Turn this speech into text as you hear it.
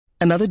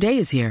Another day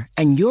is here,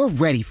 and you're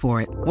ready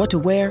for it. What to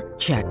wear?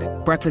 Check.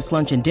 Breakfast,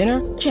 lunch, and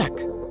dinner? Check.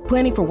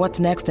 Planning for what's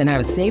next and how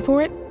to save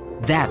for it?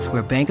 That's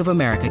where Bank of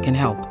America can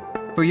help.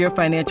 For your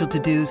financial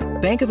to-dos,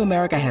 Bank of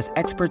America has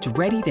experts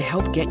ready to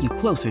help get you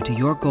closer to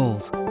your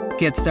goals.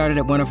 Get started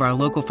at one of our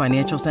local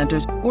financial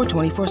centers or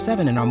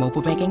 24/7 in our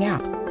mobile banking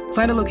app.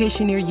 Find a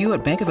location near you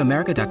at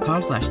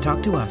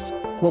bankofamerica.com/talktous.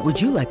 What would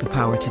you like the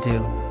power to do?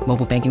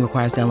 Mobile banking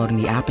requires downloading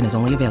the app and is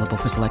only available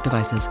for select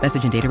devices.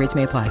 Message and data rates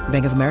may apply.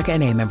 Bank of America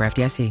N.A., member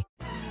FDIC.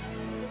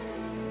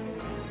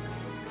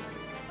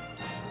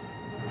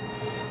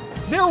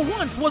 There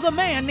once was a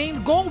man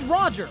named Gold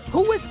Roger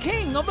who was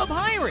king of the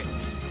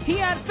pirates. He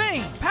had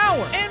fame,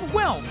 power, and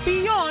wealth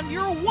beyond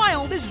your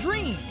wildest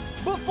dreams.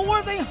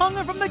 Before they hung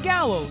him from the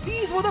gallows,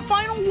 these were the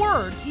final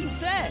words he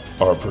said.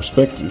 Our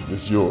perspective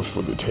is yours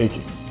for the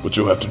taking, but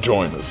you'll have to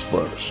join us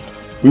first.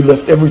 We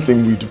left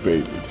everything we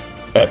debated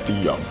at the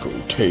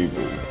Yonkō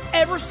table.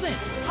 Ever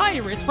since,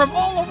 pirates from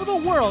all over the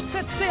world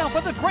set sail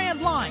for the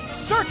Grand Line,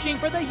 searching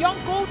for the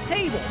Yonkō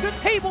table, the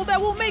table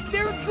that will make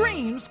their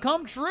dreams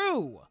come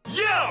true.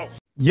 Yo.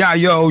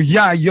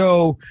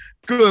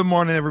 Good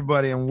morning,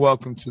 everybody, and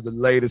welcome to the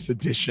latest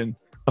edition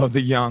of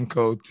the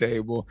Yonkō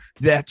table.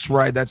 That's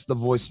right. That's the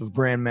voice of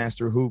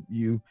Grandmaster Hoop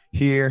you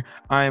here.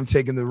 I am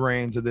taking the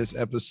reins of this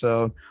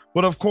episode.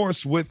 But of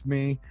course, with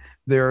me,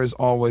 there is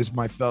always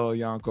my fellow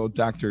Yonkō,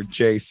 Dr.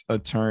 Jace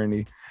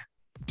Attorney.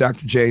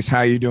 Dr. Jace,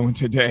 how you doing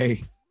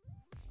today?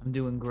 I'm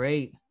doing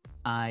great.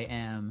 I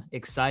am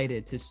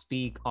excited to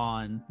speak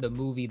on the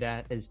movie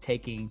that is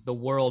taking the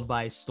world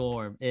by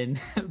storm in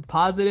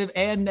positive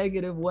and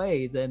negative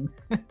ways. And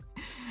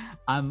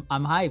I'm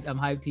hyped. I'm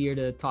hyped here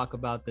to talk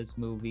about this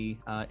movie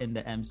in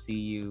the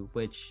MCU,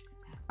 which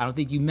I don't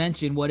think you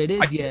mentioned what it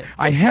is yet.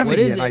 I haven't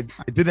yet. I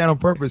did that on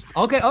purpose.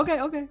 Okay.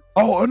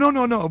 Oh,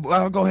 no.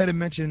 I'll go ahead and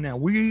mention it now.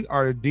 We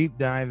are deep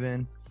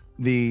diving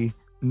the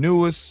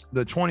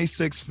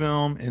 26th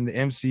film in the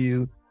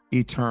MCU,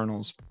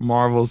 Eternals,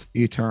 Marvel's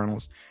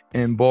Eternals.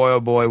 And boy, oh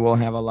boy, we'll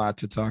have a lot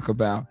to talk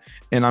about.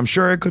 And I'm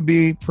sure it could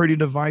be pretty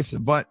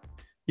divisive. But,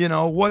 you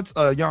know, what's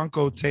a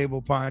Yonkō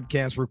table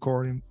podcast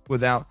recording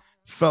without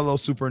fellow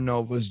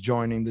supernovas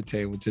joining the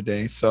table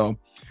today? So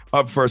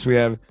up first, we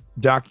have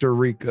Dr.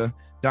 Rika.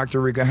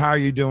 Dr. Rika, how are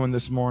you doing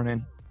this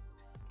morning?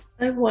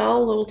 I'm well,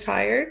 a little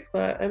tired,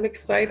 but I'm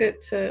excited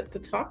to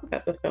talk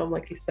about the film.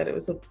 Like you said, it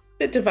was a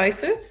bit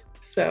divisive,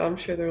 so I'm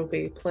sure there will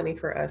be plenty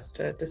for us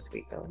to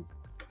speak on.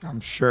 I'm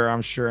sure.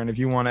 And if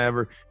you want to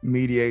ever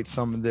mediate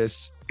some of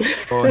this,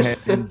 go ahead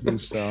and do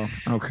so.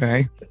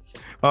 Okay.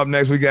 Up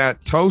next, we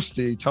got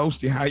Toasty.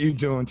 Toasty, how you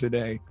doing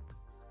today?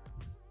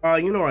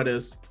 You know how it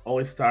is.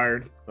 Always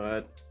tired,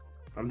 but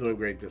I'm doing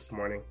great this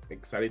morning.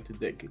 Excited to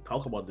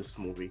talk about this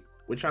movie,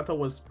 which I thought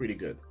was pretty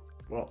good.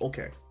 Well,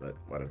 okay, but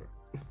whatever.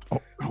 Oh,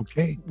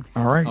 okay.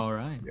 All right.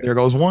 Yeah. There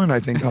goes one,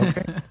 I think.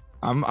 Okay.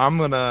 I'm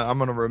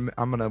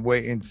gonna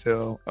wait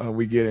until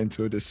we get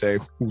into it to say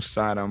whose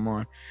side I'm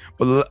on.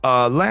 But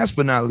last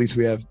but not least,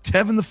 we have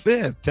Tevin the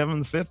Fifth. Tevin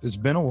the Fifth, it's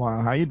been a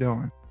while. How you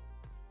doing?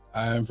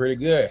 I'm pretty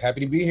good. Happy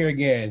to be here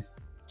again.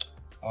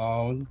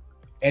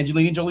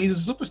 Angelina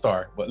Jolie's a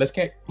superstar, but let's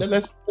carry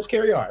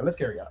on.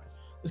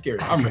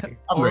 I'm ready.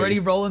 I'm already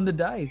rolling the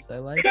dice. I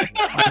like it.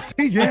 I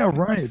see. Yeah,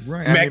 right.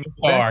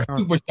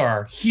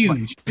 Superstar,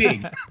 huge,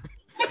 big.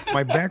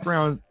 My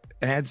background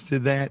adds to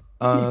that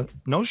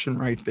notion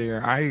right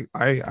there. I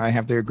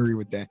have to agree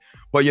with that.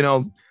 But you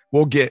know,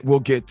 we'll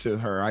get to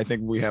her. I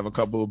think we have a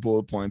couple of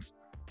bullet points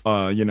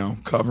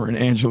covering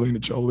Angelina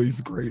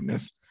Jolie's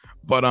greatness.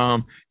 But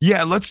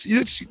yeah, let's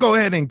go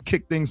ahead and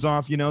kick things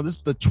off. You know, this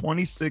is the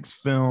 26th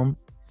film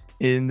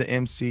in the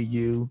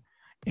MCU,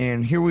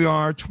 and here we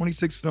are,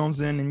 26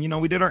 films in, and you know,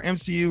 we did our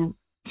MCU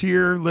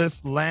tier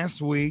list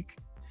last week,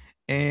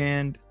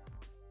 and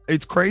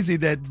it's crazy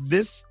that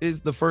this is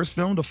the first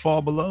film to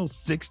fall below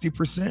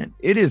 60%.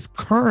 It is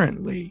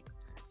currently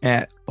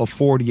at a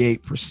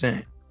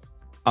 48%.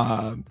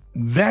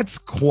 That's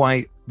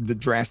quite the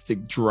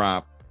drastic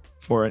drop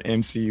for an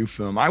MCU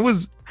film.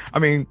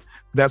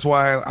 That's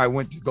why I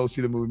went to go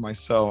see the movie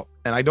myself.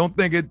 And I don't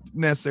think it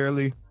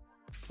necessarily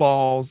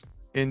falls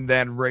in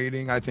that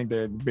rating. I think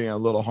they're being a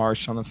little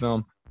harsh on the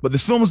film. But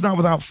this film is not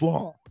without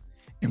flaw.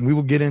 And we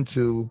will get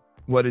into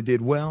what it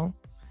did well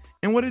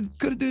and what it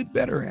could have did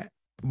better at.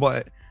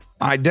 But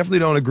I definitely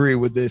don't agree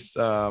with this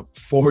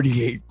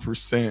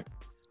 48%.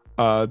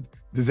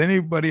 Does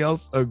anybody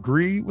else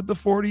agree with the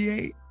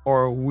 48?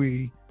 Or are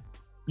we,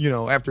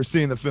 after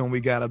seeing the film,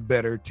 we got a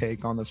better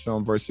take on the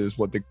film versus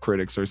what the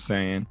critics are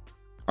saying?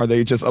 Are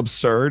they just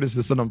absurd? Is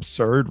this an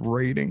absurd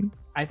rating?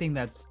 I think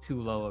that's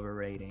too low of a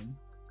rating.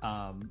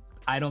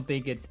 I don't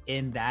think it's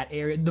in that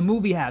area. The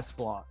movie has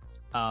flaws.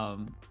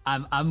 I'm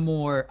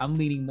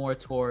leaning more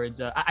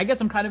towards, I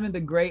guess I'm kind of in the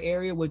gray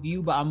area with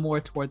you, but I'm more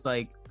towards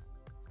like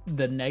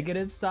the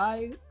negative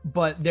side.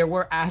 But there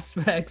were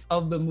aspects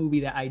of the movie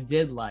that I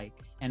did like,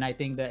 and I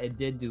think that it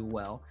did do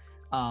well.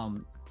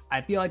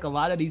 I feel like a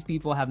lot of these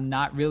people have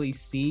not really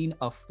seen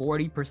a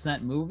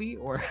 40% movie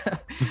or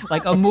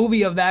like a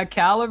movie of that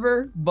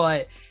caliber.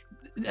 But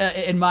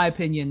in my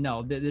opinion,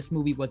 no, this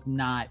movie was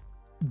not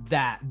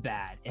that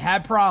bad. It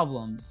had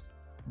problems,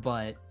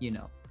 but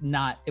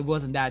it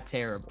wasn't that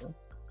terrible.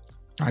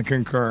 I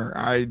concur.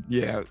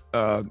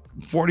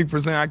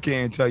 40%. I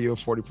can't tell you a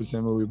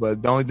 40% movie,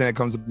 but the only thing that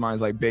comes to mind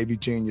is like Baby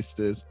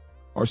Geniuses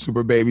or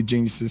Super Baby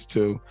Geniuses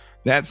 2.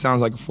 That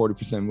sounds like a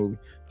 40% movie.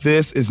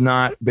 This is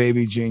not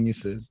Baby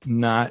Geniuses,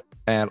 not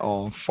at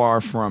all.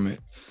 Far from it.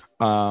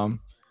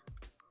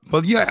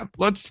 But yeah,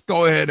 let's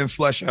go ahead and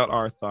flesh out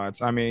our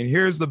thoughts. I mean,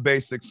 here's the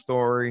basic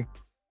story.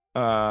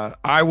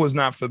 I was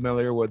not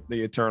familiar with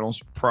the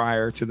Eternals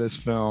prior to this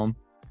film.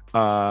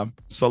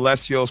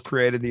 Celestials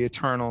created the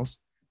Eternals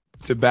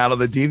to battle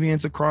the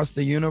deviants across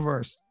the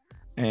universe.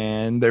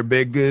 And their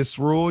biggest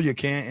rule, you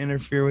can't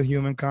interfere with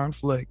human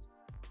conflict.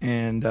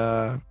 And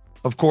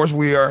of course,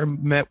 we are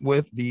met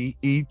with the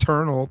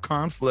eternal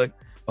conflict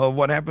of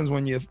what happens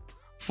when you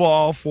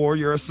fall for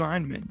your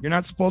assignment. You're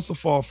not supposed to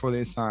fall for the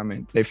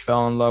assignment. They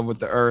fell in love with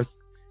the Earth.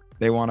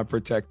 They want to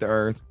protect the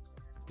Earth.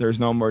 There's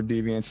no more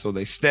deviants, so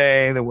they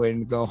stay. They're waiting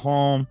to go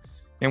home.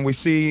 And we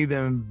see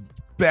them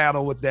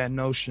battle with that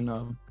notion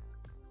of,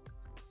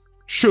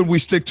 should we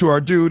stick to our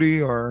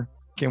duty or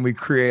can we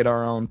create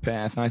our own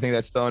path? And I think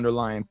that's the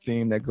underlying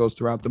theme that goes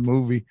throughout the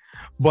movie.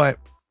 But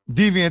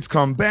deviants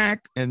come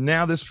back, and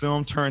now this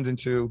film turns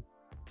into,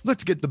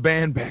 let's get the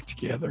band back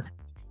together.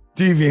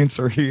 Deviants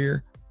are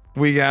here.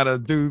 We got to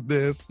do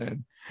this.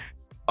 And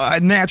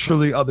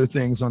naturally, other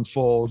things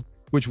unfold,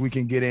 which we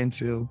can get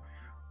into.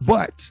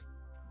 But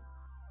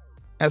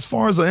as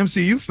far as the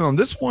MCU film,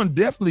 this one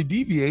definitely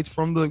deviates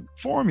from the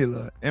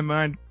formula. Am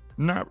I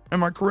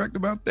correct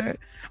about that?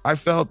 I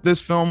felt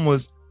this film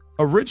was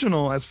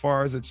original as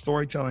far as its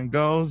storytelling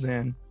goes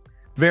and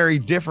very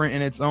different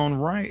in its own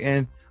right.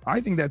 And I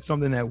think that's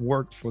something that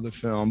worked for the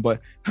film. But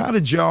how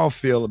did y'all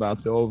feel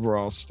about the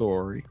overall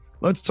story?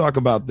 Let's talk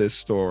about this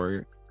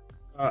story.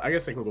 I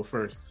guess I can go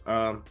first.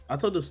 I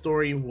thought the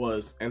story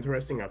was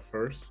interesting at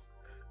first.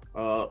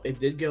 It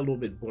did get a little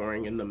bit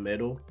boring in the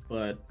middle,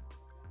 but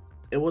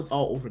it was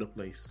all over the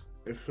place.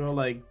 It felt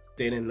like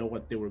they didn't know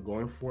what they were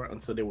going for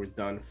until they were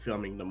done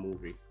filming the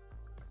movie.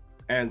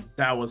 And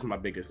that was my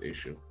biggest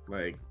issue.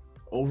 Like,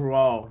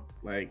 overall,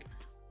 like,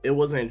 it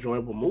was an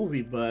enjoyable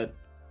movie, but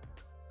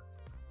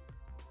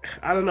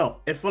I don't know.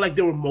 It felt like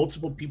there were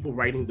multiple people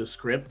writing the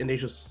script and they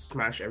just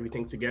smash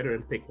everything together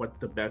and pick what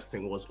the best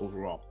thing was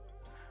overall.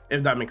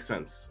 If that makes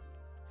sense.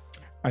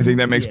 I think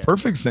that makes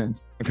perfect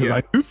sense because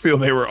I do feel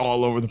they were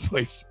all over the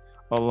place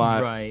a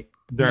lot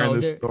during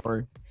this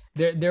story.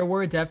 There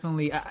were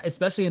definitely,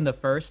 especially in the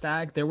first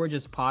act, there were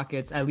just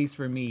pockets, at least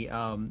for me,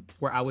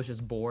 where I was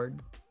just bored.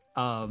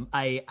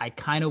 I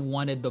kind of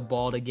wanted the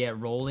ball to get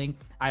rolling.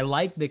 I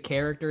liked the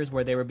characters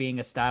where they were being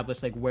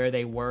established, like where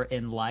they were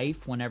in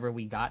life whenever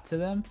we got to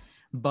them.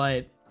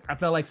 But I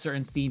felt like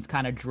certain scenes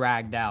kind of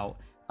dragged out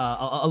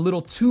a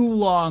little too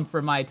long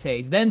for my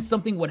taste. Then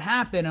something would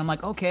happen and I'm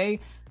like, okay,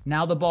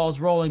 now the ball's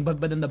rolling, but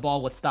then the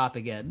ball would stop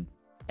again.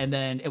 And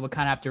then it would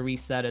kind of have to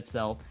reset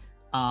itself.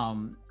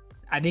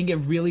 I think it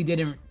really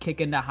didn't kick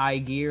into high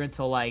gear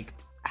until like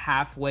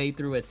halfway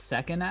through its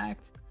second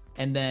act.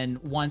 And then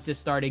once it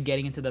started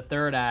getting into the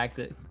third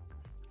act,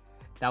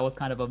 that was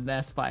kind of a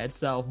mess by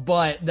itself.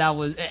 But that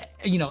was,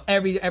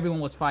 everyone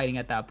was fighting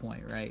at that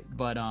point, right?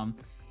 But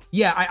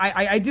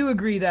I do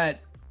agree that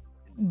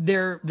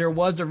there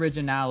was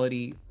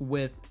originality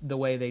with the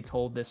way they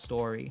told this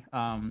story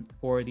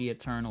for the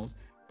Eternals.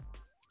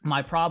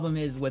 My problem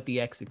is with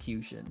the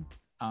execution.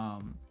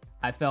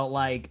 I felt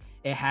like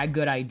it had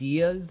good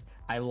ideas.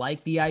 I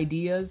like the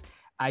ideas.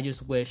 I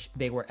just wish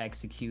they were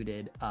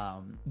executed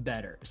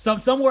better.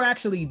 Some were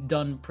actually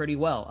done pretty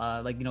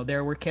well.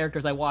 There were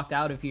characters I walked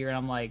out of here and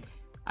I'm like,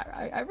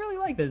 I really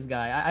like this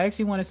guy. I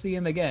actually want to see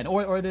him again.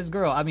 Or this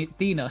girl. I mean,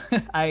 Thena.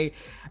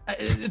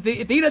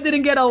 Thena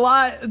didn't get a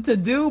lot to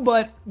do,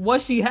 but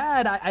what she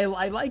had, I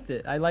liked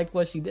it. I liked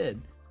what she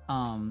did.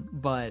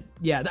 But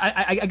yeah,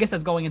 I guess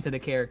that's going into the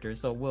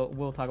characters. So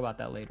we'll talk about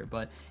that later.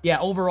 But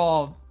yeah,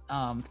 overall,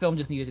 film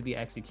just needed to be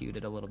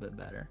executed a little bit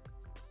better.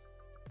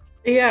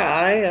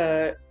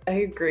 Yeah, I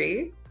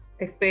agree.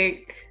 I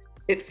think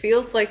it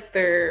feels like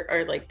there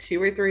are like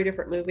 2 or 3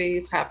 different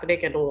movies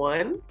happening in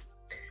one.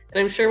 And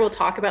I'm sure we'll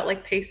talk about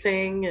like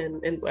pacing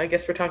and I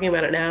guess we're talking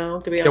about it now,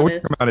 to be honest. We're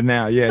talking about it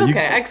now. Yeah. Okay,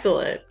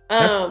 excellent.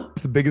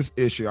 That's the biggest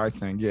issue, I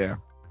think. Yeah.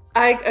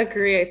 I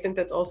agree. I think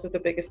that's also the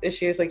biggest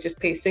issue is like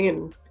just pacing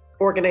and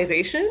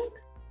organization.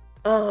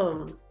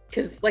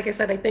 Because like I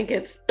said, I think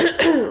it's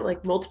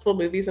like multiple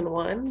movies in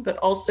one, but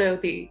also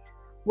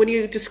when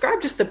you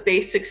describe just the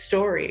basic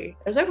story,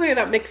 I was like, okay,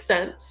 that makes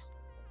sense.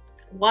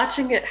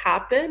 Watching it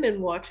happen and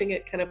watching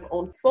it kind of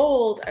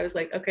unfold, I was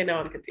like, okay,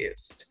 now I'm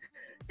confused.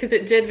 Because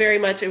it did very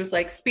much, it was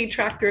like speed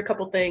track through a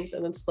couple things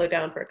and then slow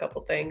down for a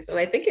couple things. And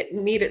I think it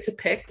needed to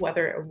pick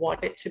whether it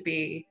wanted to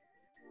be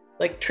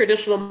like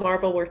traditional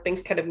Marvel where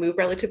things kind of move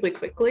relatively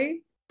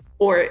quickly,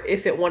 or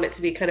if it wanted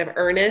to be kind of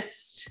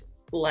earnest,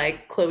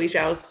 like Chloe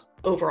Zhao's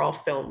overall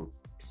film,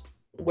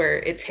 where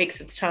it takes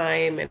its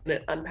time and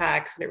it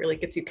unpacks and it really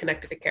gets you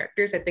connected to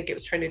characters. I think it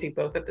was trying to do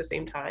both at the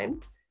same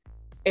time.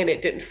 And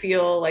it didn't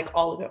feel like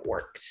all of it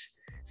worked.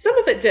 some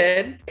of it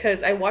did,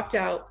 because I walked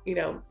out, you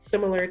know,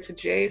 similar to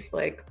Jace,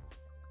 like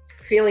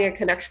feeling a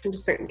connection to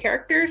certain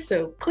characters.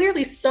 So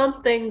clearly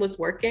something was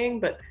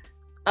working, but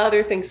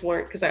other things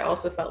weren't, because I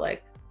also felt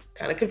like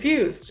kind of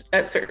confused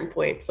at certain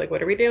points. Like,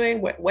 what are we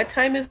doing? What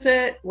time is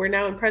it? We're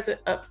now in present.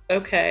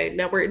 Okay,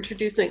 now we're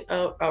introducing.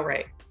 Oh,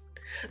 right.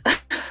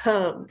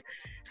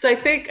 So I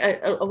think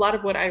a lot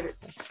of what I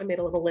made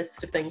a little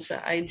list of things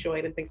that I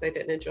enjoyed and things I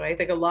didn't enjoy. I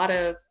think a lot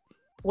of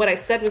what I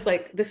said was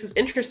like, this is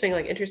interesting,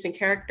 like interesting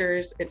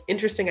characters, an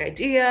interesting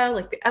idea,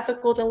 like the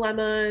ethical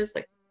dilemmas,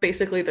 like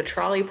basically the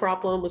trolley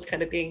problem was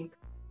kind of being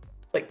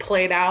like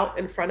played out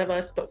in front of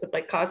us, but with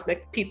like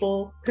cosmic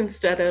people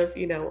instead of,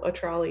 you know, a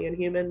trolley and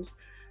humans.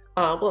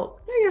 Well,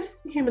 I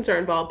guess humans are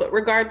involved, but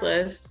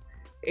regardless,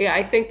 yeah,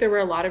 I think there were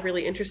a lot of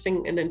really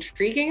interesting and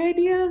intriguing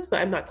ideas, but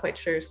I'm not quite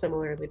sure,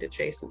 similarly to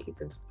Jason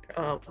Ethan's,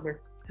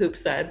 where Hoop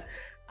said,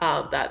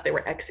 that they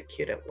were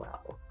executed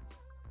well.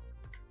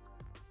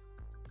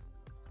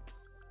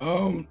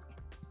 Go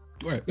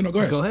ahead. No, go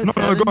ahead. Go ahead. No,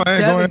 Tevin. go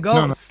ahead. Tevin, Go ahead.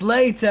 go. No.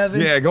 Slay,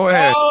 Tevin. Yeah, go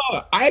ahead.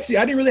 I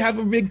didn't really have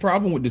a big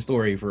problem with the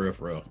story for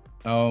real.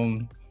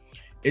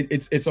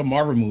 It's a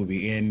Marvel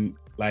movie, and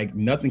like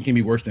nothing can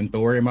be worse than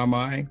Thor in my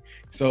mind.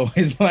 So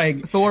it's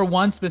like Thor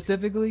 1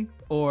 specifically,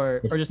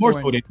 or just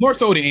more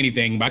so than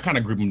anything. But I kind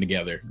of group them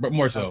together, but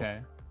more so.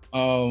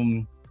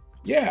 Okay.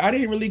 Yeah,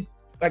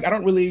 I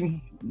don't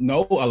really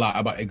know a lot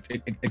about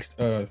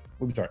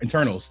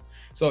internals,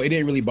 so it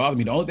didn't really bother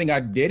me. The only thing I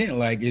didn't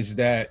like is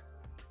that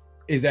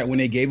when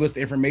they gave us the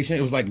information,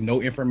 it was like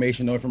no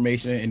information,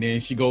 and then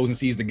she goes and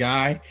sees the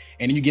guy,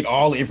 and then you get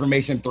all the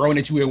information thrown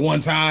at you at one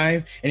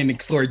time, and then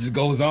the story just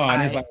goes on.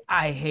 It's like,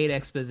 I hate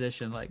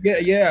exposition. Like,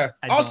 yeah.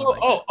 Also,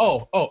 like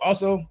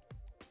also,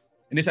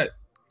 and it's like,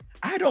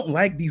 I don't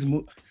like these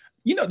movies.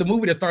 You know, the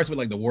movie that starts with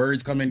like the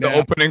words coming down. The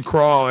opening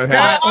crawl.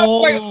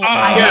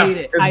 I hate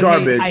it. It's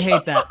garbage. I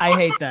hate that. I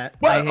hate that.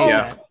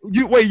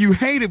 You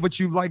hate it, but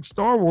you like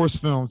Star Wars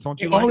films,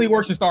 don't you? It only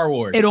works in Star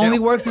Wars. It only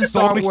works in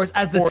Star Wars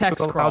as the text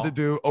allowed crawl. to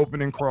do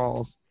opening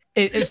crawls.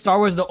 Star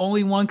Wars the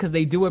only one because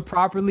they do it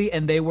properly,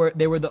 and they were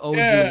the OG.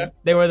 Yeah.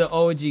 They were the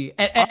OG,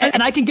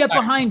 and I can get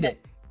behind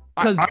it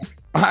because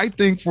I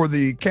think for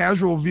the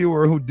casual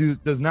viewer who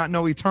does not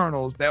know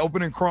Eternals, that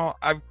opening crawl,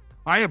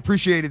 I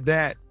appreciated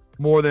that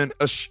more than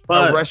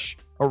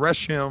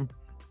arrest him.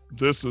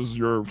 This is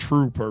your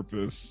true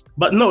purpose.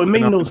 But no, it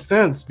made no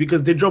sense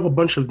because they drop a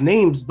bunch of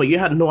names, but you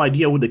had no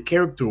idea what the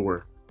character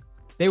were.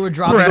 They were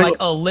dropping like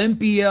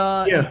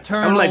Olympia,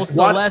 Eternal, like,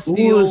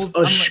 Celestials.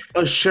 Who was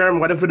a Sherm,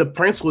 whatever the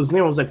prince was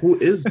name? I was like, who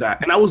is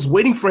that? And I was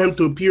waiting for him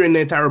to appear in the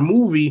entire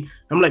movie.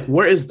 I'm like,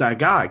 where is that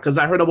guy? Because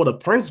I heard about the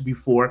prince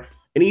before,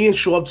 and he didn't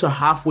show up till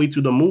halfway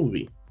through the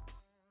movie.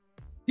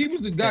 He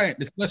was the guy,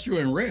 the Celestial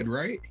in red,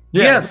 right?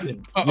 Yes.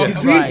 You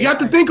have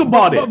to think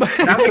about it.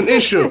 That's an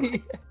issue.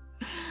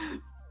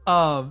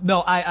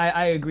 No,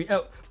 I agree.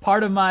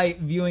 Part of my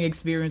viewing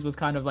experience was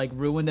kind of like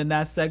ruined in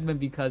that segment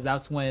because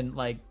that's when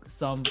like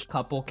some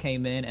couple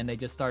came in and they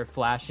just started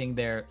flashing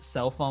their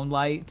cell phone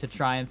light to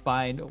try and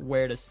find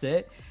where to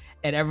sit.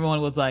 And everyone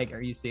was like, "Are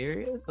you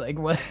serious? Like,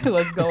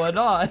 what's going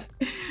on?"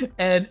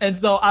 And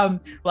so I'm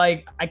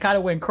like, I kind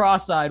of went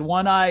cross-eyed.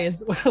 One eye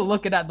is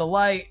looking at the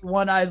light,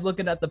 one eye is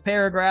looking at the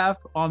paragraph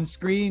on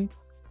screen,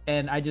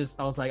 and I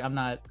was like,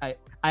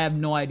 I have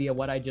no idea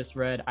what I just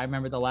read. I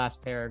remember the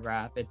last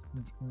paragraph.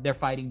 They're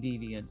fighting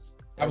deviants.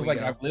 I was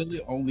like, I've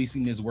literally only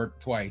seen this work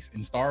twice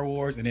in Star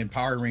Wars and then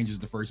Power Rangers,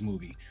 the first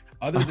movie.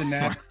 Other than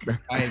that,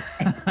 I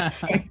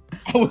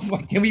was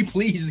like, can we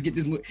please just get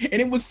this movie?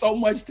 And it was so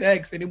much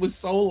text and it was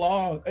so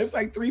long. It was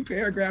like 3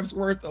 paragraphs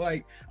worth of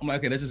like, I'm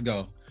like, okay, let's just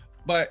go.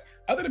 But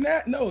other than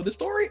that, no, the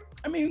story,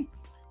 I mean,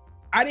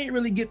 I didn't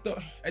really get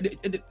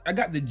I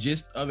got the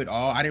gist of it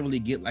all. I didn't really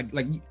get like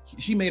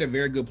she made a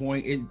very good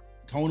point.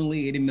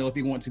 Tonally, it didn't know if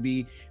you want to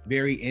be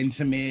very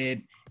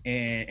intimate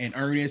and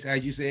earnest,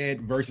 as you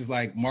said, versus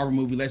like Marvel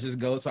movie, let's just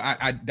go. So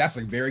I that's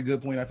a very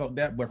good point. I felt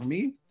that, but for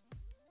me,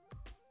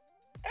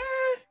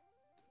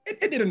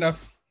 it did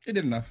enough. It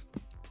did enough.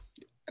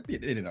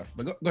 It did enough.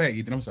 But go ahead,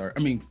 Ethan. I'm sorry. I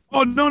mean,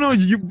 no.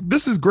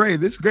 This is great.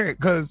 This is great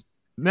because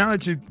now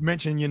that you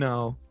mentioned,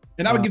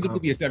 and I would give the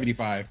movie a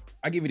 75.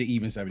 I give it an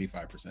even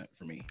 75%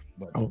 for me.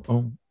 But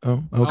okay.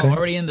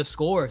 Already in the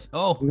scores.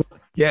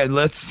 Yeah,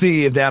 let's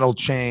see if that'll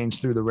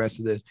change through the rest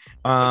of this.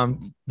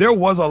 There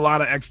was a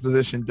lot of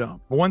exposition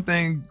dump. But one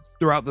thing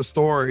throughout the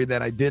story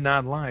that I did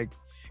not like,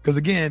 because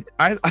again,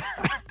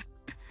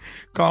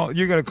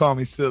 you're gonna call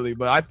me silly,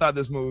 but I thought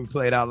this movie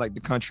played out like the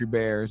Country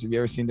Bears. Have you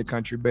ever seen the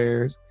Country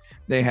Bears?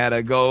 They had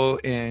to go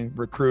and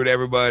recruit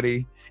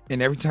everybody,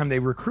 and every time they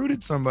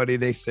recruited somebody,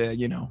 they said,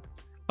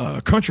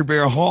 Country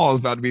Bear Hall is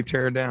about to be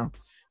teared down.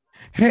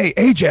 Hey,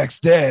 Ajax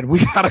dead. We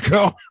gotta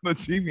go. The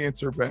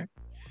deviants are back.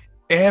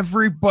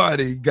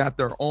 Everybody got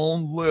their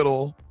own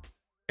little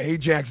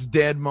Ajax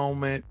dead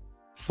moment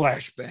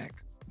flashback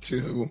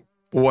to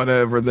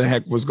whatever the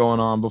heck was going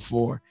on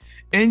before.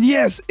 And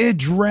yes, it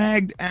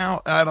dragged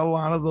out at a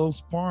lot of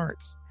those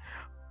parts.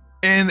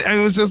 And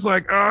it was just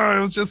like, it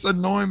was just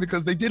annoying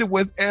because they did it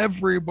with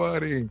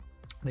everybody.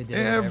 They did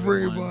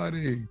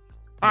everybody.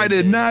 I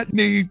did not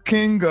need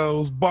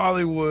Kingo's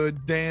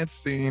Bollywood dance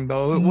scene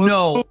though. It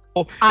was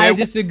cool. I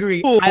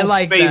disagree. Cool. I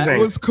like that. It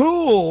was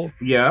cool.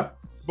 Yeah.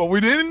 But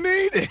we didn't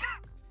need it.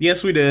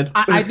 Yes, we did.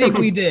 I think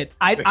we did.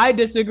 I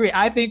disagree.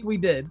 I think we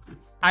did.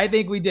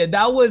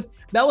 That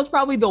was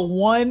probably the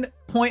one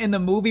point in the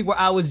movie where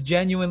I was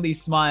genuinely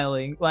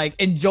smiling, like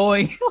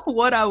enjoying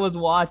what I was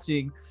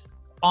watching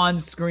on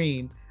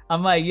screen.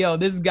 I'm like, yo,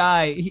 this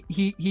guy,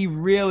 he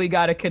really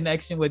got a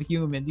connection with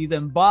humans. He's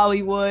in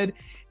Bollywood.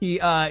 He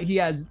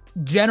has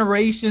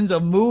generations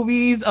of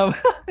movies of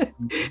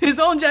his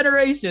own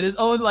generation, his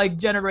own like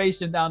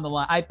generation down the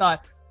line. I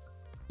thought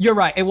you're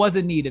right. It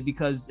wasn't needed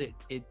because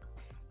it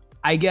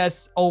I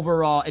guess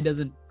overall it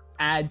doesn't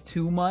add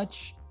too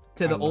much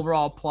to the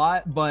overall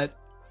plot, but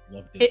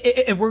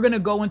if we're gonna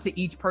go into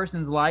each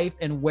person's life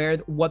and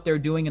what they're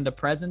doing in the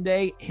present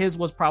day, his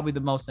was probably the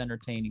most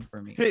entertaining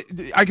for me.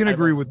 I can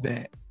agree with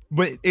that,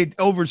 but it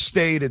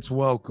overstayed its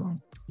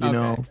welcome. You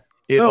know,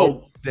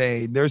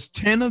 overstayed. There's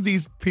 10 of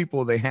these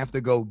people they have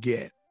to go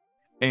get,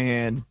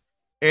 and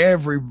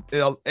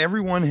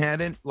everyone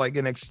had an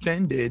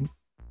extended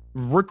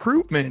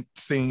recruitment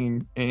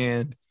scene,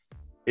 and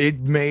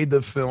it made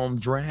the film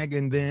drag,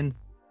 and then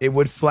it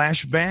would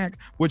flash back,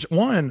 which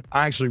I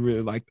actually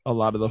really liked a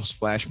lot of those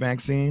flashback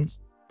scenes.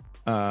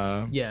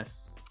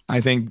 Yes.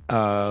 I think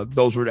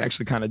those were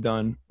actually kind of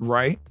done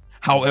right.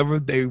 However,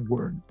 they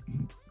weren't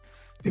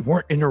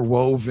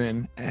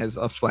interwoven as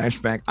a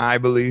flashback, I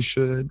believe,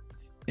 should.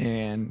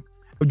 And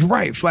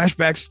right,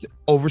 flashbacks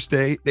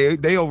overstay.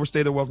 They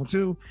overstay their welcome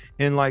too.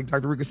 And like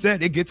Dr. Rika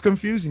said, it gets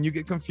confusing. You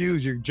get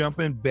confused. You're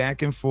jumping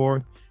back and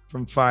forth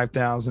from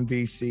 5000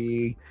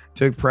 BC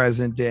to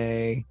present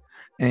day.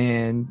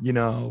 And it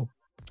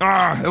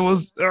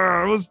was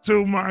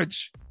too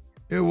much.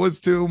 It was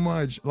too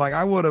much. Like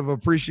I would have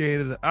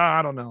appreciated.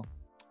 I don't know.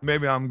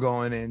 Maybe I'm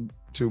going in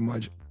too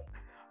much.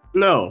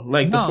 No,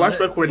 the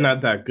flashback were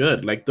not that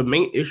good. Like the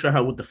main issue I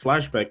had with the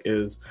flashback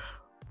is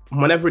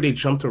whenever they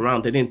jumped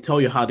around, they didn't tell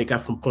you how they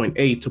got from point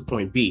A to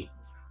point B.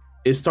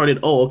 It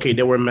started,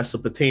 they were in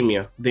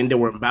Mesopotamia. Then they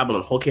were in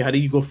Babylon. Okay, how did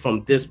you go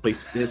from this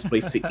place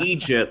to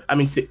Egypt? I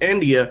mean, to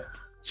India,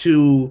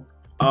 to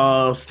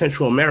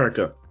Central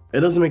America? It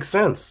doesn't make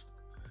sense.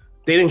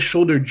 They didn't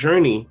show their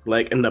journey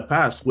like in the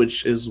past,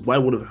 which is why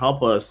would have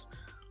helped us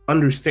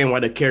understand why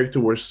the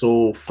character were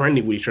so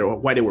friendly with each other, or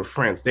why they were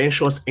friends. They didn't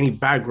show us any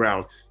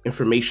background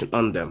information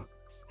on them,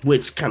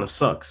 which kind of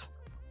sucks.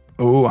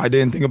 Oh, I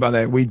didn't think about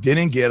that. We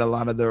didn't get a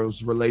lot of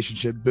those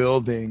relationship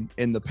building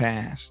in the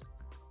past.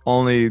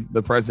 Only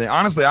the present.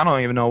 Honestly, I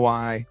don't even know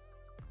why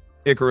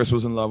Icarus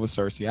was in love with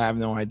Cersei. I have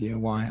no idea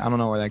why. I don't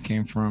know where that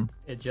came from.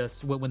 It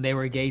just when they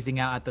were gazing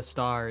out at the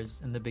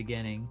stars in the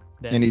beginning.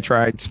 And he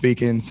tried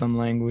speaking some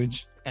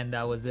language. And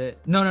that was it.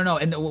 No.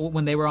 And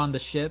when they were on the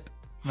ship,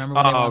 remember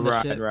when they were on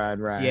the ship?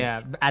 Right.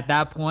 Yeah, at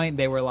that point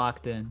they were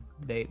locked in.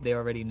 They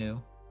already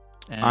knew.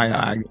 And,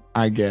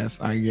 I guess.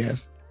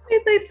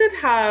 They did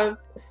have,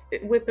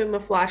 within the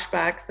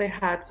flashbacks, they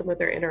had some of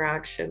their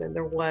interaction and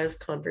there was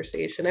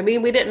conversation. I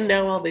mean, we didn't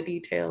know all the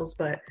details,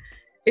 but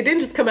it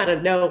didn't just come out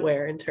of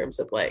nowhere in terms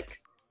of like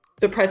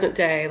the present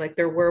day. Like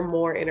there were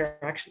more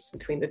interactions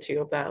between the two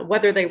of them.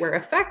 Whether they were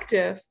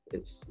effective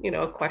is,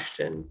 a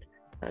question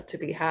to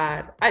be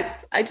had.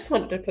 I just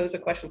wanted to pose a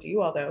question to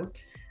you all though.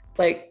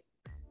 Like,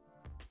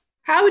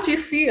 how would you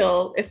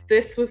feel if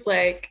this was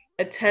like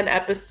a 10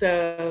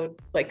 episode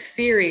like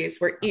series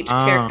where each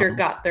character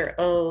got their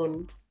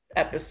own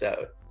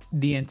episode?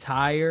 The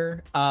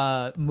entire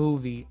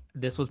movie,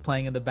 this was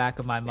playing in the back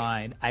of my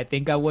mind. I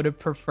think I would have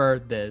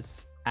preferred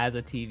this as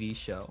a TV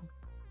show.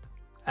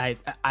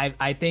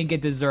 I think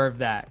it deserved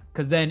that,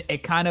 because then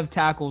it kind of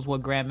tackles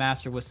what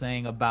Grandmaster was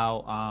saying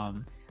about how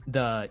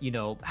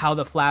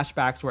the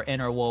flashbacks were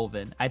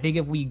interwoven. I think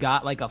if we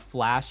got like a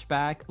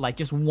flashback, like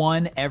just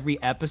one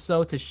every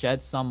episode to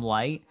shed some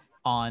light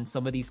on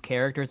some of these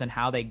characters and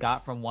how they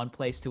got from one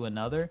place to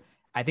another,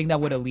 I think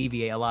that would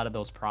alleviate a lot of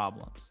those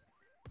problems.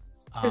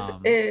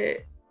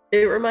 It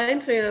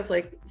reminds me of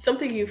like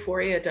something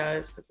Euphoria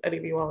does, if any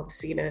of you all have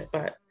seen it,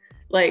 but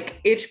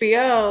like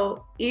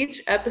HBO,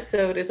 each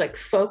episode is like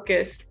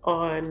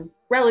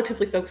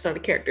relatively focused on a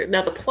character.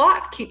 Now the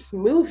plot keeps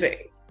moving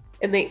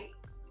and they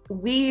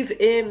weave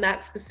in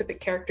that specific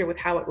character with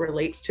how it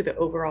relates to the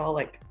overall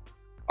like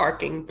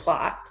arcing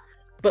plot.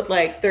 But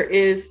like there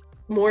is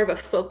more of a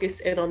focus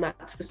in on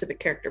that specific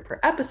character per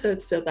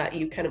episode so that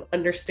you kind of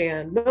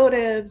understand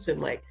motives and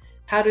like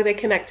how do they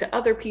connect to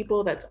other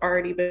people that's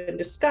already been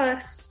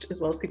discussed, as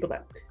well as people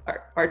that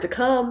are to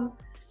come.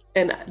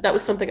 And that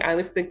was something I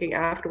was thinking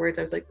afterwards.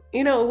 I was like,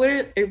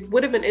 it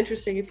would have been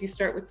interesting if you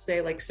start with, say,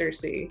 like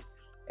Cersei,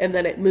 and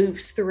then it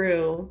moves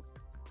through,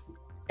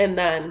 and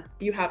then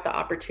you have the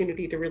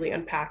opportunity to really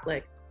unpack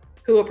like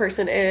who a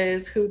person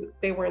is, who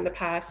they were in the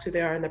past, who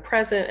they are in the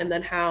present, and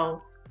then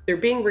how they're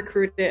being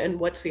recruited and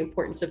what's the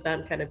importance of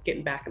them kind of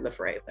getting back in the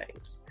fray of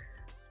things.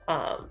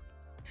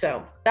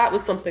 So that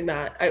was something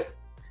that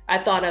I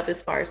thought of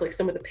as far as like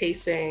some of the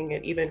pacing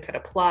and even kind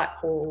of plot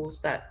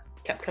holes that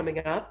kept coming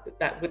up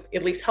that would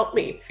at least help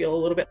me feel a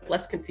little bit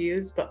less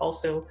confused, but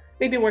also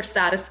maybe more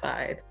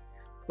satisfied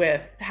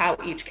with how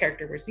each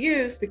character was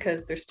used,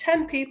 because there's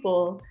 10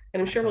 people,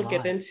 and I'm sure we'll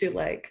get into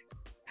like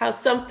how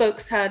some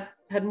folks had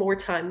more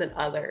time than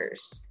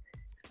others,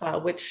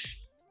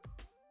 which,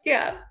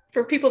 yeah,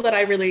 for people that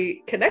I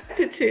really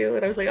connected to,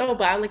 and I was like, oh,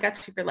 but I only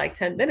got you for like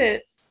 10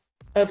 minutes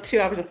of 2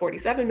 hours and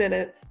 47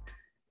 minutes,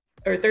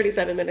 or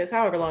 37 minutes,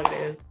 however long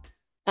it is.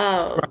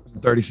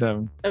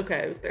 37.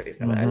 Okay, it was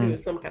 37. I knew it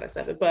was some kind of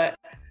 7, but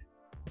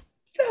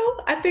you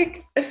know, I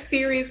think a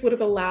series would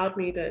have allowed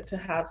me to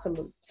have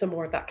some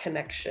more of that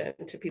connection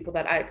to people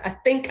that I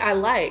think I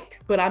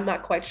like, but I'm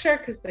not quite sure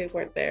because they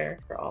weren't there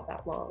for all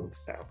that long.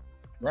 So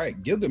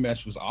right,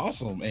 Gilgamesh was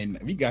awesome, and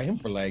we got him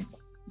for like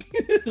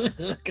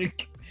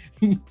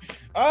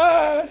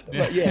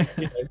but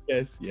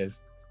yes. His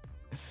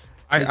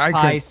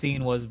pie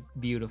scene was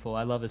beautiful.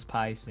 I love his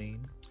pie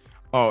scene.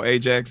 Oh,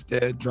 Ajax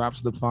dead,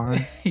 drops the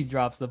pie. He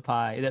drops the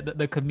pie.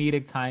 The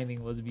comedic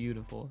timing was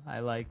beautiful. I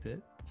liked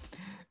it.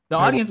 The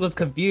audience was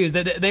confused.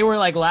 They were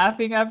like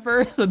laughing at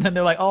first, and then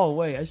they're like, "Oh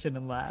wait, I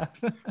shouldn't laugh."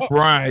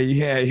 Right?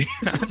 Yeah.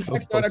 So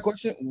that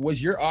question: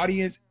 was your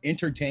audience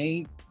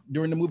entertained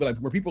during the movie? Like,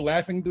 were people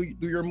laughing through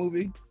your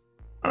movie?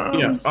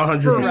 Yeah,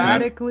 100%.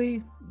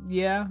 Sporadically,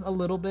 yeah, a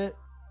little bit.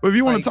 But if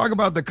you want to talk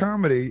about the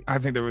comedy, I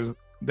think I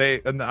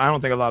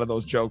don't think a lot of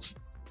those jokes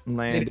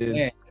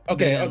landed.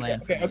 Okay.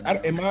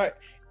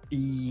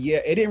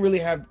 It didn't really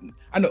have.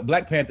 I know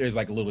Black Panther is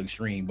like a little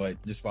extreme, but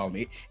just follow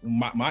me.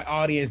 My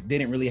audience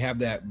didn't really have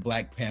that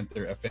Black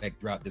Panther effect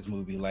throughout this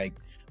movie. Like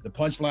the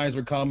punchlines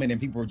were coming, and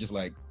people were just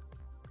like.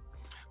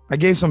 I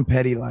gave some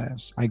petty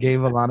laughs. I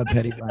gave a lot of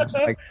petty laughs.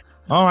 Like,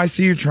 oh, I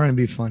see you're trying to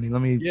be funny.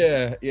 Let me.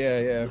 Yeah.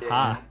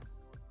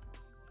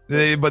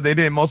 But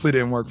they mostly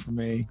didn't work for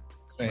me.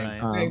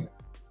 Same. Right.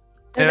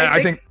 And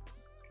I think.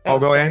 Oh,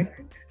 go ahead.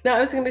 No, I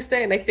was going to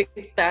say, and I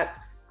think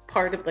that's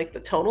part of like the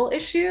tonal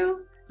issue.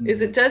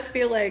 Is it does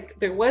feel like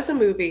there was a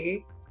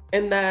movie,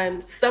 and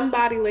then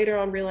somebody later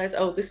on realized,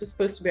 oh, this is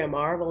supposed to be a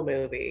Marvel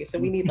movie, so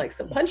we need like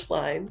some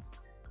punchlines.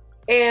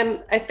 And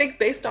I think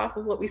based off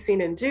of what we've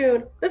seen in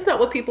Dune, that's not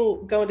what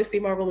people going to see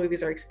Marvel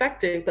movies are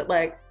expecting. But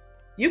like,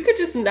 you could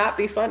just not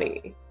be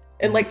funny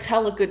and like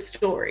tell a good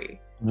story,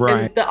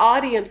 right? And the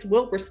audience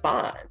will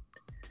respond.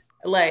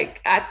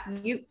 Like,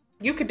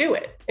 you could do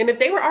it, and if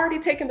they were already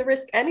taking the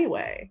risk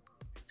anyway,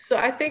 so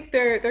I think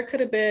there could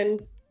have been,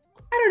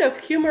 I don't know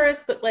if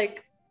humorous, but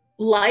like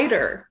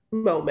lighter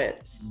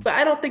moments. But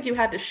I don't think you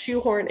had to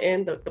shoehorn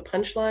in the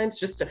punchlines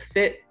just to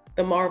fit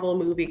the Marvel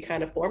movie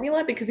kind of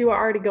formula, because you were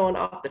already going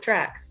off the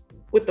tracks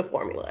with the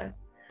formula.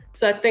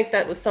 So I think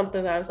that was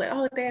something that I was like,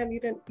 oh damn, you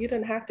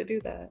didn't have to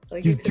do that.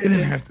 Like you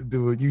didn't have to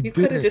do it. You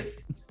could have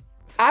just.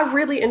 I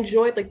really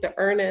enjoyed like the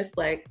earnest,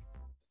 like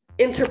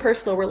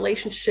interpersonal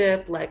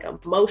relationship, like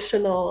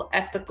emotional,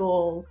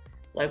 ethical,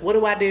 like what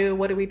do I do?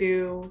 What do we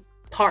do?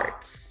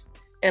 Parts.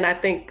 And I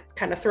think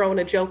kind of throwing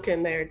a joke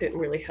in there didn't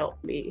really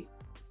help me.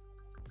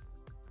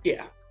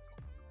 Yeah.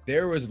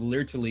 There was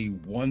literally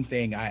one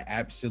thing I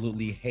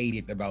absolutely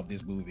hated about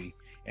this movie,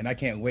 and I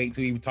can't wait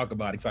to even talk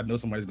about it because I know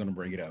somebody's going to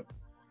bring it up.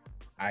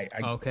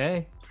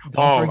 Okay.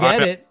 Don't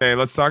forget it. Okay,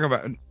 let's talk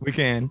about it. We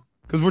can,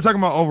 because we're talking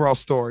about overall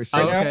story.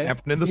 So what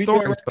happened in the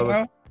story.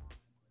 Can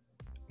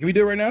we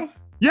do it right now?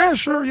 Yeah,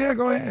 sure. Yeah,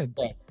 go ahead.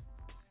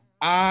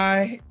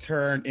 I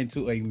turned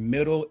into a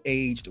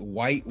middle-aged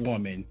white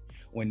woman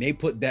when they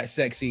put that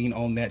sex scene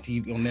on that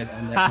TV, on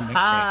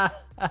that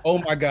oh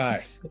my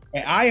God.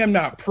 And I am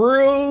not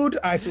prude,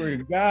 I swear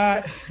to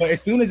God. But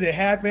as soon as it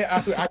happened, I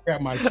swear I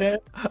grabbed my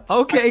chest.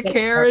 Okay,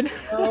 Karen.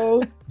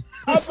 I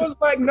was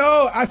like,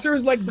 no, I swear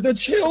it's like the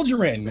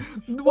children.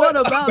 What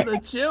about the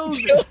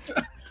children?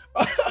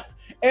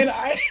 And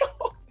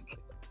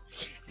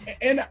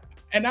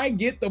I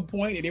get the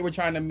point that they were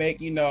trying to make,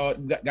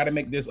 got to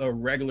make this a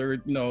regular,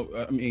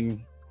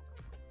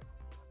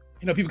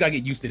 people gotta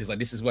get used to this. Like,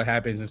 this is what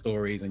happens in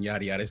stories and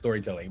yada yada,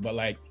 storytelling. But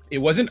like, it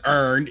wasn't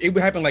earned. It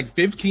would happen like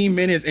 15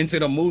 minutes into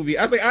the movie.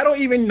 I was like, I don't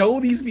even know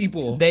these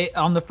people. They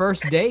on the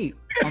first date.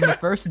 On the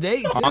first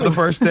date. Too. On the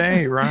first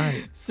day,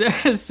 right?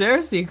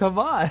 Cersei, come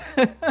on.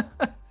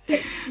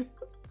 And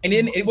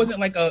then it wasn't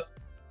like a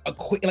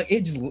quick, like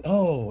it just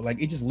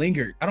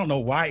lingered. I don't know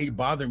why it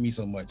bothered me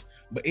so much,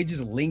 but it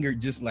just lingered,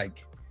 just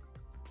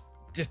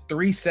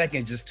 3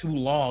 seconds, just too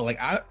long. Like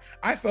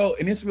I felt,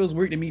 and this feels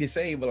weird to me to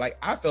say, but like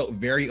I felt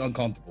very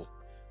uncomfortable.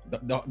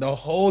 The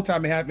whole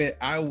time it happened,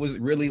 I was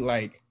really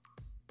like.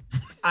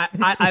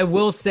 I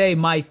will say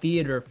my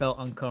theater felt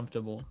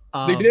uncomfortable.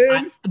 They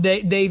did?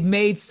 They've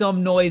made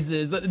some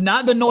noises,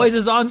 not the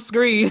noises on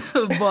screen,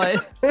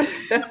 but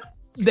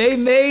they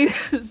made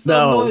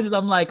some noises.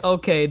 I'm like,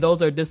 okay,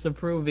 those are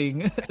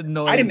disapproving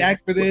noises. I didn't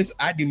ask for this.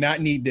 I do not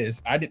need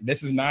this.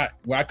 This is not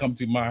what I come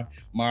to my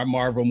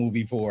Marvel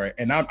movie for.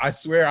 And I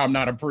swear I'm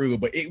not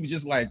approved, but it was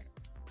just like.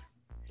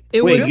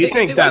 Wait, you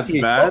think that's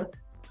bad?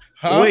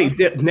 Huh?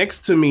 Wait,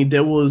 next to me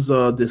there was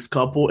this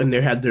couple, and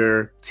they had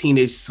their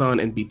teenage son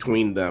in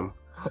between them.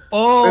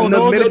 Oh, in the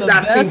those middle are the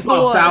that scene best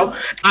popped out,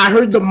 ones. I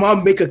heard the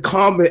mom make a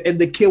comment, and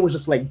the kid was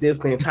just like this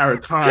the entire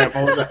time.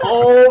 I was like,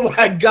 "Oh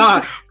my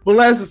god,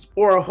 bless his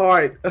poor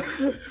heart."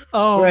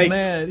 Oh Like,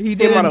 man, he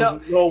came didn't out know.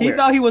 of nowhere. He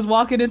thought he was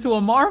walking into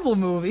a Marvel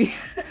movie.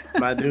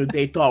 My dude,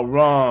 they thought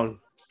wrong.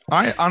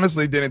 I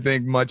honestly didn't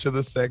think much of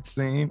the sex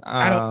scene.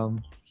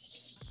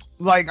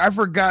 Like I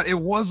forgot it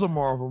was a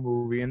Marvel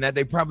movie and that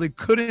they probably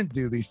couldn't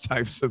do these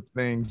types of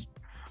things.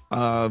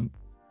 But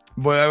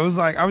I was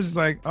just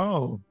like,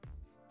 oh,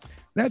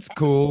 that's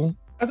cool.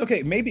 That's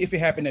okay. Maybe if it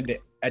happened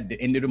at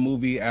the end of the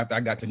movie after I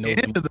got to know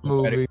End of the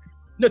movie.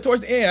 No,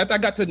 towards the end, after I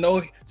got to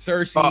know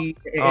Cersei.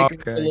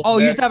 Okay. Oh,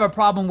 you just have a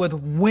problem with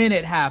when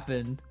it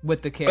happened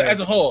with the But character. as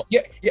a whole,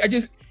 yeah.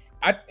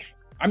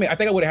 I mean, I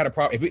think I would have had a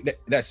problem if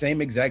that same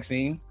exact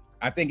scene.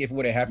 I think if it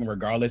would have happened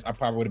regardless, I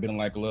probably would have been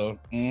like a little.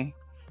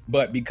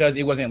 But because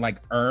it wasn't like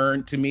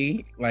earned to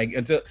me, like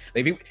until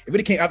if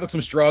it came after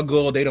some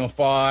struggle, they don't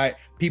fought,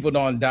 people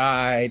don't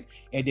died,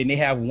 and then they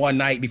have one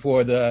night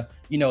before the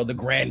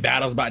grand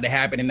battle's about to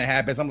happen, and that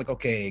happens. I'm like,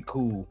 okay,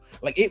 cool.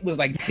 Like it was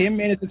like 10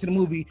 minutes into the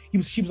movie,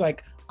 she was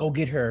like, go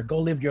get her, go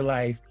live your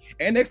life.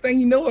 And next thing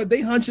you know,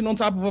 they hunching on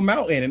top of a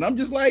mountain, and I'm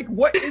just like,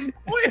 what is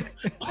going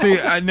on? See,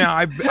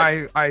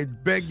 I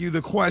beg you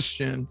the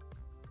question: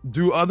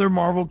 do other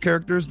Marvel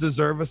characters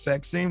deserve a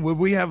sex scene? Would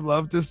we have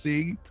loved to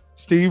see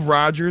Steve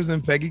Rogers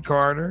and Peggy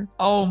Carter?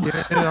 Oh my!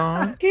 Get it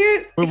on?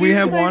 Would we Here's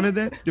have what I- wanted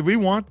that? Did we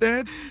want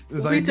that?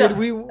 It's We like, don't.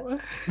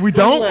 we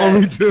don't, or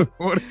we do?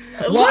 What-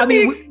 Well, I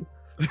mean,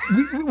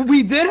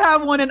 we did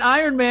have one in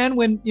Iron Man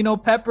when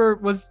That Pepper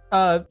was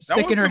was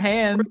sticking her the-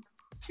 hand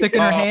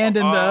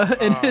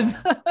in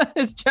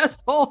his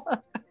chest hole.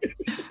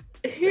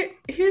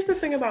 Here's the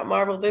thing about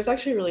Marvel. There's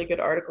actually a really good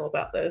article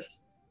about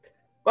this.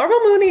 Marvel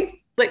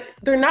movie, like,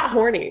 they're not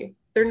horny.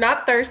 They're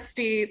not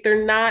thirsty.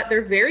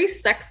 They're very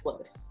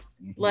sexless.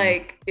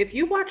 Like, if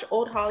you watch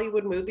old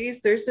Hollywood movies,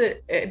 there's an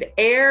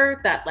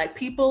air that like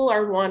people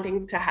are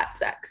wanting to have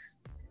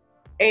sex.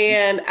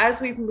 And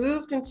as we've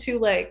moved into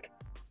like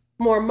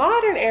more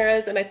modern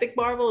eras, and I think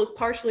Marvel is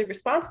partially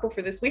responsible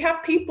for this, we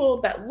have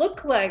people that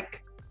look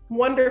like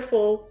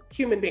wonderful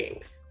human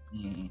beings.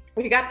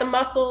 We got the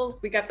muscles,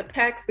 we got the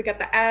pecs, we got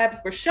the abs,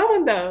 we're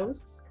showing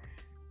those.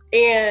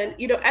 And,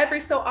 every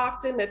so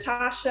often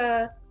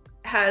Natasha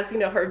has,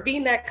 her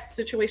V-neck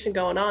situation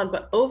going on,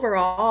 but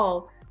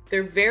overall,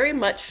 they're very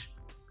much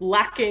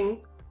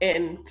lacking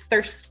in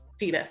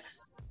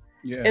thirstiness.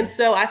 Yeah. And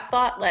so I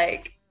thought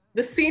like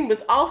the scene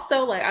was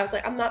also like, I was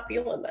like, I'm not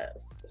feeling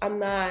this. I'm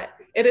not,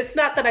 and it's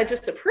not that I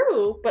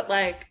disapprove, but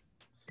like,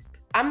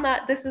 I'm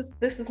not, this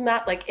is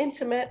not like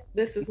intimate.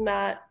 This is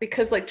not,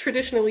 because like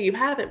traditionally you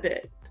haven't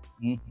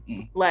been.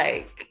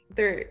 Like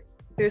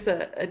there's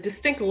a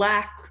distinct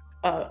lack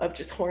of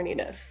just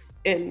horniness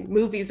in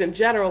movies in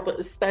general, but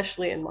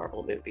especially in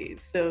Marvel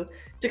movies. So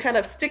to kind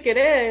of stick it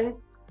in,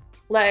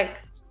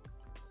 like,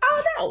 I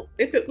don't know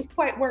if it was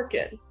quite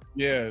working.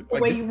 Yeah,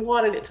 the way you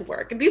wanted it to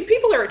work. And these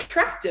people are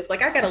attractive.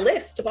 Like, I got a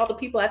list of all the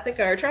people I think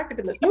are attractive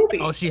in this movie.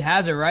 Oh, she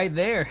has it right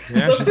there.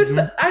 Yeah,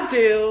 I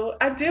do.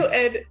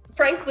 And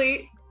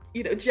frankly,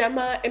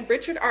 Gemma and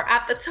Richard are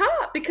at the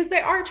top because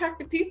they are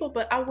attractive people,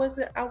 but I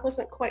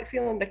wasn't quite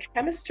feeling the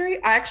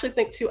chemistry. I actually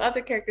think two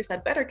other characters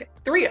had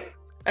three of them.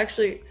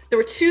 Actually, there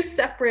were two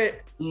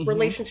separate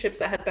relationships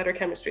that had better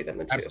chemistry than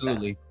the two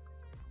of them.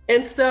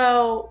 And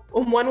so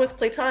one was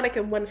platonic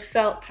and one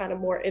felt kind of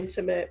more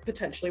intimate,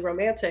 potentially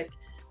romantic.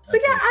 So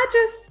yeah,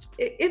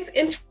 it's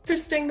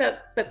interesting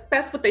that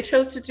that's what they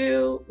chose to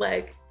do.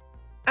 Like,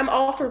 I'm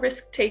all for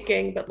risk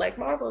taking, but like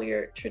Marvel,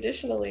 you're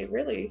traditionally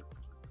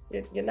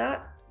you're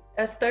not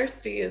as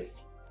thirsty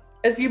as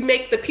you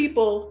make the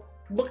people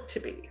look to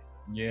be.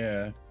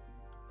 Yeah.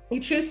 You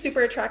choose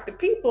super attractive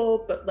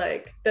people, but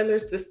like then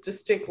there's this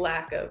distinct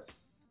lack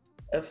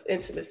of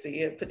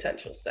intimacy and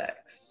potential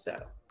sex. So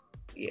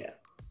yeah.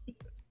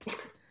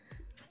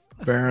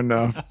 Fair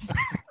enough.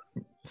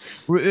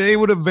 They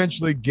would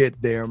eventually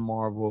get there,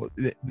 Marvel,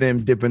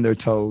 them dipping their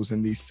toes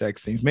in these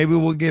sex scenes. Maybe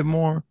we'll get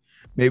more.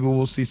 Maybe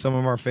we'll see some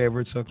of our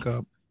favorites hook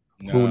up.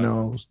 Who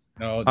knows?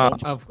 No,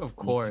 of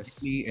course.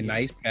 A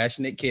nice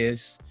passionate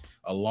kiss,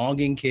 a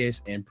longing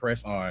kiss, and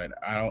press on.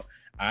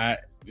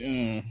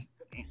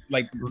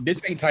 Like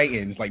this ain't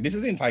Titans. Like this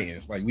isn't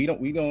Titans. Like we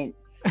don't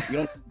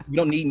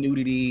need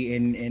nudity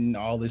and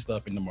all this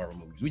stuff in the Marvel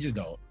movies. We just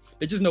don't.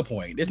 There's just no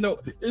point. There's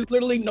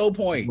literally no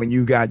point. When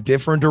you got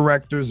different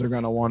directors, they're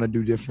gonna want to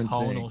do different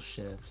tonal things.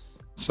 Shifts.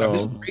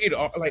 So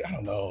like I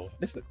don't know.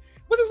 Was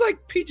this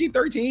like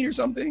PG-13 or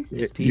something?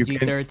 It's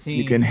PG-13.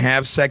 You can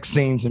have sex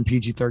scenes in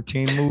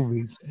PG-13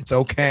 movies. It's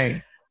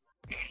okay.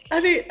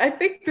 I mean, I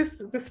think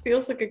this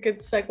feels like a good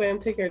segue. I'm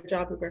taking a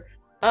job Uber.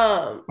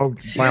 The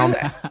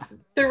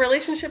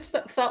relationships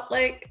that felt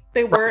like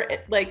they were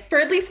like, for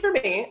at least for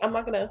me, I'm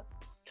not gonna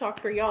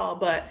talk for y'all,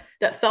 but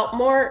that felt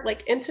more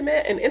like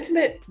intimate, and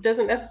intimate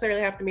doesn't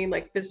necessarily have to mean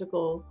like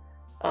physical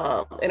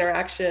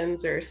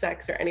interactions or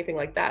sex or anything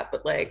like that,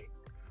 but like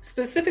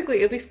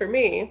specifically, at least for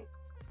me,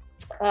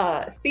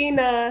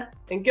 Athena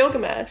and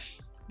Gilgamesh,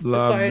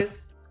 Love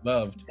as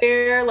Loved.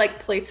 Their like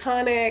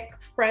platonic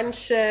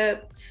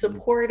friendship,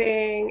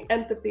 supporting,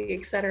 empathy,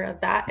 etc.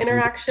 That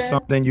interaction.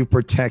 Something you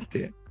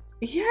protected.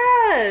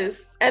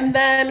 Yes. And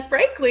then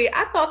frankly,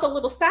 I thought the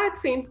little side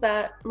scenes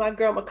that my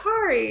girl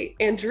Makari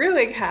and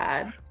Druig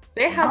had,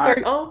 they had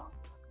their own.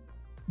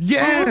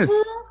 Yes.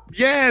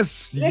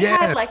 Yes. They yes.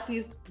 had like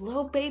these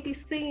little baby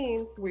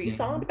scenes where you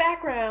saw in the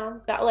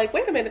background that like,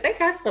 wait a minute, they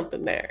got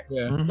something there.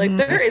 Yeah. Like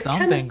there There's is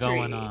something chemistry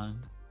going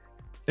on.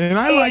 And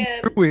I like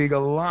Druig a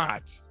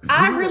lot.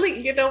 I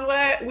really, you know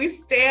what? We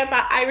stand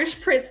by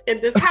Irish Prince in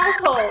this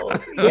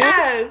household.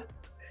 Yes.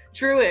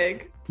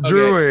 Druig.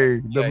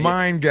 Druig, the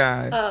mind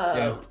guy.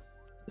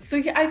 So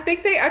yeah, I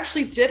think they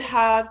actually did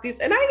have these,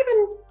 and I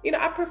even, you know,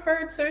 I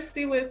preferred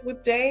Cersei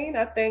with Dane.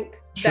 I think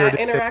that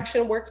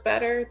interaction worked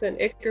better than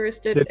Icarus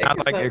did. I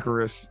like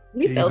Icarus.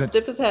 He felt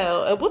stiff as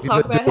hell, and we'll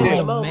talk about him in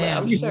a moment.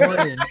 I'm sure.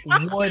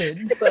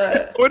 Wouldn't.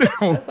 But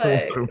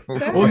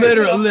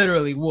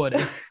literally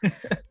wouldn't.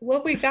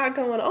 What we got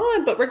going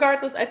on, but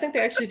regardless, I think they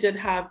actually did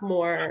have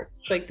more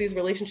like these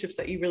relationships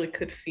that you really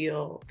could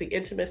feel the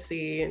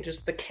intimacy and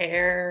just the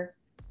care.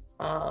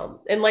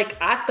 And like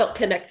I felt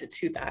connected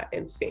to that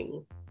and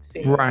seeing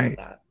right.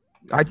 that.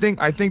 I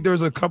think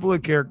there's a couple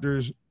of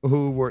characters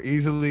who were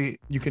easily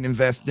you can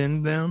invest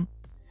in them,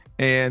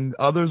 and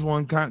others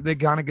they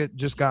kind of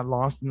just got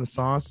lost in the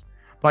sauce.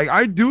 Like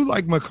I do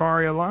like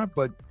Makari a lot,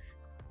 but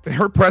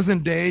her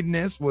present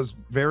dayness was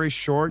very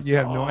short. You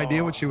have no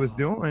idea what she was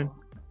doing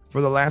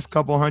for the last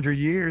couple hundred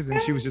years,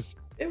 and she was just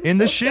in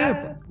the ship.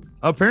 Sad.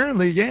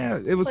 Apparently, yeah,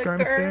 it was Like,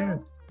 kind of girl,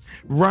 sad.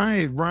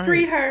 Right.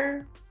 Free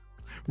her.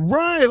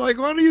 Right, like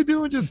what are you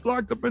doing just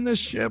locked up in this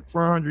ship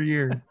for 100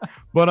 years?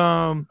 But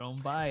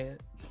don't buy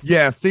it.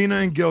 Yeah, Athena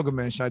and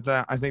Gilgamesh. I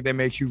think they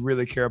make you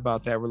really care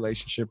about that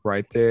relationship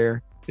right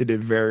there. They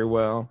did very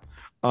well.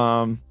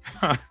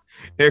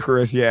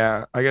 Icarus,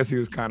 yeah, I guess he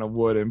was kind of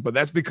wooden, but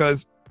that's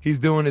because he's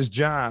doing his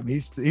job.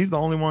 He's the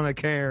only one that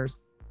cares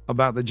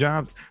about the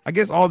job. I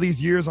guess all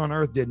these years on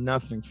Earth did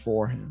nothing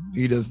for him.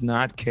 He does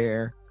not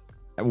care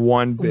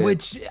one bit.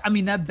 Which, I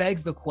mean, that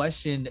begs the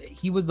question.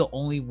 He was the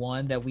only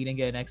one that we didn't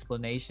get an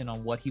explanation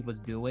on what he was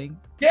doing.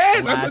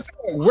 Yes,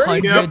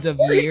 hundreds of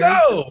years.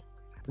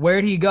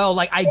 Where'd he go?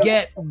 Like, I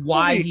get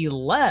why he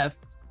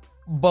left,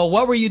 but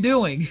what were you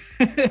doing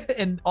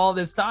in all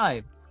this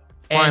time?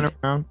 Flying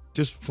around,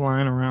 just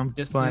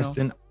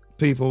blasting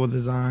people with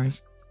his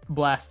eyes.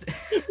 Blasted.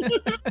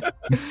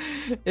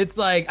 It's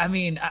like, I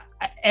mean,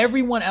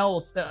 everyone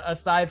else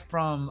aside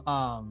from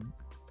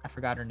I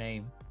forgot her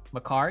name.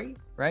 Makari,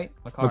 right?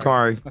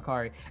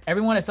 Makari.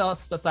 Everyone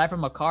else aside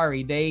from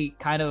Makari, they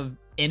kind of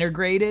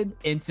integrated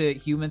into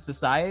human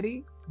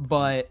society,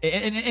 but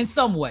in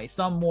some way,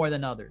 some more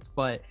than others.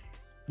 But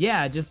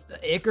yeah, just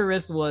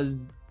Icarus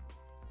was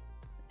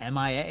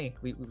MIA.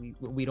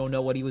 We don't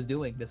know what he was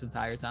doing this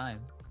entire time.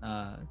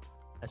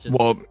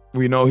 Well,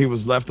 we know he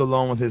was left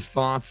alone with his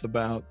thoughts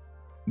about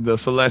the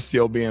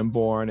Celestial being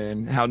born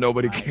and how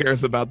nobody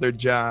cares about their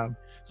job.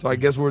 So I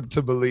guess we're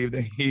to believe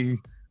that he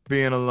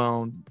being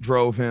alone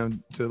drove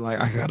him to like,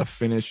 I gotta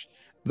finish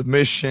the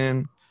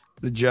mission,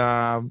 the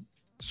job,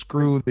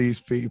 screw these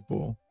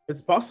people.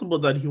 It's possible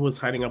that he was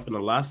hiding up in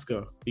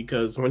Alaska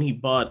because when he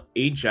bought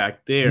Ajax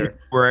there,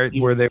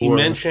 he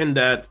mentioned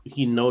that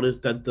he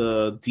noticed that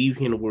the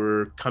Deviant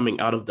were coming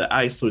out of the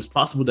ice. So it's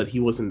possible that he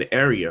was in the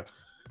area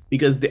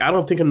because I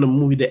don't think in the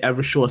movie they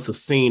ever show us a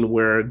scene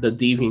where the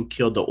Deviant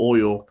killed the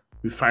oil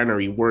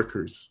refinery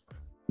workers.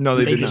 No,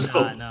 they did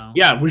not. No.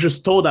 Yeah, we're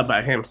just told that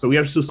by him. So we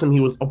have to assume he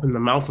was up in the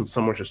mountain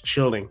somewhere just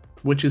chilling,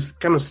 which is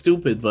kind of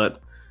stupid,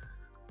 but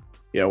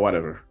yeah,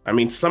 whatever. I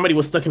mean, somebody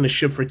was stuck in the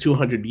ship for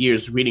 200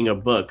 years reading a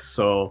book,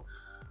 so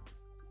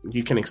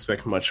you can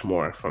expect much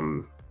more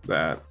from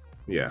that.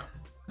 Yeah.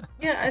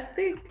 Yeah, I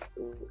think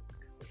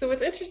so.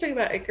 What's interesting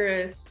about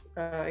Icarus,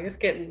 I guess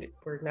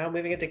we're now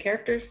moving into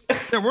characters.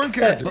 Yeah, we're in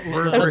character.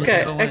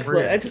 Okay,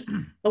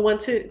 excellent. I want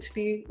to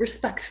be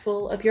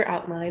respectful of your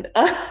outline.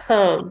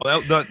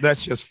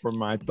 That's just for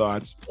my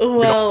thoughts.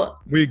 Well,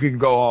 we can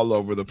go all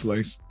over the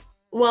place.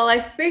 Well, I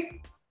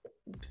think,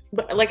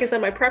 like I said,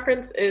 my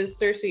preference is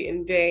Cersei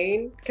and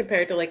Dane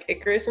compared to like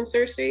Icarus and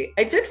Cersei.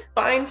 I did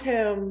find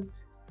him,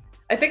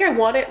 I think I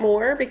want it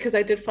more because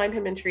I did find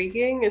him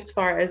intriguing as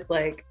far as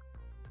like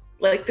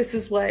this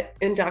is what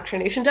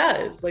indoctrination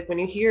does. Like when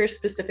you hear a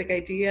specific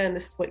idea and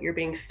this is what you're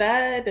being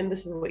fed and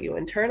this is what you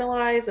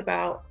internalize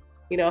about,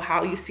 you know,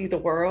 how you see the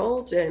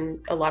world. And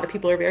a lot of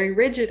people are very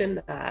rigid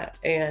in that.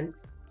 And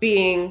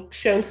being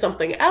shown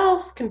something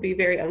else can be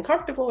very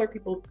uncomfortable, or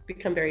people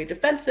become very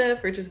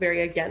defensive or just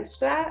very against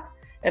that.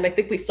 And I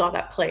think we saw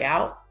that play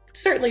out,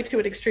 certainly to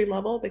an extreme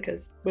level,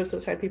 because most of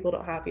the time people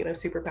don't have, you know,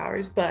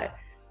 superpowers. But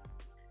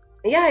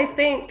yeah, I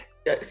think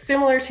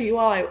similar to you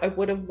all, I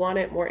would have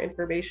wanted more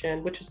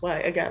information, which is why,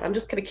 again, I'm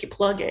just going to keep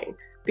plugging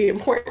the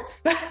importance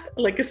that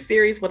like a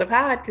series would have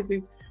had, because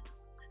we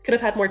could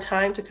have had more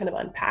time to kind of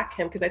unpack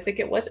him. Because I think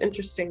it was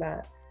interesting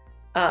that,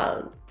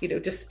 you know,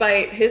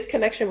 despite his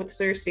connection with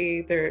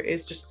Cersei, there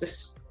is just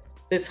this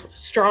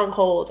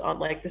stronghold on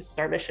like, this is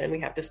our mission, we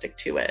have to stick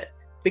to it.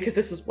 because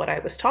this is what I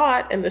was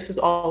taught and this is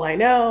all I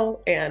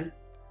know. And,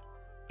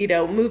 you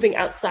know, moving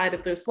outside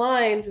of those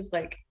lines is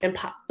like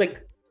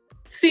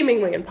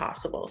seemingly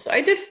impossible. So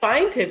I did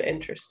find him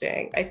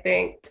interesting. I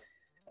think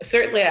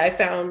certainly I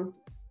found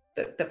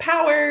the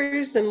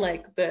powers and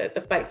like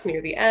the fights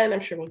near the end. I'm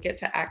sure we'll get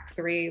to Act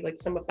 3. Like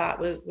some of that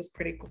was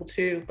pretty cool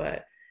too.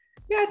 But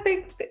yeah, I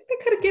think they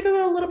could have given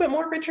him a little bit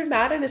more. Richard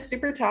Madden is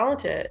super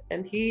talented,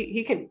 and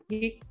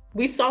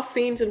we saw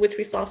scenes in which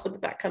we saw some of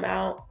that come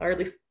out, or at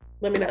least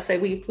let me not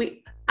say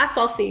I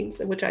saw scenes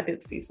in which I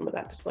did see some of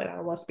that displayed. I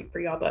don't want to speak for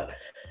y'all, but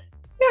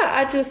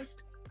yeah,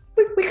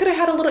 we could have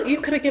had a little.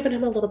 You could have given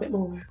him a little bit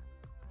more.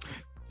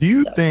 Do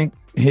you think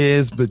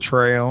his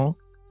betrayal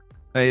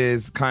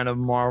is kind of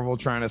Marvel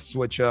trying to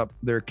switch up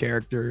their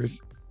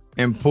characters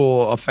and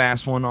pull a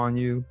fast one on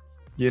you?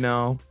 You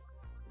know,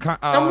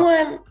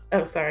 oh,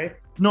 sorry.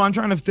 No, I'm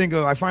trying to think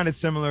of. I find it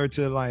similar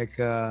to like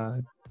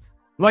when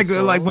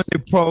they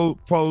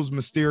pose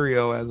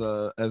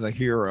Mysterio as a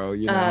hero.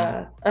 You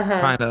know,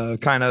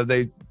 kind of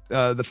they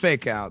the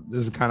fake out.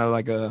 This is kind of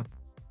like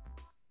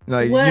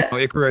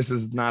Icarus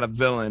is not a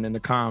villain in the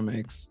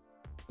comics,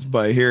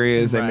 but here he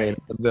is. They made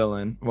him a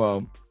villain.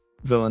 Well,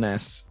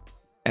 villainess.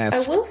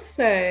 I will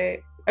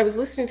say I was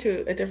listening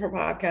to a different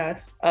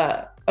podcast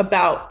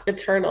about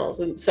Eternals,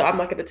 and so I'm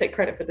not going to take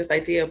credit for this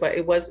idea, but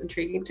it was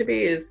intriguing to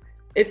me.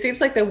 It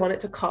seems like they wanted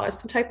to cause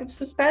some type of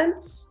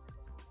suspense.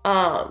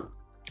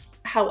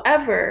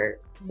 However,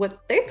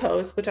 what they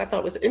posed, which I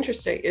thought was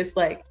interesting, is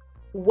like,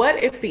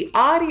 what if the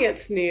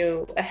audience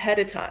knew ahead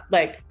of time,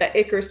 like that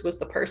Icarus was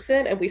the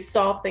person, and we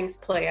saw things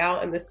play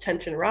out and this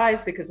tension rise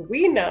because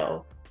we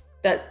know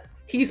that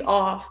he's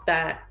off,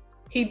 that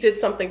he did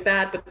something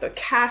bad, but the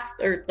cast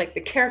or like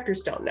the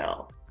characters don't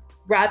know,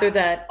 rather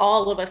than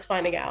all of us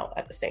finding out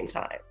at the same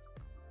time.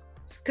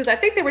 Because I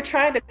think they were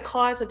trying to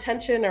cause a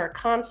tension or a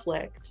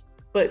conflict,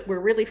 but we're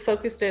really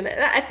focused in.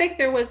 And I think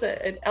there was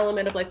an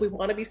element of like, we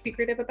want to be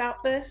secretive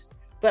about this,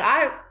 but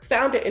I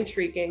found it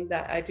intriguing,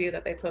 that idea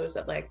that they posed,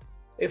 that like,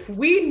 if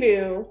we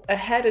knew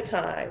ahead of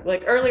time,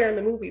 like earlier in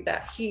the movie,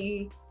 that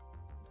he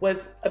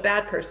was a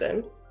bad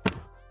person,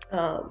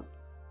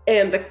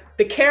 and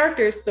the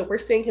characters, so we're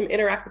seeing him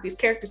interact with these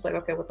characters, like,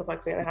 okay, what the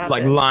fuck's gonna happen?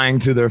 Like lying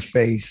to their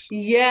face.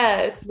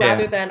 Yes,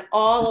 rather than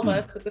all of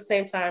us at the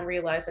same time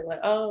realizing,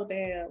 like, oh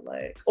damn,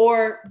 like,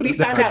 or we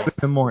found out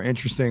a more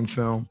interesting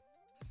film.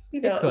 You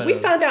know, we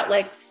found out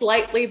like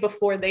slightly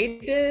before they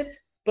did,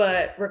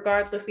 but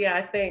regardless, yeah,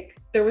 I think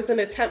there was an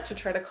attempt to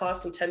try to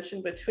cause some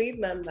tension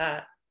between them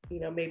that, you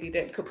know, maybe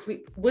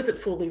wasn't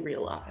fully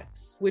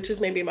realized, which is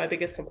maybe my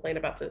biggest complaint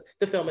about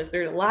the film, is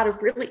there's a lot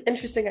of really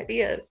interesting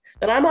ideas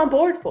that I'm on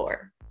board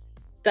for,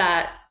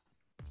 that,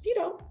 you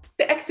know,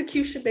 the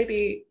execution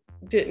maybe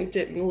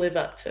didn't live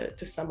up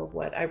to some of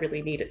what I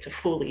really needed to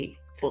fully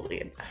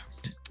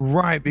invest.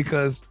 Right,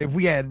 because if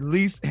we at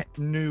least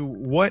knew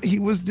what he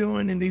was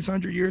doing in these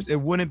 100 years, it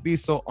wouldn't be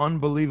so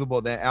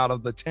unbelievable that out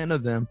of the 10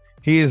 of them,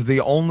 he is the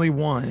only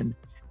one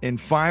in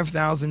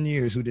 5,000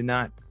 years who did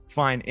not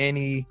find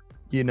any,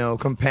 you know,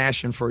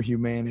 compassion for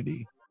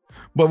humanity.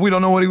 But we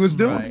don't know what he was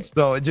doing. Right.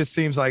 So it just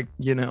seems like,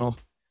 you know,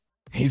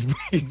 he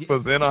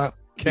was in a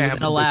camp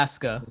in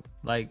Alaska,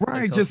 like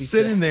just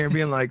sitting there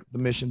being like, the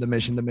mission.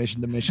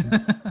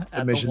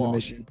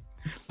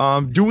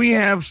 Do we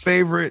have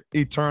favorite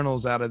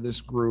Eternals out of this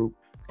group,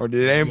 or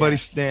did anybody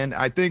stand?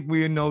 I think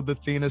we know the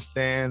Athena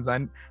stands.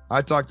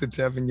 I talked to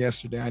Tevin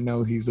yesterday. I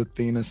know he's a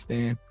Athena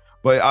stan,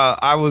 but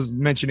I was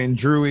mentioning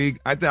Druig.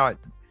 I thought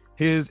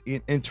his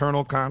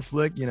internal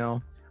conflict, you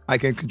know, I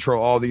can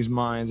control all these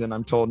minds and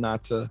I'm told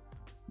not to,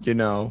 you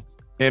know,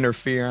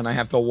 interfere, and I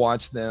have to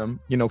watch them,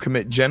 you know,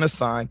 commit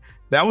genocide.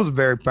 That was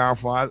very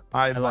powerful.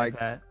 I like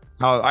that.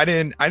 How I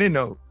didn't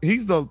know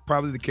he's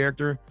probably the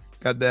character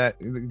got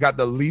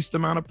the least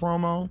amount of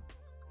promo,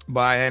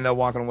 but I ended up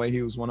walking away.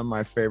 He was one of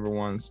my favorite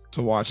ones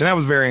to watch, and that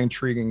was very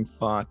intriguing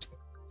thought.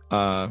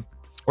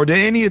 Or did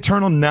any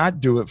Eternal not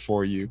do it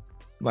for you?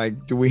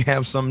 Like, do we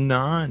have some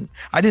I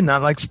did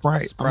not like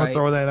Sprite. I'm gonna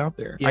throw that out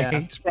there. Yeah. I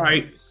hate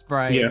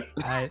Sprite.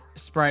 Yeah.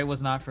 Sprite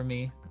was not for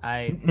me.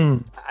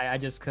 I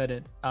just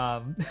couldn't.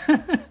 I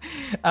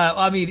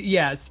mean,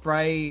 yeah,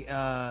 Sprite.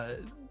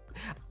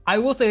 I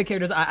will say the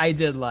characters I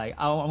did like.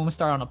 I'm gonna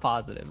start on a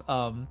positive.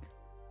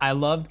 I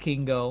loved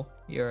Kingo.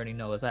 You already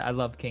know this. I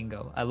loved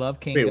Kingo.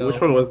 Wait, which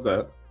one was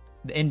that?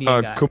 The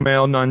Indian guy.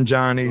 Kumail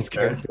Nanjiani's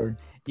character.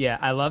 Yeah,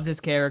 I loved his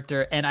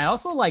character, and I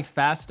also liked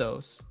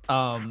Fastos.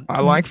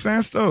 I like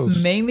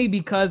Fastos mainly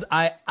because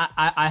I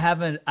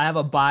have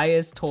a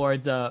bias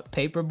towards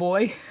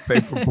Paperboy.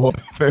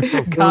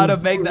 Paperboy. Gotta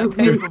make that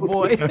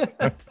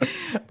Paperboy.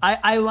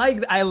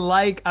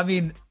 I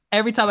mean,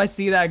 every time I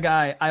see that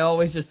guy, I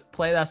always just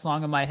play that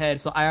song in my head.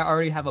 So I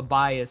already have a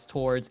bias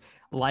towards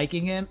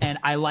liking him, and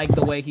I like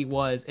the way he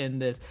was in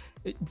this.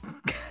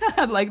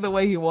 I like the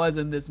way he was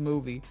in this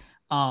movie.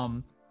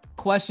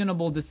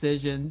 Questionable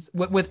decisions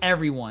with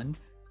everyone,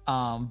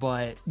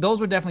 but those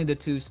were definitely the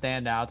two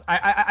standouts.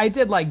 I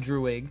did like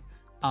Druig.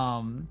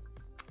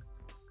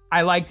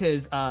 I liked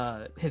his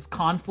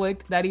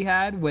conflict that he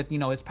had with, you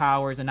know, his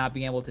powers and not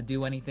being able to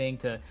do anything,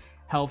 to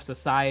help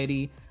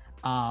society.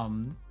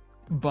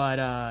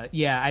 But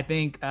yeah, I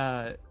think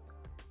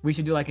we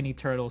should do like an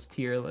Eternals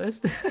tier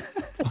list.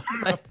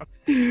 Like,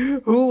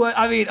 who?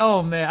 I mean,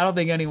 oh man, I don't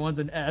think anyone's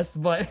an S,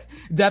 but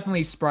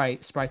definitely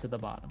Sprite's at the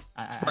bottom.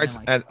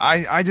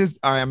 I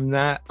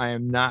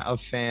am not a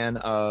fan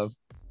of.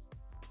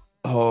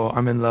 Oh,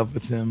 I'm in love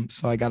with him,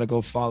 so I gotta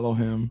go follow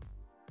him.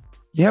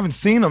 You haven't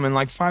seen him in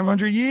like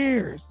 500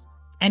 years.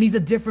 And he's a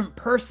different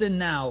person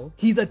now.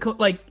 He's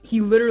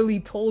he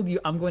literally told you,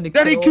 I'm going to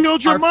kill he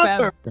killed your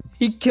mother.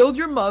 He killed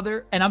your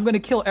mother, and I'm going to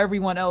kill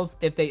everyone else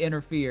if they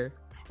interfere.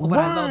 Oh, but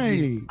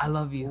right. I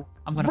love you.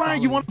 I'm going to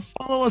right. You want to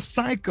follow a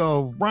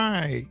psycho.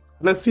 Right.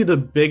 Let's see, the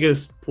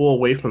biggest pull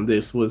away from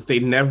this was they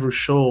never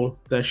show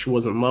that she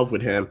was in love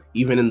with him,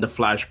 even in the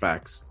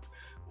flashbacks.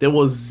 There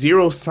was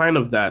zero sign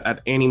of that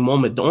at any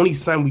moment. The only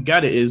sign we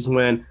got it is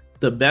when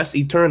the best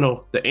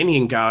Eternal, the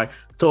Indian guy,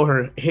 told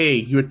her, hey,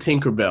 you're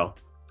Tinkerbell.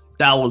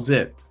 That was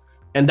it.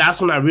 And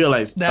that's when I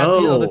realized, the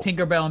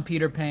Tinkerbell and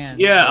Peter Pan.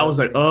 Yeah, I was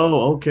like,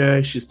 oh,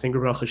 okay, she's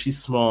Tinkerbell because she's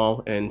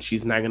small and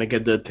she's not going to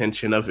get the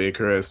attention of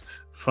Icarus.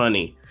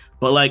 Funny.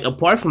 But like,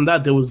 apart from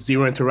that, there was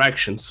zero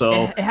interaction.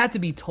 So it had to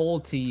be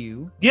told to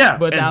you. Yeah,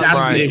 but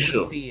that's an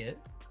issue. See it.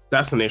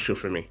 That's an issue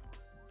for me.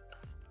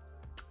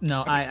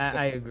 No,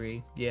 I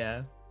agree.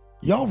 Yeah.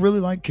 Y'all really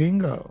like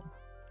Kingo.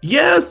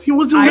 Yes, he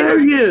was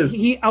hilarious.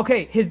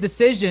 His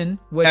decision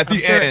was at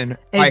the end.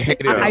 I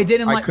hated it. I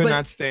didn't like. I could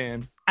not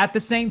stand. At the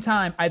same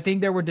time, I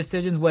think there were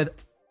decisions with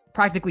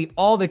practically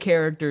all the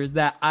characters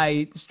that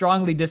I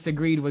strongly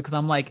disagreed with, because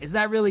I'm like, is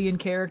that really in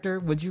character?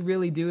 Would you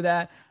really do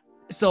that?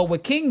 So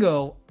with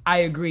Kingo, I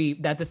agree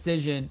that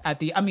decision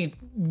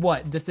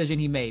what decision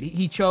he made?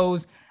 He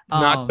chose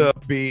not to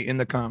be in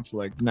the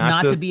conflict,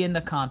 not to be in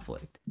the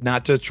conflict,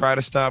 not to try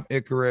to stop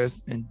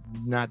Icarus, and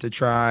not to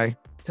try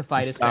to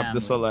fight his stop family.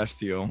 the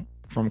Celestial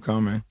from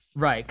coming.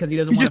 Right, because he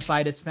doesn't want to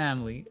fight his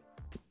family.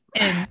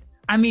 And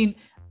I mean,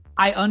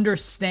 I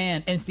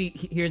understand. And see,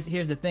 here's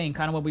the thing,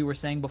 kind of what we were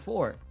saying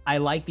before. I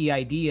like the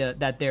idea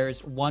that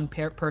there's one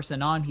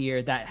person on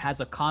here that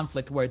has a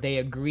conflict where they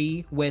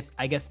agree with,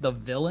 I guess, the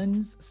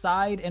villain's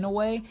side in a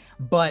way,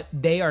 but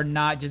they are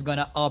not just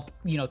gonna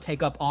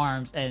take up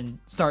arms and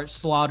start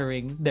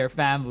slaughtering their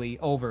family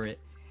over it.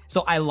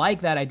 So I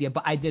like that idea,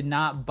 but I did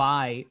not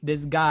buy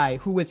this guy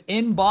who is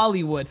in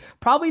Bollywood,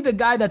 probably the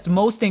guy that's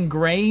most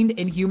ingrained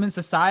in human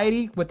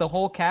society with the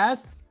whole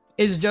cast,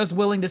 is just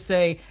willing to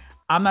say,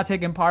 I'm not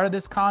taking part of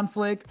this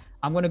conflict.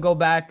 I'm going to go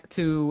back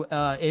to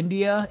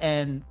India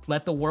and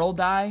let the world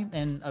die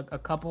in a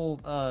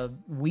couple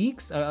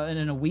weeks,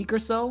 in a week or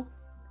so.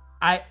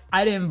 I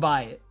didn't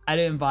buy it.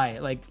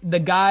 Like the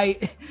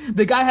guy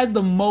has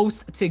the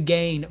most to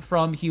gain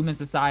from human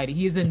society.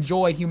 He has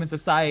enjoyed human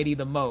society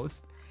the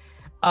most.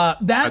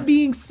 That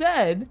being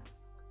said,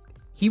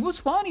 he was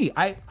funny.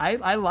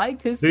 I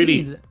liked his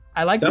scenes.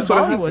 I liked his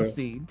Bollywood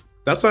scene.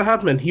 That's what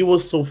happened. He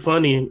was so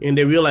funny, and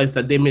they realized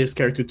that they made his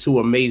character too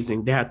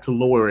amazing. They had to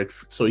lower it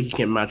so he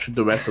can match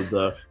the rest of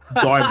the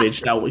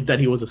garbage that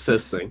he was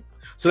assisting.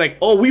 So like,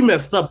 oh, we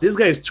messed up. This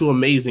guy is too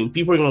amazing.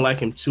 People are gonna like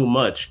him too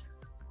much.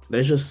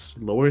 Let's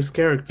just lower his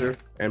character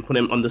and put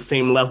him on the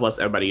same level as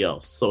everybody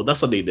else. So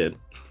that's what they did.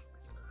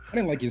 I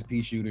didn't like his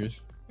pea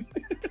shooters.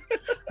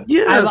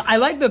 Yes, I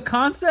like the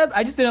concept.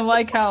 I just didn't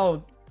like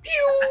how.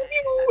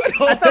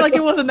 I felt like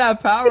it wasn't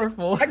that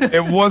powerful.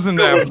 It wasn't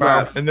that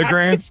powerful in the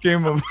grand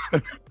scheme of.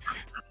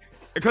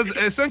 Because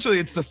essentially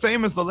it's the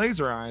same as the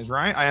laser eyes,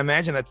 right? I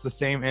imagine that's the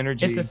same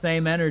energy. It's the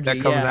same energy that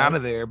comes out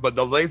of there, but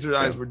the laser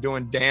eyes were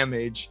doing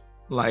damage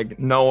like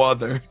no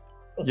other.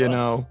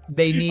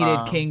 They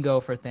needed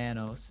Kingo for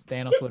Thanos.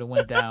 Thanos would have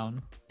went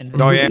down.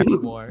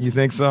 War. You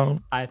think so?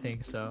 I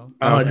think so.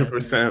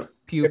 100%.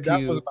 Pew, if that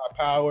pew. was about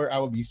power, I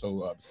would be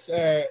so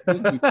upset.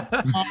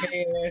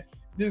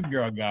 This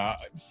girl got.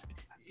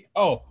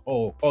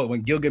 Oh!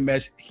 When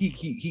Gilgamesh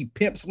he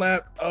pimp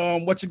slapped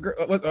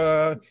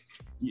yeah,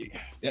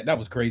 that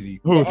was crazy.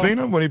 Who,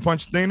 Athena? When he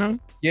punched Athena?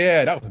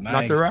 Yeah, that was nice.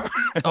 Knocked her out.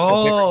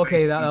 Oh,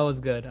 okay, that was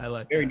good. I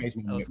like very that. nice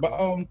moment. Cool.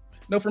 But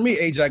no, for me,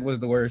 Ajax was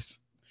the worst.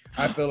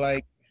 I feel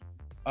like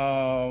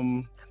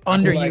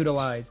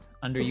underutilized.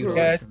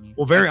 Underutilized for me.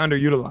 Well, very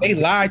underutilized. They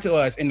lied to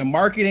us in the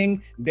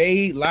marketing.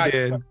 They lied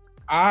to us.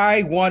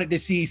 I wanted to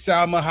see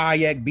Salma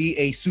Hayek be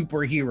a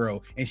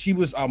superhero, and she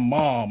was a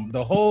mom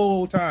the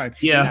whole time.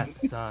 Yeah, that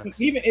sucks.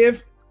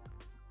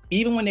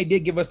 Even when they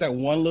did give us that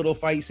one little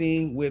fight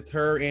scene with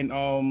her and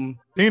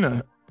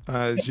Athena,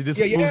 she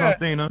just moves on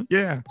Athena.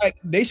 Yeah, like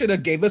they should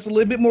have gave us a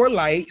little bit more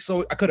light,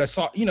 so I could have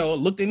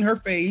looked in her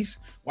face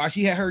while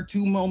she had her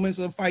 2 moments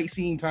of fight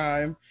scene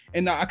time,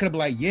 and I could have been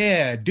like,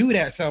 yeah, do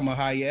that, Salma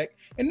Hayek.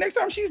 And next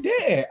time she's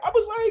dead, I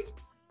was like.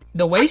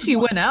 The way she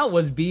went out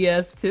was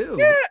BS too.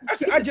 Yeah,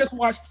 I just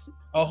watched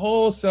a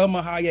whole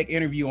Selma Hayek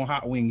interview on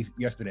Hot Wings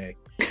yesterday,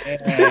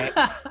 and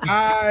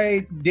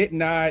I did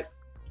not.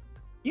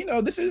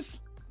 This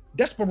is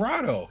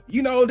Desperado.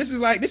 This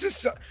is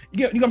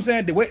you know what I'm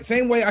saying.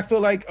 Same way I feel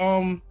like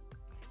the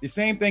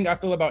same thing I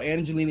feel about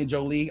Angelina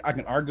Jolie. I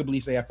can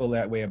arguably say I feel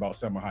that way about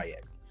Selma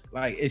Hayek.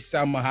 Like it's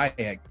Selma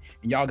Hayek,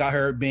 and y'all got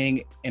her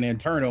being an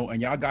internal,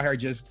 and y'all got her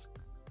just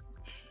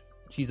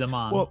She's a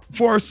mom. Well,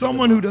 for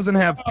someone who doesn't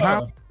have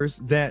powers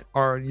that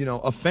are,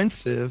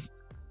 offensive,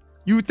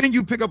 you would think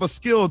you pick up a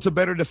skill to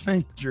better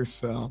defend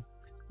yourself.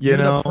 You're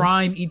the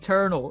prime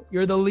eternal.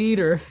 You're the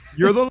leader.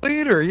 You're the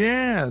leader.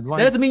 Yeah. That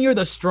doesn't mean you're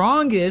the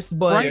strongest,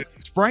 but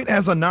Sprite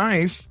has a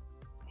knife.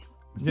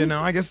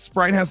 I guess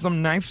Sprite has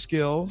some knife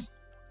skills.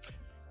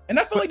 And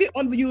I feel like they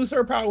underuse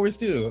her powers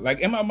too. Like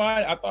in my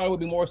mind, I thought it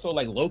would be more so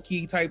like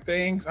low-key type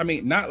things. I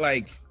mean, not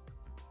like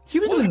she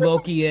was doing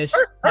Loki-ish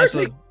type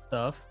of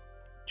stuff.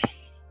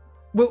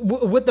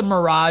 With the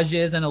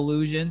mirages and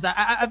illusions.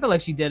 I feel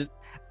like she did.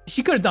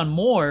 She could have done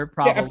more,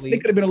 probably. Yeah, they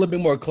could have been a little bit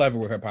more clever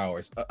with her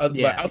powers. But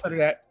outside of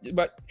that,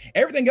 but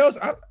everything else,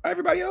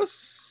 everybody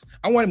else,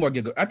 I wanted more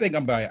Gilgamesh. I think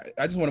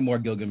I just wanted more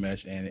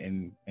Gilgamesh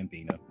and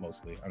Thena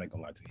mostly. I'm not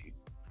gonna lie to you.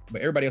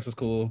 But everybody else was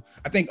cool.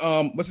 I think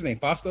what's his name?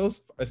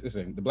 Fastos?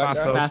 The black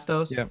guy?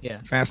 Fastos. Yeah.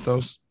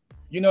 Fastos.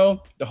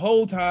 The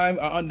whole time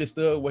I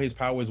understood what his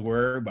powers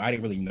were, but I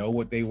didn't really know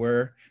what they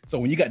were. So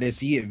when you got to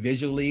see it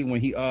visually,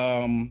 when he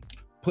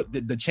put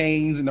the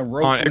chains and the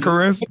ropes on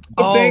Icarus,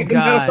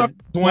 God,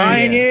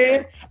 flying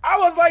in, I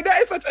was like, that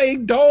is such a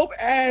dope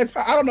ass.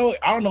 I don't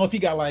know if he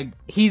got like.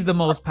 He's the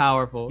most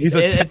powerful. He's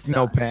a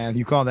technopath.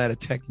 You call that a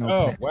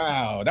technopath? Oh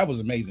wow, that was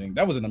amazing.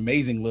 That was an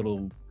amazing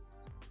little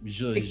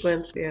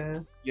sequence. Yeah.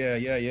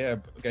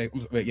 Okay,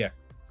 wait, yeah.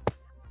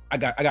 I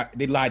got.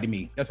 They lied to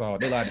me. That's all.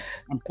 They lied.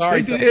 I'm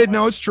sorry. They did.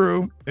 No, it's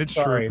true. It's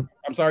sorry. true.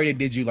 I'm sorry they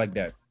did you like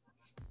that.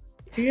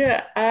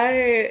 Yeah,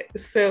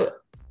 so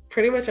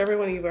pretty much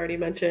everyone you've already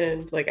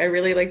mentioned. Like, I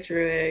really like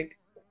Druig.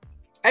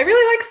 I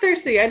really like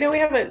Cersei. I know we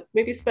haven't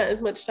maybe spent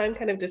as much time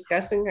kind of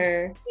discussing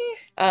her.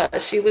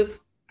 She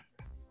was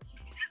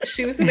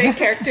the main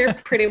character,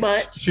 pretty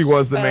much. She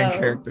was the main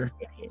character.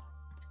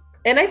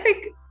 And I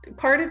think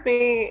part of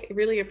me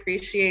really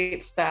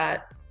appreciates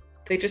that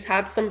they just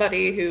had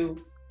somebody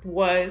who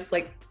was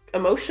like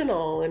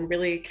emotional and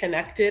really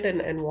connected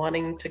and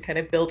wanting to kind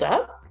of build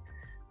up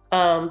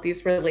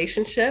these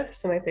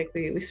relationships. And I think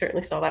we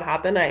certainly saw that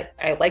happen.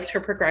 I liked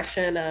her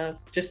progression of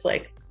just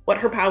like what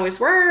her powers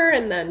were.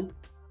 And then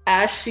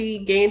as she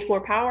gained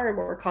more power and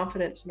more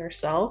confidence in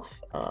herself,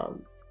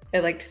 I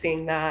liked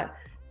seeing that.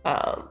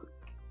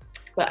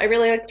 But I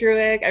really like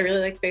Druig. I really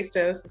like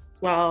Phastos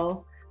as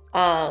well.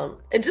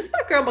 And just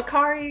my girl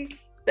Makari,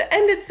 the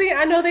ended scene,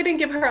 I know they didn't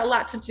give her a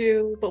lot to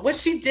do, but what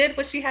she did,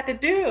 what she had to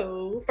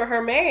do for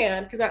her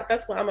man, because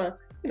that's what I'm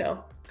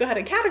go ahead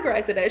and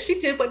categorize it as, she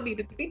did what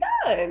needed to be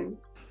done.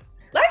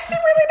 Like, she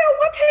really don't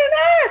whip his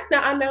ass.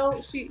 Now, I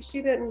know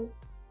she didn't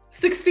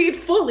succeed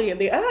fully in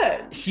the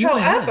end. She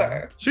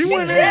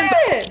went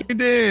in. She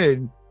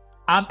did.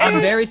 I'm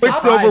very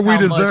surprised. Quicksilver we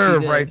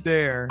deserve right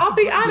there. I'll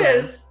be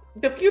honest.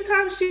 The few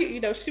times she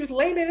was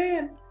laying it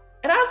in,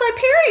 and I was like,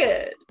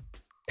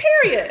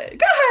 period.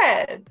 Go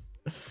ahead.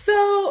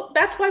 So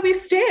that's why we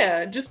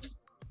stand. Just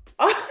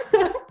a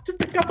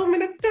couple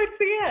minutes towards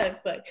the end.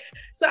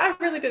 So I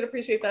really did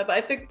appreciate that. But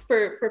I think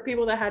for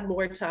people that had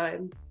more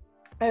time,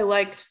 I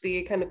liked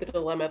the kind of the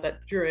dilemma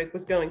that Druig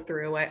was going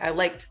through. I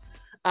liked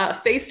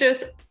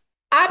Phastos.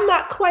 I'm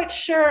not quite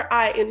sure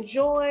I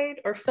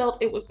enjoyed or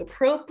felt it was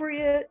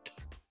appropriate.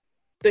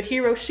 The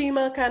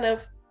Hiroshima kind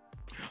of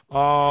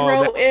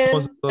throw in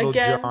was a little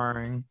again.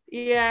 jarring.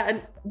 Yeah,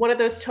 and one of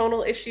those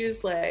tonal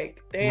issues,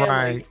 like, damn,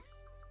 right.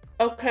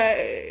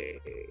 Okay.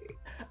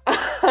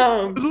 It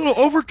was a little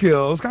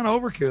overkill. It was kind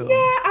of overkill.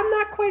 Yeah, I'm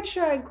not quite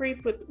sure I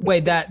agreed with.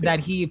 Wait, that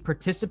he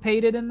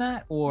participated in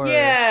that, or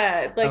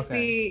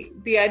the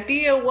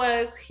idea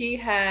was he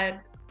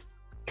had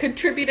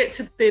contributed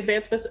to the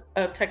advancements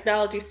of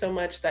technology so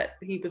much that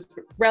he was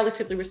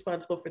relatively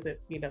responsible for the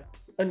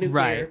a nuclear.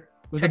 Right. It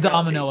was technology.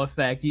 A domino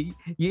effect. You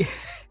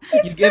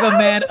give a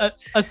man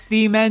a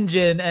steam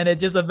engine, and it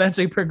just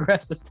eventually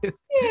progresses to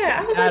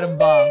an atom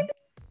bomb.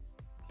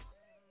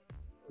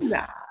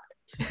 Nah.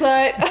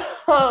 But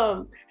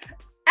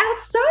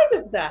outside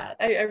of that,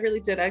 I really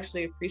did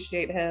actually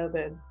appreciate him,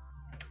 and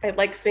I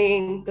like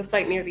seeing the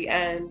fight near the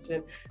end.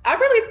 And I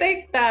really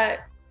think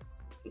that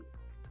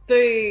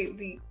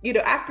the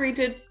after he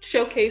did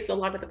showcase a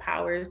lot of the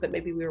powers that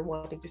maybe we were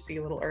wanting to see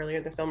a little earlier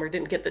in the film, or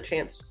didn't get the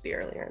chance to see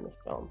earlier in the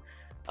film.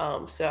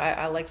 So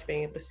I liked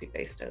being able to see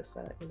Phastos,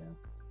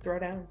 throw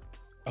down.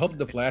 I hope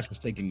the Flash was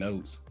taking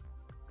notes.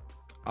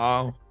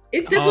 Oh.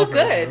 It did look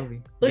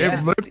good.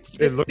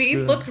 The speed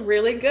looked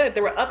really good.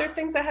 There were other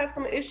things I had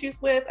some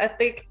issues with. I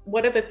think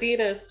one of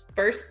Athena's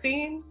first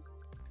scenes,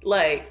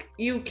 like,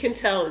 you can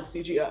tell it's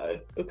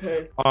CGI.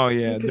 Okay. Oh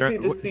yeah,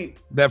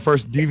 that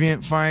first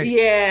deviant fight.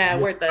 Yeah,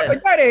 where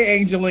that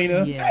ain't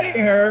Angelina. Yeah. That ain't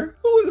her.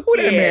 Who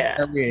that made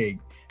that wig?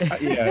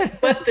 Yeah.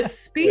 But the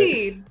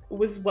speed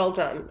was well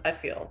done, I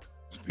feel.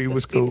 Speed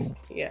was cool.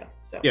 Yeah.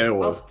 So yeah, it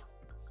was.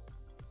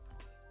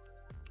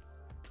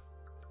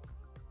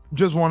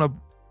 Just want to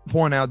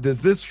point out, does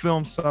this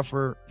film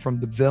suffer from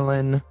the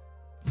villain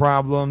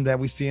problem that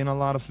we see in a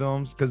lot of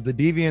films? Because the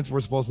deviants were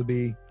supposed to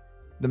be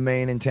the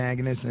main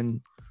antagonist,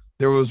 and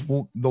there was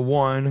the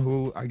one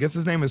who, I guess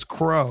his name is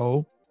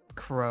Crow.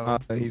 Crow.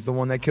 He's the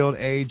one that killed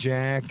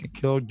Ajak,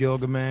 killed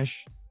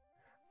Gilgamesh.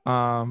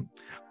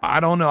 I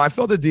don't know. I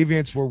felt the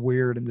deviants were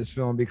weird in this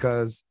film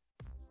because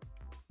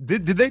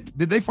did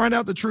they find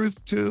out the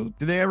truth too?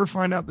 Did they ever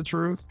find out the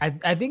truth?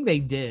 I think they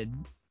did.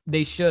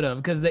 They should have,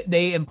 because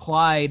they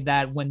implied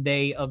that when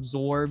they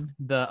absorbed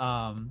the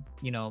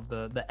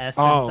the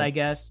essence, I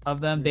guess,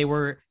 of them, they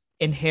were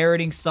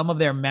inheriting some of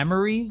their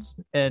memories,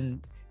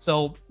 and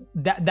so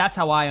that's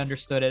how I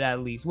understood it,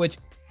 at least.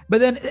 But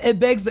then it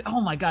begs that,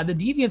 oh my god, the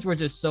deviants were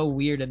just so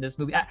weird in this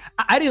movie.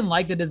 I didn't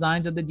like the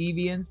designs of the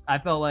deviants. I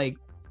felt like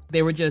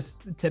they were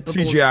just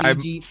typical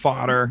CG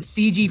fodder,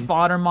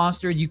 fodder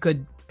monsters. You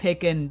could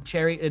pick and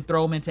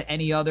throw them into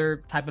any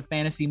other type of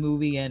fantasy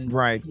movie, and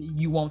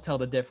you won't tell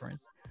the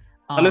difference.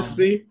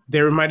 Honestly,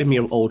 they reminded me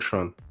of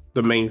Ultron,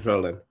 the main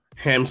villain.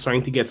 Him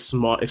trying to get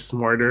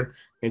smarter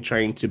and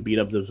trying to beat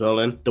up the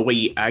villain. The way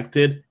he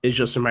acted, it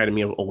just reminded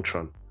me of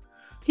Ultron.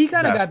 He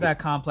kind of got that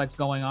complex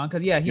going on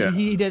because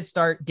he did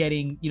start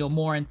getting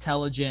more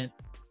intelligent.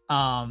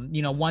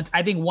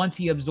 Once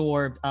he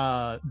absorbed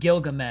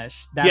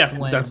Gilgamesh,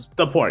 that's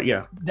the part.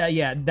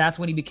 That's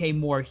when he became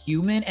more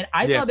human. And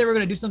I thought they were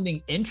gonna do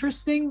something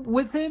interesting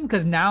with him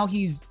because now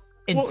he's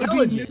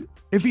intelligent. Well,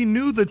 if he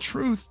knew the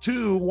truth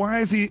too,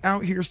 why is he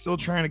out here still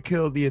trying to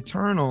kill the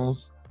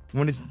Eternals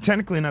when it's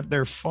technically not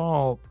their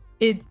fault?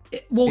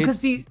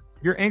 Because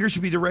your anger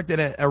should be directed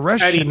at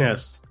Russian.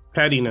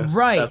 Pettiness.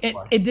 Right.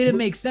 It didn't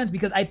make sense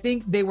because I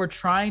think they were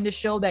trying to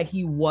show that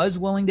he was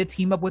willing to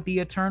team up with the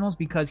Eternals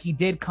because he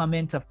did come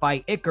in to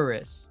fight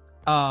Icarus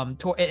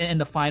in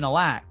the final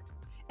act.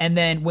 And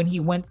then when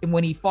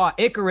he fought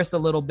Icarus a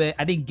little bit,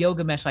 I think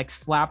Gilgamesh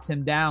slapped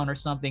him down or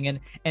something. And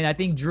I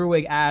think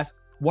Druig asked,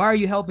 "Why are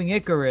you helping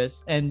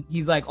Icarus?" And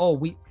he's like, "Oh,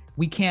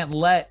 we can't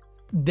let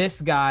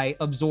this guy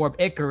absorb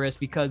Icarus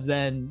because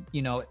then,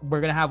 we're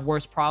going to have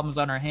worse problems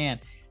on our hand."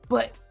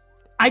 But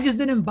I just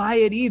didn't buy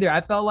it either. I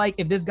felt like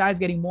if this guy's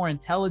getting more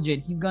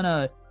intelligent, he's going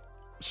to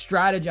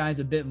strategize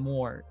a bit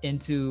more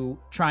into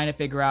trying to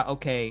figure out,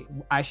 okay,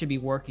 I should be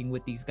working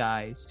with these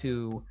guys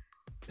to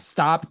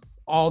stop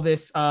all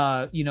this,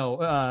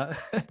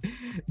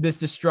 this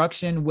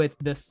destruction with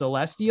the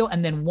Celestial.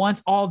 And then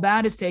once all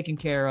that is taken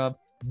care of,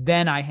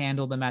 then I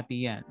handle them at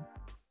the end.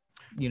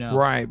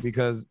 Right,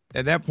 because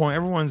at that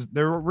point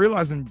they're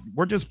realizing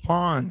we're just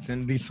pawns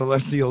in these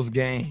Celestials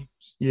games,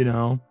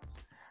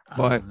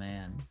 But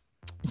man.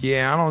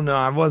 Yeah, I don't know.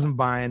 I wasn't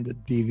buying the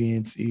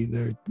deviants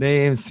either.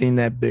 They haven't seen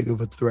that big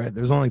of a threat.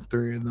 There's only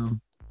 3 of them.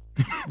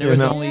 There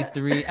was only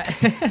 3.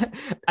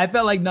 I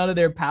felt like none of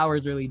their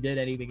powers really did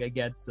anything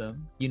against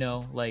them.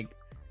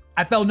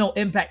 I felt no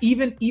impact.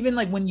 Even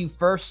like when you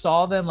first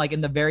saw them, like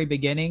in the very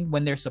beginning,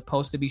 when they're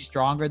supposed to be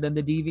stronger than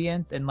the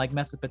deviants in like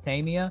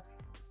Mesopotamia,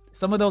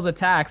 some of those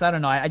attacks, I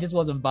don't know. I just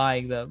wasn't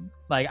buying them.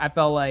 Like I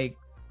felt like,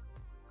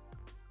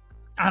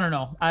 I don't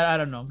know. I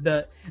don't know.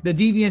 The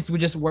deviants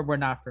were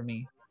not for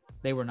me.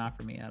 They were not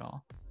for me at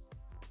all.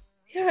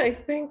 Yeah, I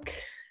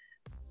think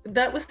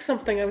that was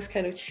something I was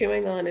kind of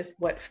chewing on, is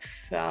what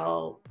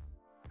felt.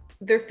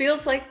 There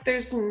feels like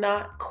there's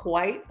not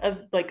quite a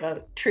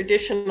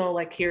traditional,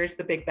 here's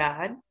the big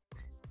bad.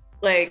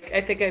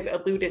 I think I've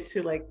alluded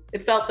to,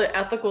 it felt the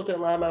ethical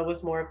dilemma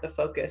was more of the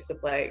focus of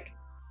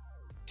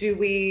do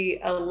we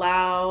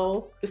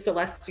allow the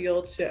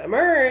Celestial to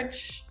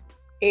emerge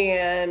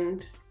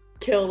and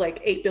kill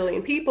 8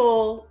 billion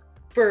people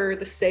for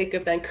the sake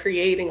of then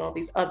creating all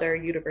these other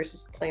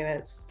universes,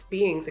 planets,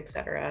 beings,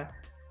 etc.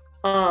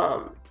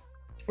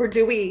 Or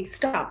do we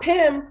stop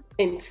him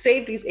and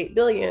save these 8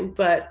 billion,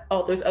 but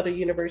all those other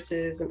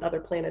universes and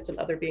other planets and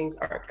other beings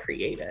aren't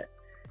created?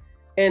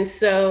 And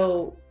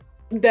so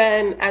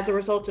then as a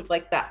result of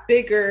that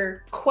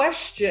bigger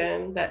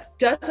question that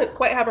doesn't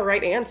quite have a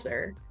right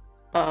answer,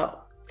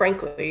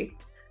 frankly,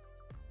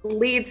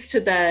 leads to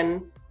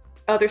then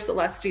other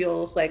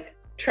Celestials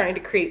trying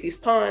to create these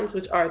pawns,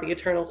 which are the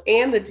Eternals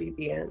and the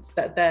Deviants,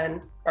 that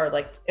then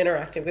are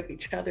interacting with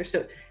each other.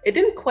 So it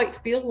didn't quite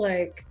feel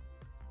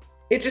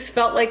it just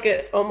felt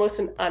like almost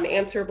an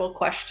unanswerable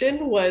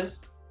question.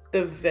 Was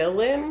the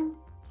villain,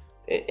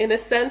 in a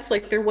sense,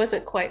 there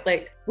wasn't quite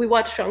we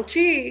watch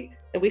Shang-Chi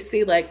and we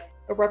see a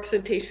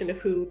representation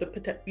of who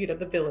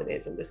the villain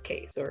is in this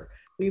case, or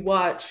we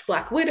watch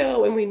Black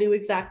Widow and we knew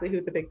exactly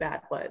who the big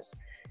bad was.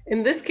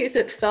 In this case,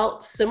 it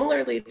felt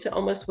similarly to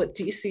almost what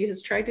DC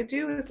has tried to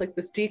do, is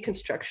this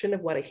deconstruction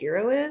of what a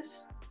hero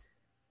is,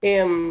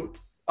 and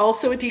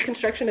also a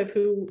deconstruction of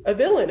who a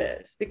villain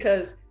is,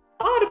 because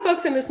all the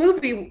folks in this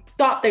movie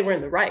thought they were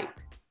in the right.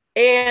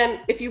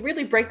 And if you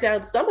really break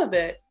down some of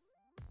it,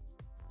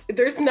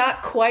 there's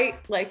not quite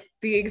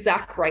the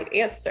exact right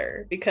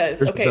answer, because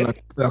there's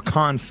a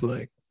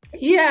conflict.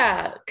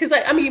 Yeah, because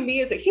I mean,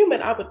 me as a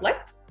human, I would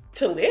like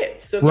to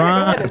live, so I go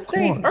ahead and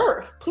save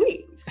Earth,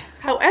 please.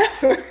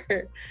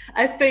 However,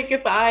 I think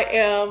if I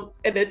am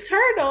an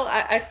Eternal,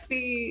 I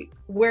see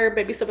where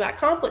maybe some of that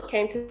conflict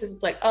came, because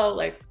it's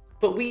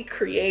but we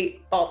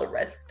create all the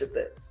rest of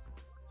this,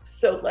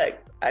 so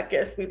I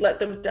guess we let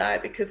them die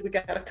because we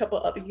got a couple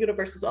other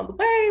universes on the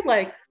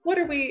way. What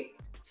are we?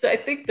 So I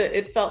think that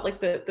it felt like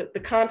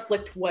the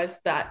conflict was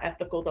that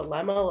ethical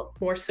dilemma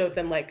more so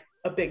than like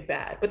a big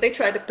bad. But they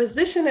tried to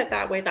position it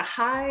that way to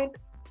hide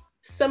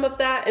some of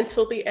that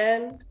until the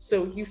end.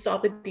 So you saw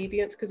the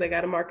deviants because they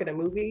got to market a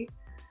movie.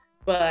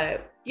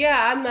 But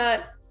yeah,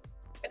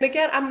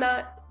 I'm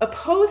not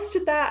opposed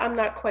to that. I'm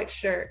not quite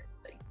sure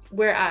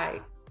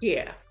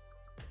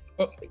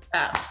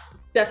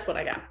that's what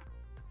I got.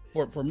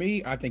 For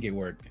me, I think it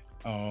worked.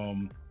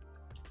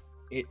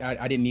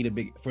 I didn't need a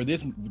big for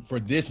this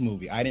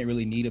movie. I didn't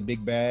really need a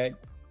big bag.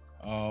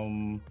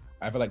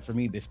 I feel like for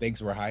me the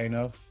stakes were high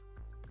enough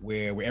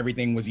where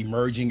everything was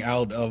emerging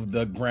out of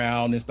the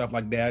ground and stuff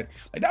like that.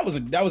 Like that was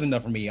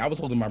enough for me. I was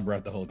holding my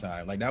breath the whole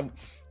time. Like that,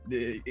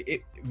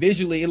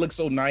 visually it looked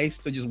so nice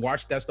to just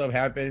watch that stuff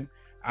happen.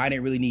 I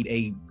didn't really need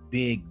a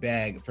big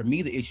bag. For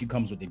me, the issue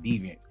comes with the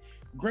deviants.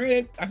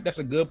 Granted, that's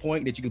a good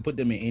point that you could put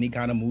them in any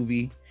kind of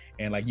movie.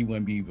 And like you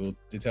wouldn't be able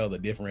to tell the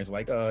difference.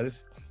 Like, oh,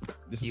 this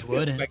you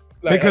wouldn't. Like,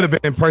 they could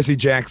have been Percy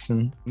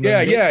Jackson.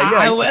 Yeah.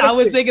 I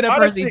was thinking of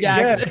Percy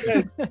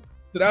Jackson. Yeah.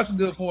 So that's a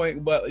good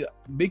point. But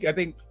I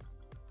think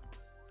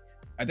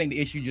the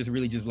issue just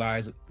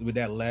lies with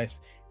that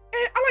less.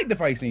 And I like the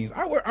fight scenes.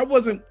 I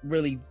wasn't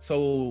really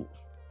so.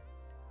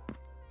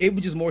 It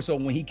was just more so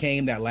when he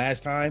came that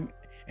last time.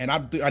 And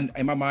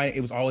in my mind,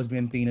 it was always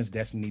been Athena's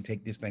destiny to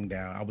take this thing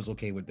down. I was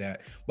okay with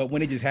that. But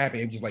when it just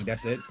happened, it was just like,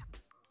 that's it.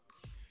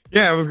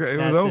 Yeah, it was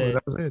over.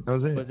 That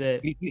was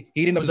it. He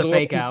didn't absorb a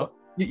fake out.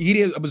 He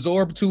didn't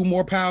absorb 2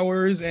 more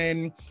powers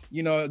and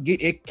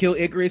kill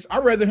Icarus. I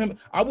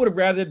would have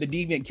rather the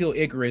deviant kill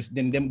Icarus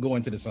than them go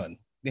into the sun.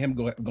 Than him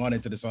gone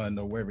into the sun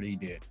or wherever he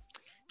did.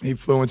 He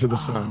flew into the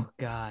sun.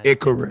 God.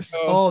 Icarus.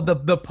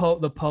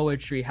 The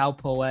poetry, how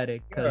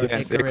poetic.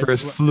 Yes,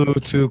 Icarus flew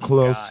too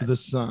close to the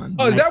sun.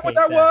 Oh, is that what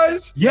that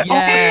was? Yeah.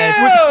 Yes.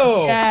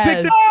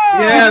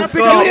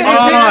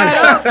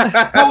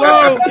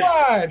 Hello.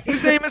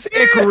 His name is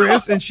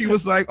Icarus, and she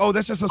was like, "Oh,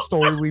 that's just a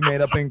story we made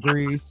up in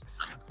Greece."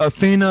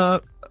 Athena,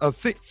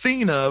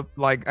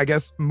 like I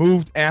guess,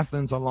 moved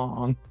Athens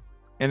along,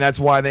 and that's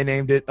why they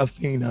named it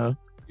Athena.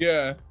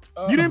 Yeah.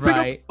 You didn't pick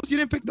up those? You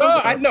didn't pick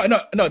those?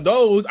 No,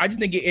 those. I just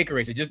didn't get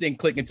Icarus. It just didn't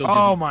click until.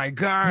 Oh my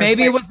God!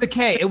 Maybe it was the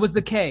K. It was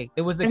the K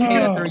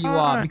that threw you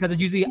off because it's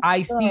usually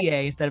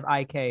ICA instead of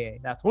IKA.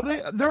 That's why.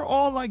 Well, they're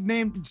all like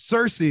named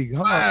Cersei.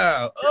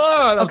 Wow.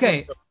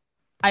 Okay.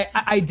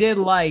 I did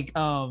like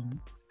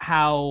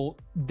how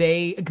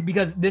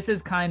because this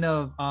is kind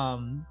of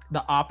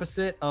the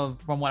opposite of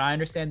from what I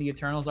understand the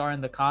Eternals are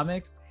in the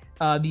comics.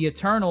 The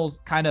Eternals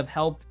kind of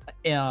helped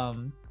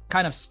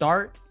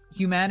start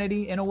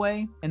humanity in a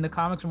way in the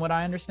comics from what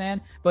I understand,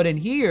 but in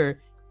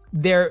here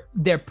their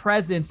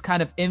presence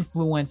kind of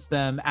influenced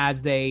them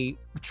as they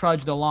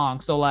trudged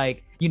along. So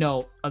like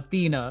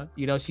Athena,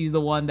 she's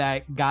the one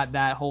that got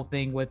that whole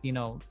thing with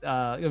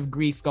of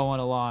Greece going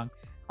along.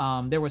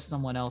 There was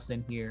someone else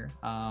in here.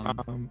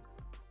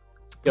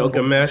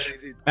 Gilgamesh,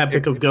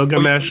 Epic of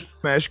Gilgamesh.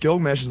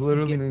 Gilgamesh is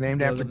literally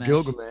named after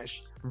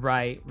Gilgamesh.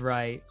 Right.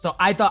 So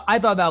I thought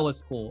that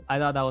was cool. I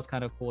thought that was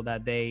kind of cool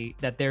that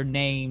their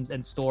names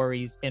and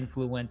stories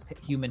influenced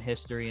human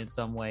history in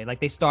some way.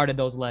 Like they started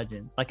those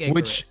legends, like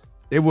Icarus.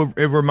 It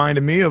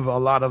reminded me of a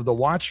lot of the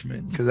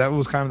Watchmen, because that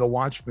was kind of the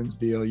Watchmen's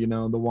deal.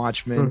 The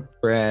Watchmen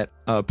were at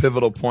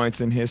pivotal points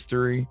in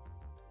history,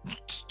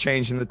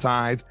 changing the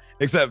tides.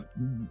 Except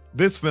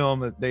this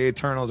film, the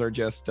Eternals are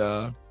just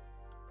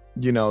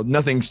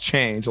nothing's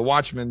changed. The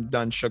Watchmen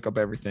done shook up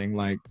everything.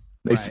 Like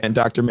they sent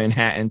Dr.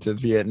 Manhattan to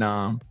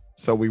Vietnam,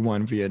 so we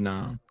won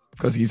Vietnam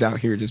because he's out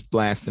here just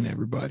blasting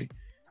everybody.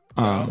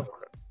 Don't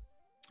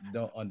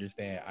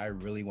understand. I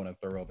really want to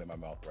throw up in my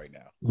mouth right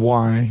now.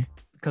 Why?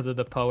 Because of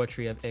the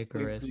poetry of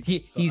Icarus.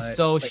 He's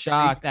so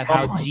shocked at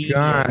how genius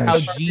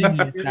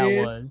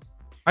that was.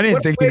 I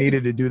didn't think he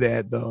needed to do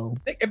that though.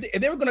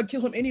 If they were gonna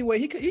kill him anyway,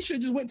 he should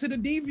have just went to the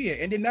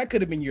deviant, and then that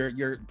could have been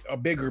your a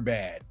bigger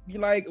bad. You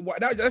like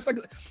that's like.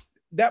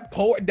 That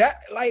poet,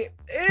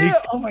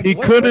 he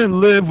couldn't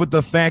live with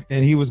the fact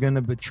that he was going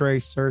to betray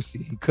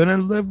Cersei. He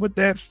couldn't live with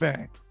that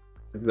fact.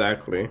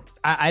 Exactly.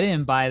 I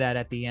didn't buy that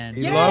at the end.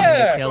 He loved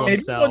to kill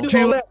himself.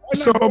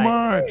 So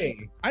much.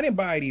 I didn't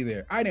buy it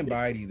either.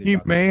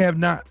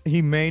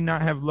 He may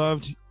not have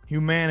loved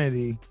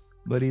humanity,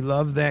 but he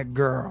loved that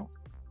girl,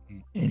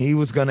 and he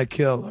was going to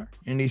kill her.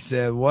 And he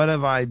said, "What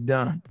have I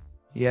done?"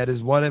 He had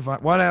his "What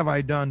have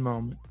I done?"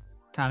 moment.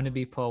 Time to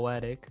be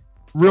poetic.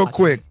 Real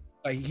quick.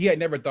 Like he had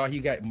never thought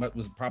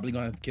was probably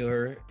gonna kill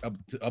her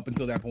up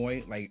until that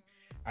point. Like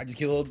I might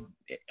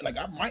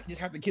just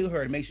have to kill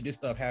her to make sure this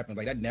stuff happens.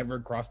 Like that never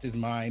crossed his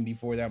mind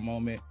before that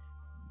moment.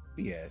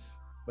 BS.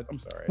 But I'm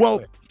sorry.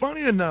 Well,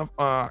 funny enough,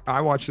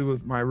 I watched it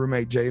with my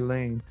roommate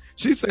Jaylene.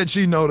 She said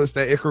she noticed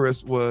that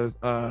Icarus was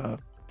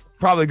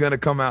probably gonna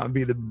come out and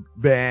be the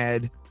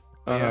bad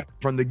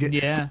from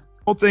the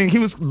whole thing. He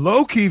was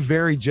low key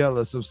very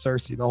jealous of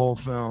Cersei the whole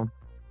film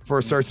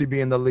for Cersei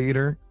being the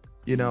leader.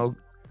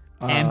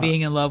 And being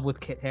in love with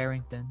Kit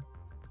Harington.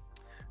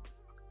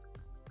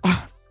 I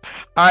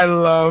I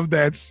love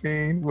that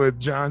scene with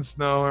Jon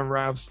Snow and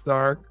Robb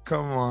Stark.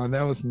 Come on,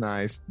 that was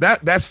nice.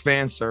 That's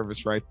fan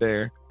service right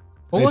there.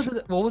 What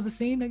was the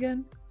scene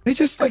again? They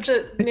just like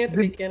near the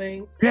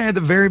beginning. Yeah, at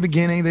the very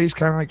beginning, they just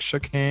kind of like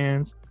shook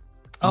hands.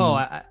 Oh,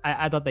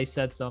 I thought they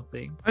said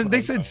something.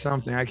 They said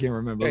something. I can't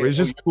remember. It was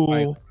just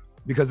cool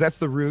because that's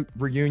the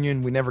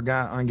reunion we never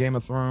got on Game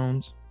of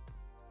Thrones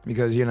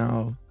because,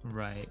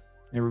 right.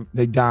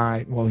 They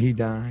died. Well, he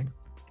died.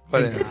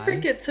 But I did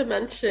forget to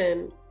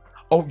mention.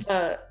 Oh,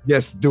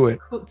 yes, do it.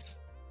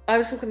 I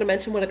was just going to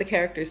mention one of the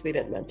characters we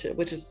didn't mention,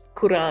 which is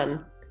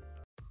Kuran.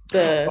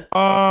 The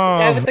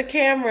guy with the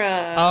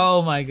camera.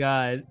 Oh my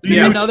god!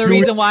 Yeah. Another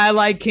reason why I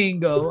like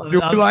Kingo. Do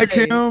you like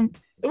him?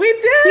 We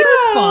do. He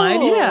was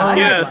fine. Yeah,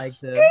 I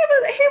liked him. He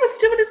was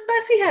doing his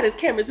best. He had his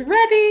cameras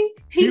ready.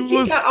 He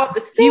got off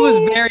the stage. He was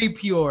very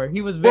pure.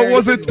 He was very. But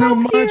was it too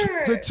much?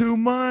 Was it too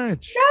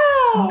much?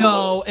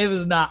 No, it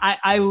was not.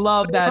 I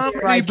love that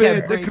Sprite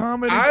bit. The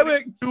comedy. I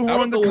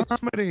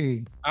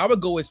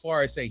would go as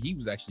far as say he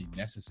was actually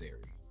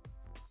necessary.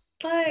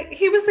 Like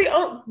he was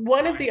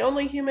one of the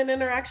only human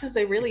interactions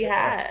they really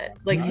had.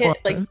 Like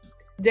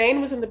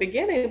Dane was in the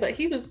beginning, but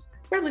he was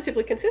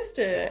relatively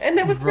consistent, and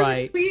that was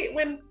really sweet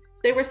when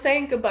they were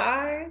saying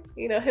goodbye.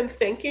 Him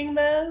thanking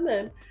them,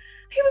 and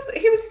he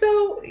was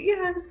so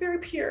it was very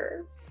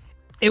pure.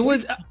 It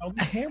was.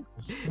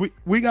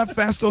 We got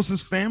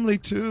Phastos's family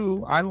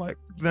too. I like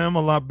them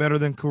a lot better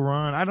than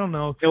Kuran. I don't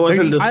know. It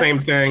wasn't the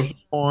same thing.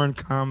 Porn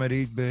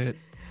comedy bit.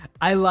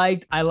 I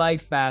liked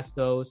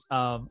Phastos.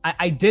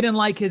 I didn't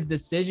like his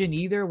decision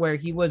either, where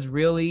he was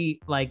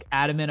really like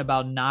adamant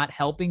about not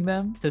helping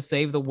them to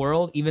save the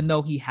world, even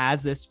though he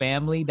has this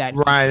family that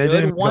he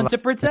should want to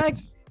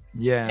protect.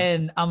 Yeah.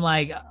 And I'm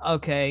like,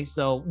 okay,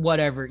 so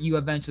whatever. You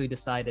eventually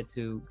decided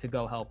to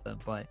go help them,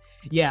 but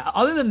yeah.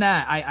 Other than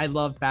that, I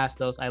love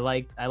Phastos. I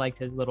liked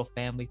his little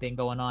family thing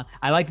going on.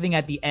 I like the thing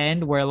at the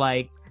end where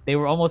like they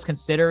were almost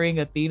considering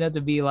Athena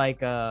to be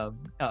like a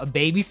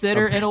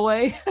babysitter in a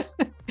way.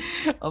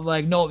 I'm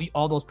like, no,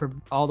 all those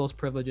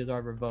privileges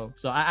are revoked.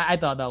 So I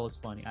thought that was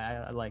funny.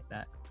 I like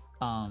that.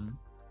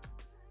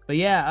 But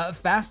yeah,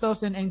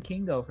 Phastos and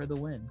Kingo for the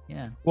win.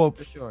 Yeah. Well,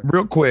 for sure.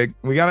 Real quick,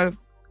 we gotta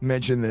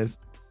mention this.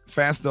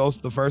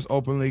 Phastos, the first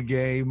openly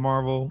gay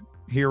Marvel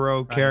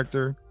hero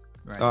character.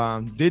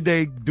 Right. Did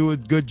they do a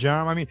good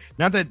job? I mean,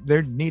 not that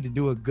they need to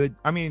do a good.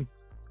 I mean,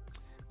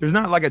 there's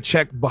not like a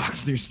check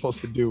box you're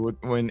supposed to do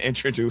when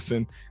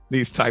introducing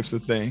these types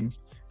of things.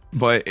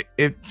 But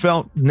it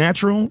felt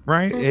natural,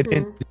 right?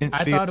 Mm-hmm.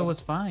 I thought it was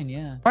fine,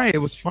 yeah. Right, it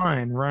was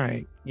fine,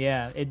 right?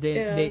 Yeah, it did.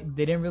 Yeah. They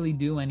didn't really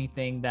do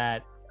anything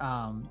that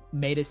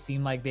made it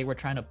seem like they were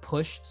trying to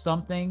push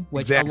something.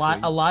 Which a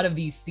lot of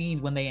these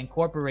scenes, when they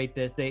incorporate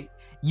this,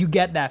 you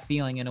get that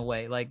feeling in a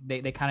way. Like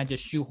they kind of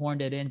just shoehorned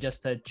it in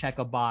just to check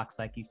a box,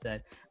 like you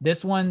said.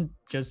 This one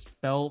just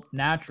felt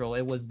natural.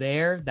 It was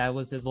there. That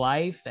was his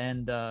life,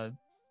 and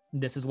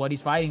this is what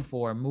he's fighting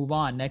for. Move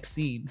on, next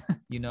scene.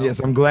 Yes,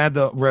 I'm glad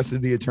the rest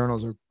of the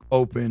Eternals are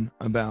open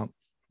about,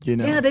 Yeah,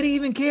 they didn't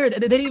even care. They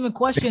didn't even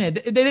question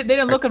it. They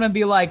didn't look at him and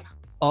be like,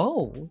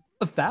 oh,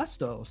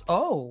 Phastos.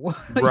 Oh,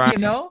 right.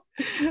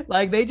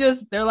 Like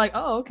they're like,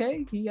 oh,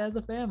 okay, he has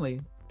a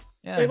family.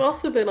 Yeah. They've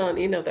also been on,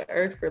 the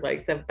Earth for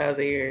like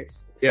 7,000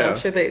 years. So I'm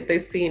sure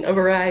they've seen a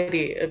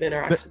variety of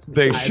interactions.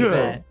 They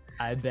should.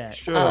 I bet.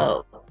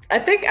 Sure.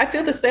 I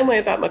feel the same way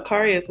about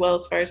Makari as well,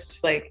 as far as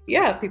just like,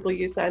 people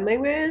use sign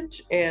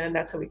language and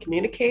that's how we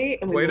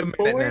communicate. And Wait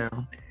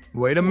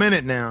a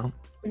minute now.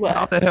 What?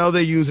 How the hell are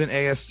they using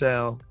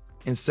ASL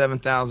in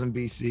 7,000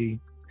 BC?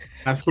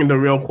 Asking the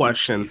real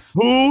questions.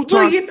 Who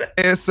taught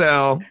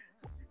ASL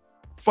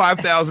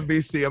 5,000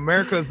 BC?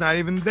 America is not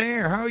even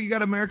there. How you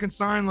got American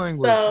Sign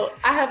Language? So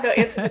I have no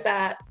answer to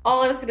that.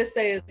 All I was going to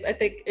say is I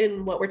think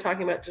in what we're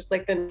talking about, just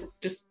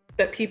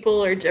that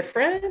people are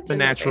different. The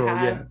natural,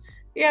 yes.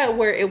 Yeah,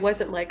 where it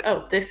wasn't like,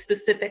 oh, this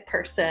specific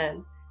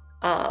person,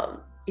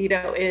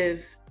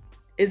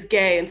 is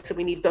gay, and so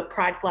we need the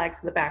pride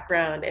flags in the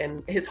background,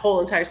 and his whole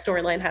entire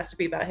storyline has to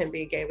be about him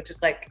being gay, which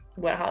is like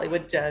what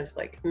Hollywood does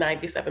like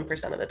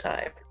 97% of the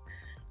time.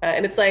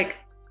 And it's like,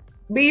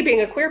 me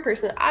being a queer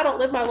person, I don't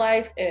live my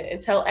life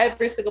and tell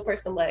every single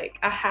person, like,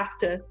 I have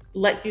to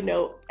let you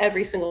know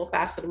every single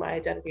facet of my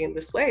identity in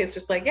this way. It's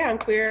just like, I'm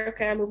queer.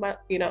 Okay, I move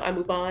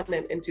on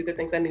and do the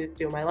things I need to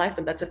do in my life.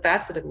 And that's a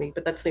facet of me,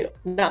 but that's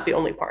not the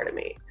only part of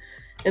me.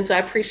 And so I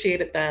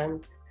appreciated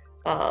them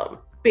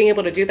being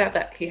able to do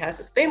that he has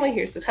his family,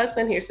 here's his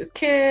husband, here's his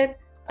kid.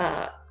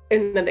 And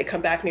then they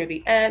come back near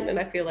the end. And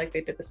I feel like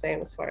they did the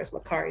same as far as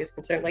Makari is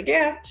concerned. Like,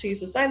 she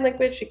uses sign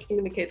language. She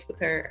communicates with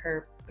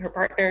her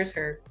partners,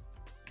 her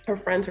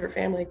friends, her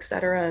family,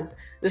 etc. And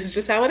this is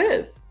just how it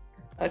is,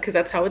 because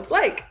that's how it's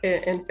like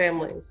in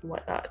families and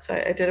whatnot. So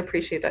I did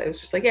appreciate that. It was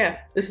just like,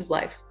 this is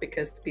life,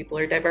 because people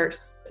are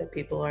diverse and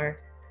people are,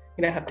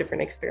 have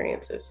different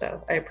experiences.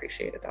 So I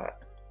appreciated that.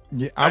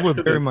 Yeah, I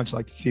would very much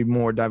like to see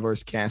more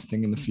diverse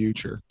casting in the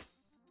future.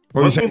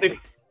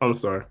 I'm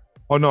sorry.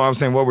 Oh no, I was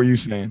saying, what were you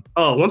saying?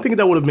 Oh, one thing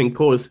that would have been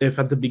cool is if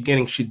at the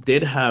beginning she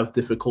did have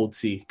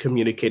difficulty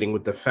communicating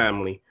with the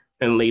family,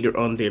 and later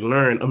on they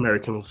learn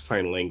American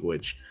Sign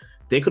Language.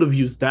 They could have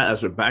used that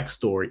as her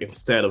backstory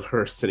instead of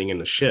her sitting in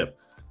the ship.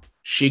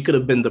 She could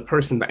have been the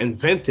person that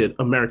invented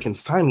American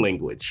Sign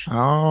Language.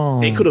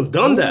 Oh, they could have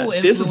done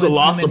that. This is a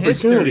lost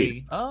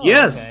opportunity.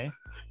 Yes, okay.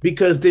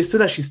 Because they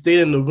said that she stayed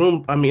in the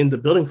room, in the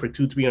building for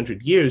 200-300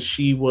 years.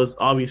 She was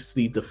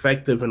obviously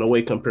defective in a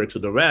way compared to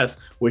the rest,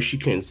 where she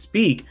couldn't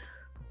speak.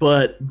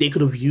 But they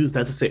could have used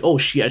that to say, oh,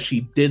 she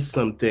actually did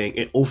something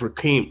and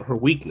overcame her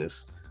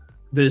weakness.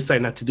 They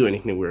decided not to do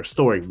anything with her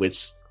story,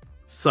 which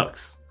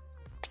sucks.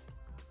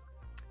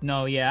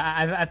 No,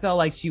 yeah, I felt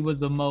like she was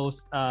the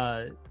most,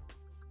 the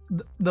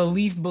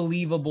least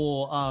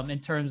believable in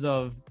terms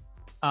of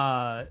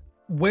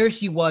where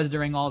she was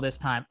during all this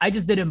time. I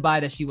just didn't buy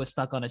that she was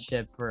stuck on a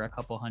ship for a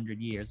couple hundred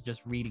years,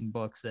 just reading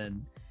books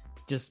and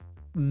just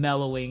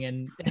mellowing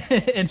and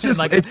just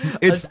like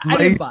it's I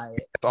didn't buy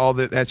it. All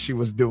that she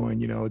was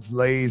doing, it's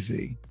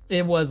lazy.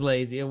 It was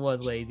lazy.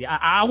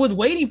 I was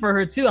waiting for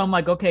her too. I'm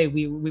like, okay,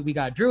 we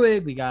got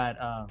Druid, we got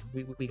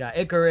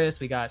Icarus,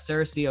 we got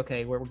Cersei.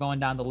 Okay, we're going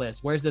down the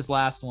list. Where's this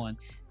last one?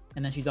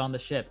 And then she's on the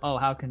ship. Oh,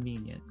 how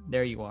convenient.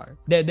 There you are.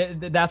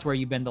 That's where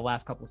you've been the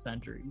last couple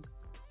centuries.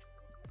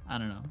 I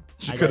don't know.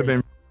 She could have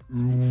been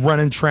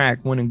running track,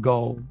 winning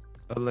gold.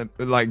 Like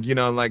in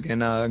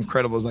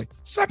Incredibles, like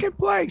second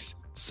place.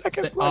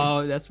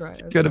 Oh, that's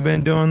right. Could have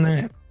been doing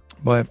that.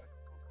 But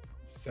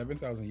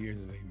 7,000 years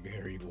is a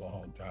very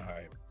long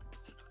time.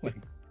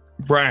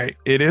 Right.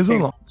 It is a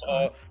long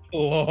time.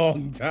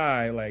 Long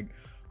time. Like,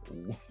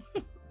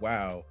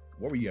 wow.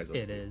 What were you guys up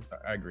to? It is.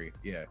 I agree.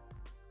 Yeah.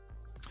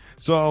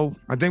 So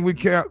I think we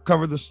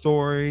covered the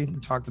story,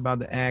 talked about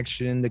the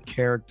action, the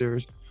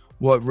characters,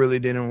 what really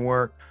didn't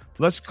work.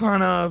 Let's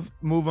kind of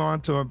move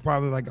on to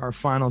probably like our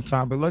final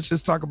topic. Let's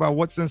just talk about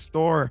what's in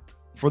store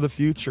for the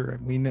future.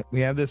 We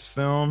have this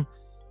film.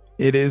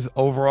 It is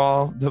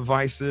overall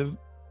divisive.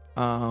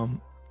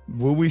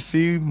 Will we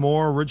see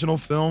more original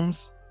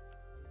films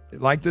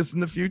like this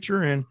in the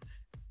future? And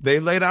they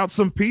laid out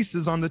some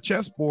pieces on the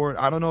chessboard.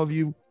 I don't know if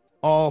you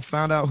all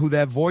found out who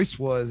that voice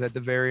was at the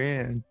very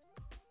end.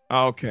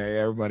 Okay,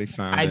 everybody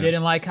found it. I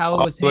didn't like how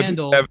it was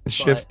handled.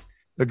 Tevin.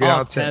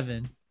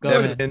 Tevin.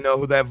 Tevin didn't know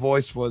who that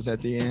voice was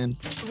at the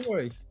end.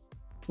 Voice.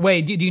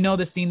 Wait, do you know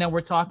the scene that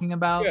we're talking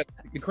about? Yeah,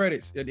 the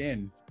credits at the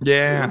end.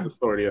 Yeah. The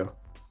story, yeah.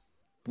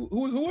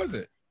 Who was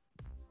it?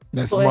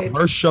 That's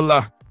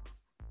Mahershala.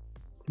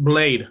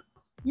 Blade.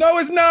 No,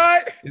 it's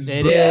not.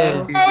 It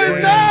is. No,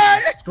 it's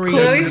not.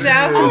 Chloe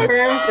Zhao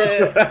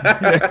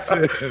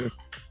confirmed it.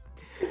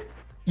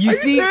 You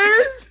see,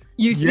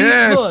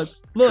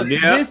 yes. look,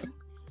 yeah.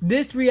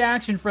 This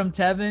reaction from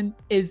Tevin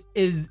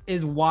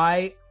is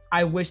why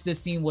I wish this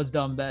scene was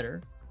done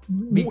better.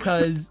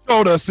 Because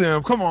showed us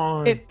him. Come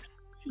on.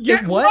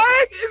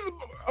 What?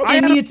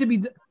 It needed to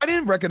be. I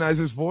didn't recognize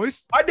his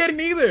voice. I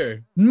didn't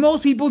either.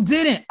 Most people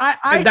didn't.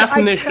 That's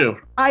an issue.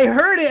 I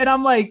heard it and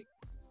I'm like,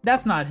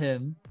 that's not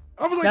him.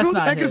 I was like, who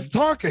the heck is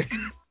talking?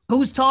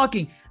 Who's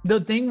talking? The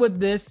thing with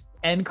this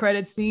end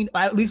credit scene,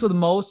 at least with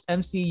most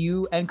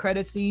MCU end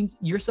credit scenes,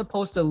 you're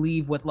supposed to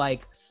leave with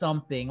like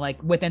something,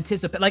 like with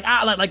anticipate, like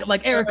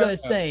Erica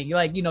is saying,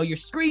 like, you're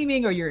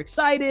screaming or you're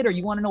excited or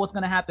you want to know what's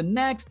going to happen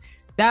next.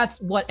 That's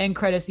what end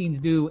credit scenes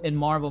do in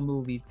Marvel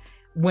movies.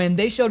 When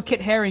they showed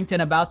Kit Harington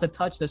about to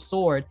touch the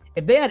sword,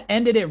 if they had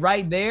ended it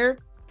right there,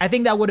 I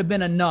think that would have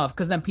been enough,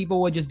 because then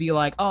people would just be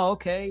like, oh,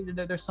 okay,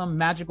 there's some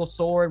magical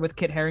sword with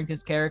Kit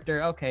Harington's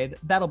character. Okay,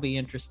 that'll be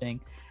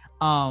interesting.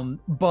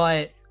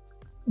 But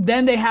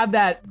then they have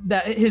that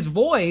his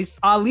voice,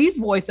 Ali's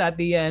voice at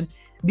the end,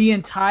 the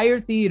entire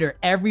theater,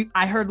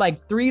 I heard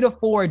like 3 to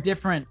 4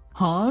 different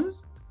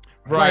huns.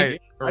 Right.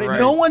 Like,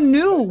 no one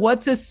knew what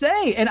to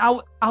say. And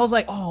I was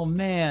like, oh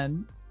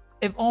man,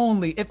 if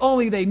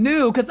only they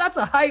knew, because that's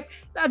hype.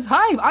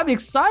 I'm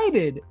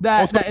excited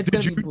that it's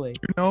going to be played.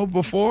 You know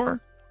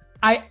before?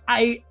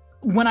 I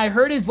when I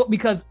heard his voice,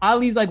 because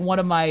Ali's like one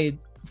of my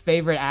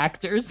favorite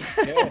actors.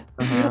 Yeah.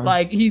 Uh-huh.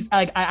 Like he's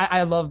like,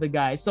 I love the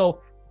guy.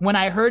 So when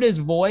I heard his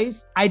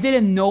voice, I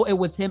didn't know it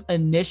was him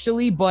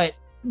initially, but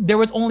there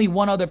was only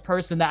one other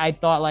person that I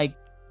thought, like,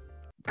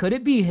 could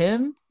it be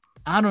him?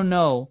 I don't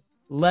know.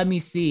 Let me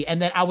see.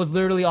 And then I was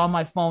literally on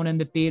my phone in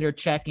the theater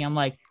checking. I'm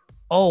like,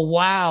 oh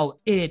wow,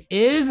 it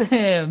is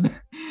him.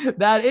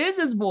 That is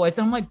his voice.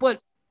 And I'm like, but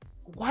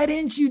why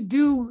didn't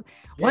you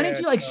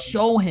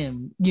show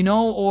him,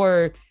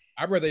 or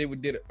I'd rather they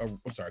did it. I'm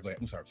sorry. Go ahead.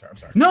 I'm sorry.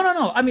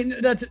 No. I mean,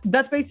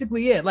 that's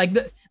basically it. Like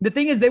the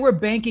thing is, they were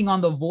banking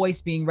on the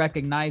voice being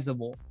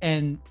recognizable,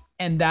 and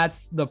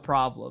that's the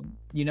problem.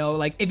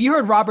 Like if you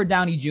heard Robert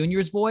Downey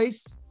Jr.'s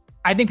voice,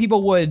 I think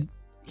people would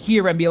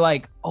hear and be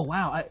like, oh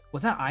wow,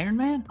 was that Iron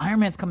Man? Iron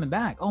Man's coming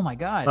back. Oh my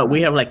god. But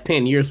we have like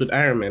 10 years with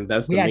Iron Man.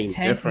 That's the main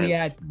difference. We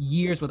had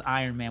years with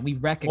Iron Man. We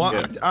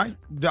recognize. Well,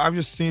 I've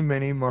just seen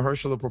many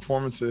Mahershala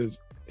performances.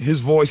 His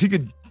voice, he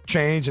could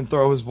change and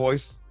throw his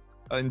voice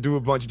and do a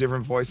bunch of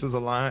different voices a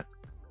lot.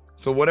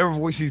 So whatever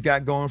voice he's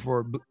got going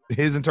for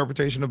his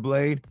interpretation of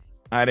Blade,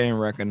 I didn't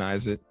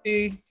recognize it.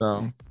 See,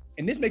 so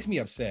and this makes me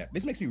upset.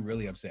 This makes me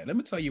really upset. Let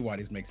me tell you why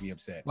this makes me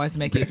upset. Why does it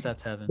make you upset,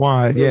 Tevin?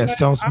 Why? Yes,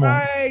 tell us more.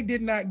 I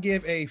did not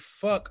give a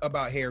fuck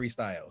about Harry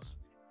Styles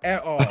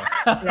at all.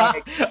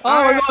 Like,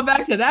 we're going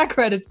back to that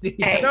credit scene.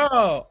 Hey,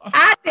 no,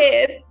 I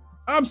did.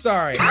 I'm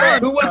sorry.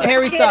 Who was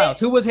Harry Styles?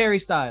 Who was Harry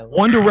Styles?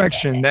 One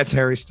Direction. That's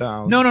Harry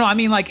Styles. No. I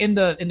mean, like in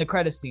the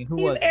credit scene. Who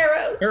was?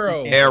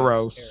 Arrows.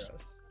 Arrows.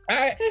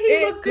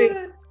 He looked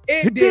good.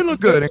 He did look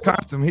good in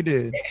costume. He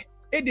did.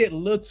 It did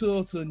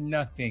little to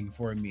nothing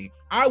for me.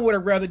 I would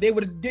have rather they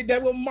would have did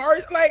that with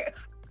Mars.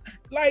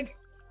 Like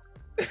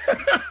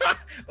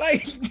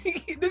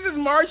this is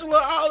Marshall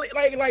Ali.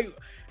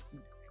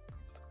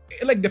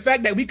 Like the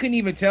fact that we couldn't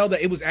even tell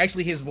that it was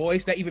actually his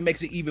voice, that even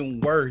makes it even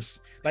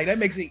worse. Like that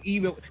makes it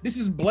even. This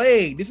is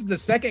Blade. This is the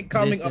second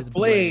coming of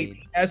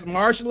Blade as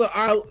Marshall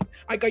Ali.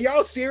 Like, are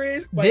y'all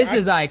serious? Like, this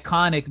is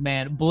iconic,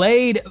 man.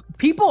 Blade.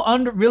 People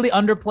really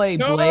underplay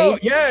Blade.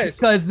 Yes,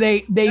 because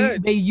they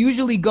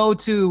usually go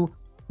to.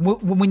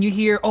 When you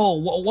hear,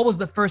 what was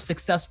the first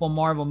successful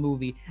Marvel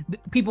movie?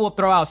 People will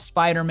throw out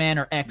Spider-Man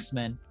or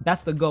X-Men.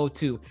 That's the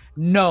go-to.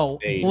 No,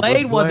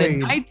 Blade was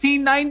in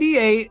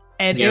 1998,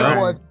 and it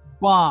was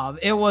bomb.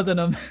 It was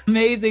an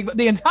amazing.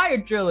 The entire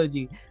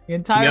trilogy,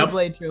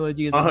 Blade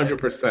trilogy is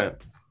 100%.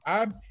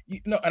 And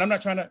I'm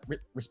not trying to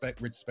respect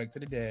to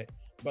the dead,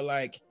 but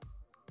like,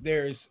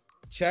 there's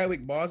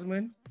Chadwick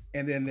Boseman,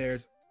 and then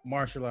there's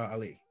Marshall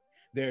Ali.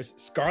 There's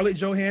Scarlett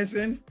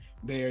Johansson.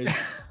 There's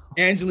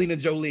Angelina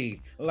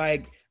Jolie.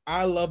 Like,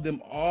 I love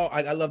them all.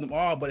 I love them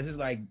all, but it's just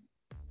like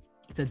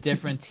it's a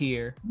different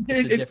tier.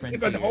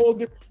 It's a whole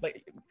different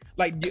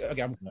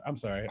okay. I'm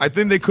sorry. I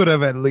think they could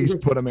have at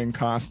least put him in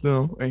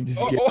costume and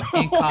just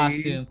in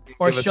costume,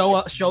 or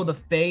show the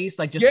face,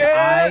 like just the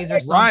eyes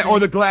or something. Right, or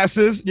the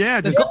glasses.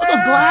 Yeah, the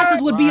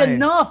glasses would be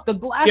enough. The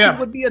glasses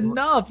would be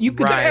enough. You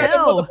could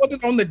tell.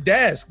 Motherfuckers on the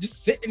desk,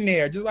 just sitting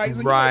there, just like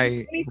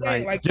right.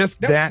 Like, just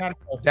that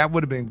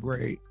would have been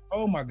great.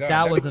 Oh my god,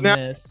 that was a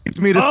miss.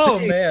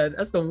 Man,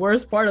 that's the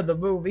worst part of the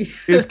movie.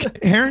 Is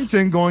Kit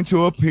Harington going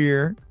to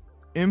appear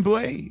in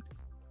Blade?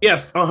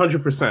 Yes,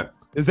 100%.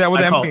 Is that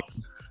what that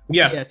means?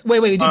 Yeah. Yes.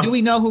 Wait. Do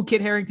we know who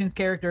Kit Harington's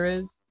character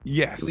is?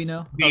 Yes. Do we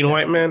know? Being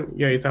White Man?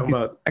 Yeah, you're talking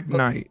about Black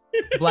Knight.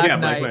 Black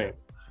Knight.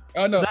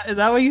 Oh no. Is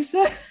that what you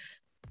said?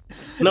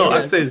 No,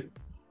 I said.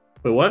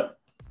 Wait, what?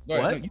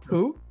 What?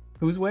 Who?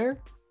 Who's where?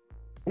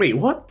 Wait,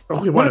 what?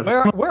 Okay,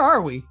 whatever. Where are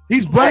we?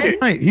 He's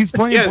Black Knight. He's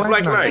playing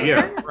Black Knight.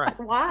 Yeah. Right.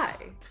 Why?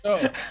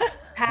 Oh.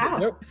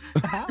 How?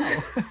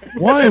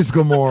 Why is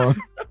Gamora?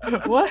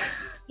 What?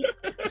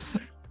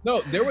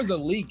 No, there was a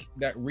leak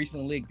that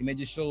recently leaked, and they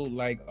just showed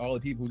like all the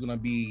people who's gonna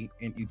be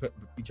in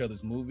each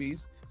other's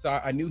movies. So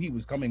I knew he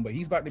was coming, but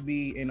he's about to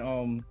be in.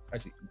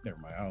 Actually, never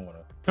mind. I don't want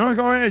to. No,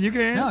 go ahead. You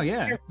can. No,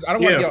 yeah. I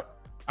don't want to.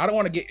 I don't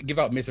want to give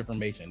out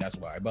misinformation. That's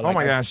why. But oh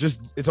my gosh,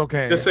 it's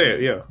okay. Just say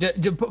it. Yeah.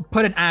 Just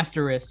put an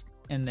asterisk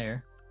in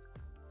there.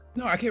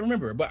 No, I can't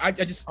remember, but I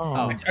just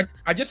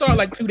I just saw it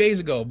like 2 days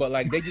ago. But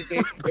like there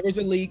was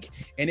a leak,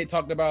 and it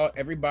talked about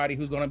everybody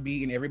who's gonna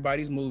be in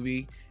everybody's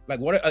movie.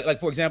 Like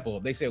for example,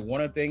 they said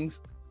one of the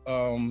things,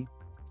 the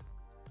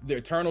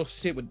Eternal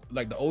shit with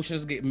like the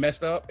oceans get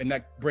messed up, and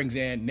that brings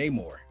in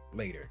Namor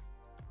later.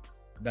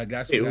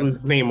 That's who's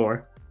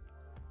Namor?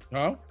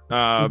 Huh?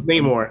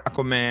 Namor,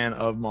 Aquaman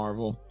of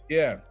Marvel.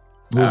 Yeah.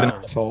 Who's an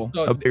asshole?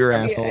 A bigger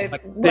asshole.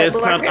 There's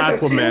not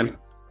Aquaman.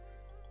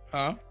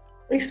 Huh?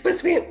 He's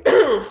supposed to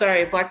be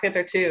sorry, Black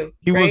Panther 2.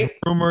 He was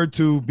rumored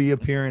to be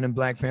appearing in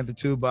Black Panther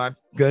 2, but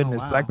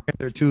goodness, Black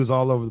Panther 2 is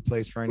all over the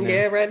place right now.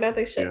 Yeah, right now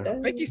they shut down.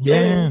 I think he still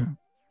is.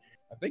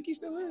 I think he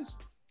still is.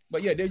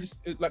 But yeah, they're just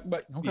like,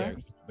 but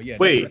yeah.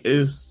 Wait,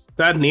 is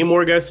that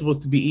Namor guy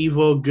supposed to be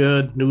evil,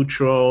 good,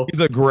 neutral?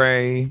 He's a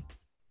gray.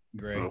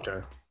 Okay.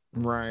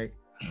 Right.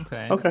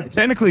 Okay.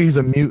 Technically, he's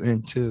a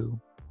mutant too.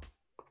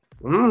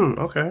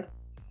 Okay.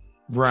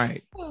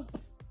 Right.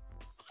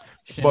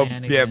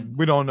 But yeah,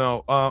 we don't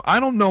know.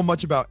 I don't know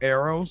much about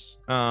Eros.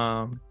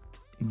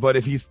 But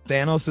if he's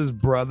Thanos'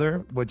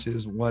 brother, which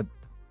is what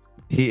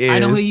he is, I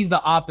know he's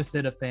the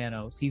opposite of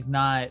Thanos. He's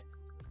not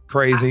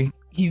crazy.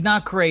 He's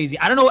not crazy.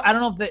 I don't know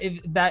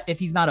if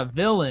he's not a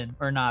villain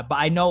or not. But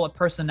I know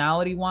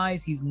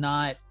personality-wise, he's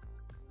not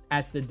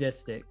as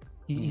sadistic.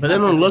 But they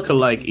don't look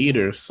alike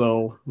either.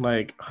 So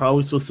like, how are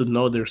we supposed to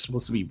know they're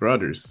supposed to be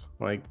brothers?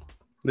 Like,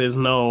 there's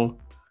no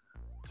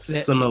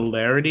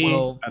similarity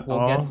we'll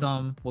all.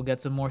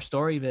 get some more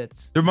story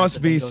bits. There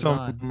must be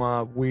some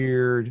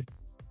weird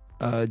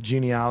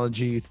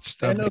genealogy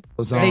stuff that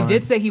goes on. They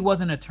did say he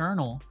wasn't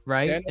eternal,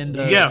 right?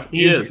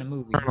 He is.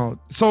 Eternal.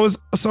 So is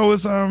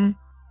Thanos.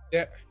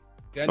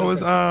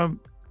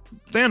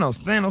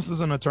 Thanos is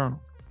an eternal.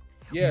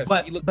 Yes,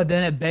 but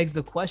then it begs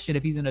the question: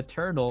 if he's an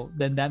eternal,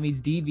 then that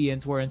means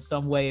deviants were in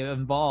some way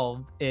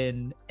involved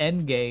in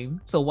Endgame.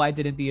 So why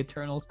didn't the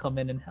Eternals come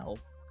in and help?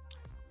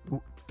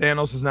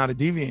 Thanos is not a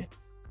deviant.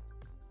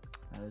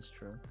 That is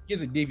true. He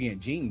has a deviant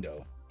gene,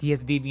 though. He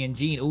has a deviant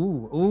gene.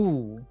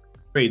 Ooh.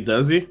 Wait,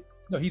 does he?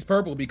 No, he's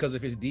purple because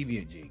of his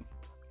deviant gene.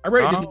 I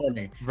read it this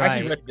morning. Right. I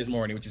actually read it this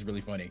morning, which is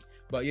really funny.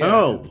 But yeah.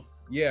 Oh.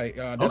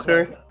 Yeah.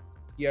 Okay.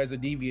 he has a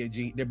deviant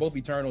gene. They're both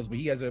Eternals, but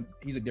he's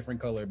a different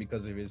color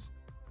because of his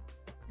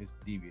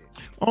deviant.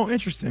 Oh,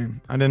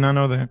 interesting. I did not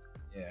know that.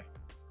 Yeah.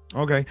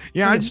 Okay.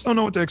 Yeah, I just don't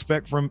know what to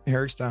expect from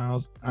Harry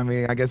Styles. I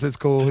mean, I guess it's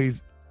cool.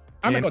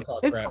 I'm not gonna talk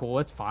It's crap. cool.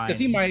 It's fine. Because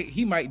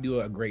he might do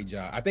a great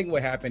job. I think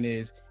what happened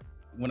is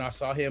when I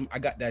saw him, I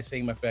got that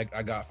same effect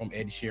I got from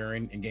Ed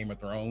Sheeran in Game of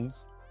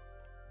Thrones.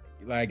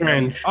 Like,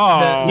 Cringe.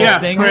 Oh, Yeah,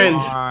 singer?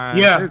 cringe.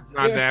 Yeah. It's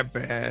not that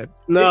bad.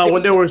 No,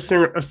 when they were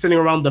sitting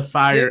around the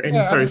fire and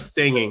he started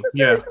singing.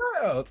 Yeah.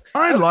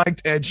 I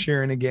liked Ed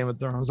Sheeran in Game of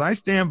Thrones. I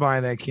stand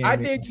by that cameo. I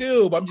did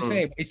too, but I'm just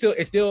saying it's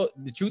still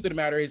the truth of the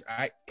matter is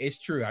it's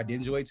true. I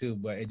did enjoy it too,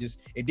 but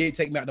it did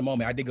take me out the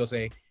moment. I did go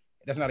say,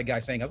 that's not a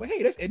guy saying. I was like,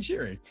 hey, that's Ed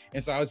Sheeran.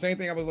 And so I was same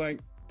thing. I was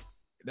like,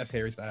 that's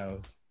Harry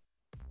Styles.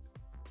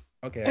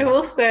 Okay. I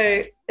will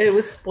say it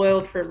was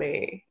spoiled for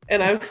me,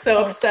 and I was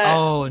so upset.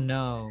 Oh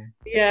no.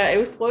 Yeah, it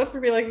was spoiled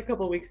for me like a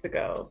couple weeks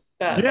ago.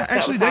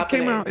 Actually, that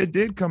came out. It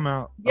did come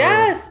out.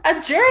 Yes, a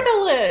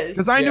journalist.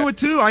 Because I knew it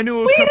too. I knew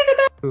it was coming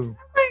too.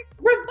 Like,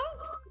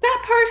 revoke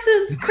that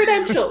person's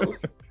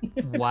credentials.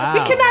 Wow.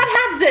 We cannot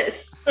have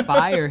this.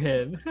 Fire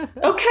him.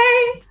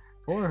 Okay.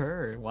 Or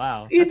her.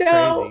 Wow. You That's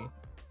know, crazy.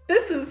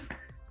 this is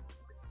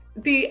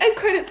the end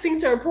credit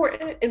scenes are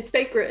important and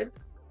sacred.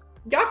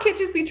 Y'all can't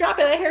just be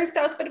dropping that Harry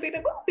Styles going to be in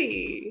the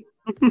movie.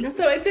 And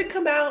so it did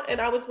come out, and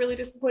I was really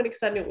disappointed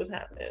because I knew it was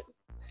happening.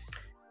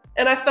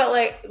 And I felt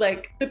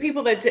like the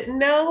people that didn't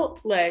know,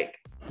 like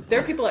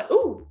there are people like,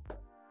 ooh,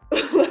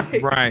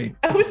 like, right.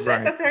 Oh shit,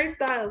 right. that's Harry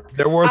Styles.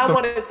 There were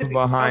some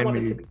behind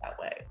me. To be that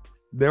way.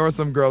 There were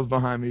some girls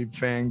behind me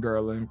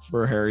fangirling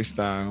for Harry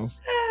Styles.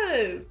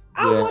 Yes,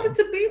 I wanted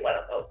to be one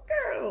of those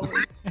girls.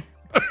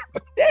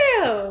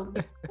 Damn,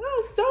 I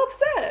was so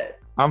upset.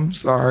 I'm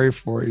sorry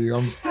for you.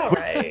 I'm all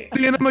right.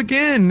 Seeing him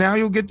again. Now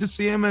you'll get to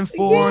see him in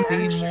full. Yeah.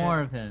 See more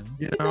of him.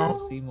 You know?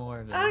 See more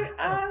of him.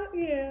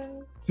 Yeah.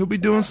 He'll be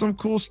doing some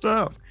cool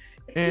stuff.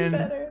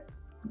 And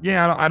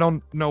yeah, I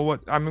don't know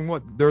what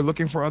they're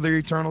looking for other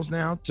Eternals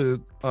now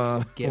to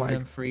give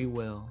them free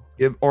will.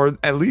 Or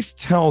at least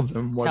tell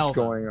them what's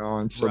going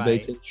on so they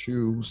can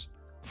choose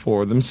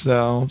for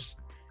themselves.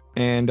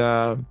 And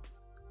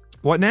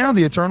what now?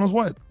 The Eternals,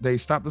 what? They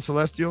stopped the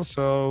Celestials,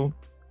 so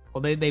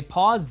well, they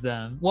paused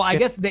them. Well, I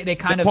guess they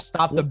kind of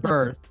stopped the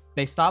birth.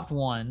 They stopped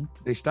one.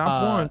 They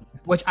stopped one,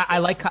 which I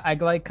like kind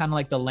of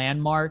like the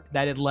landmark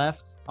that it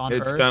left on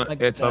Earth.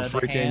 It's a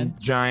freaking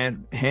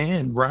giant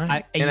hand,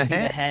 right? And you see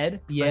the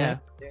head. Yeah,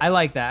 I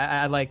like that.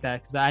 I like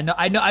that because I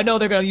know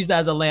they're gonna use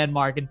that as a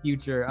landmark in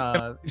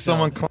future.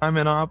 Someone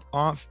climbing up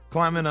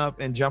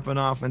and jumping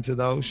off into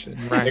the ocean.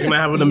 Right? They're gonna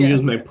have an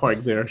amusement park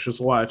there. Just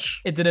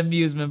watch. It's an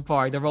amusement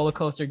park. The roller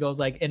coaster goes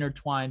like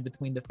intertwined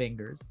between the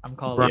fingers. I'm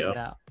calling it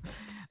out.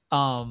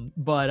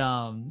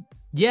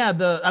 Yeah,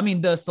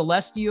 the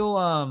Celestial,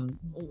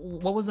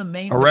 what was the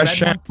main?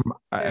 Arasham.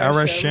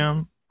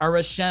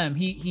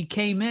 He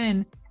came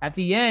in at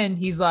the end.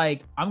 He's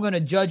like, I'm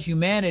gonna judge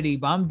humanity,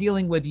 but I'm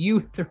dealing with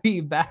you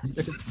three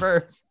bastards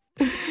first.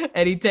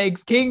 And he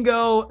takes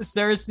Kingo,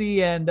 Cersei,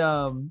 and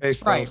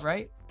Sprite,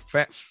 right?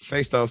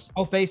 Phastos.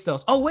 Oh,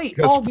 Phastos. Oh, wait.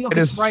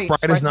 Sprite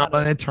is not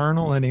an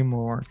Eternal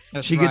anymore.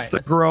 She gets to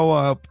grow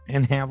up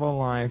and have a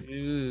life.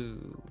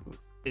 Ooh.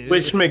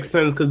 Which makes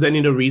sense because they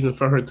need a reason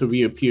for her to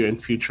reappear in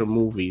future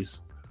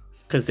movies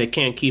because they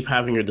can't keep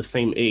having her the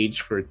same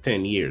age for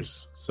 10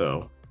 years.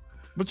 So,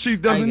 but she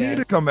doesn't need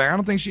to come back. I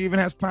don't think she even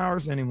has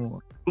powers anymore.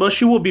 Well,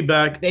 she will be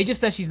back. They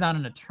just said she's not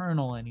an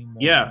Eternal anymore.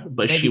 Yeah,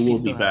 but maybe she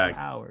will be back.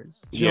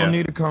 Powers. You don't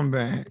need to come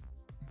back.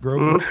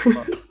 Grow up.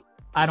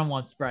 I don't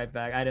want Sprite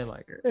back. I didn't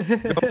like her.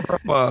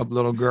 Grow up,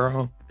 little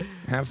girl.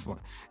 Have fun.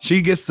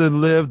 She gets to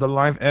live the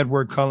life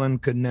Edward Cullen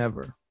could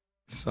never.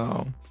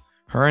 So.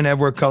 Her and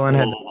Edward Cullen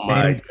had the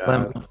same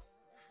dilemma.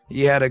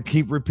 He had to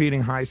keep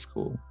repeating high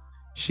school.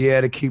 She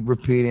had to keep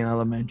repeating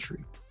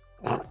elementary.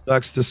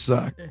 Sucks to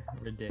suck.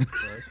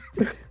 Ridiculous.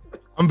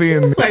 I'm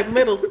being it's like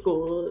middle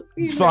school.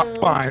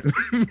 Fine.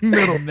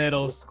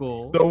 middle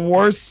school. The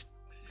worst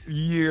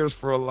years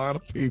for a lot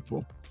of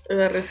people.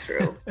 That is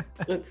true.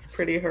 It's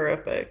pretty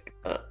horrific.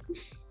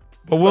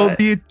 But will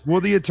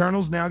the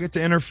Eternals now get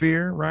to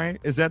interfere? Right?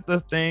 Is that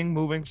the thing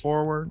moving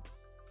forward?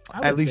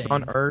 At least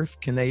on Earth,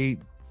 can they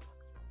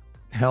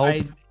help?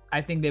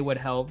 I think they would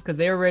help because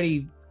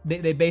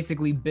they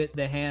basically bit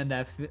the hand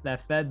that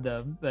fed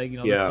them, like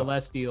the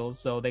Celestials,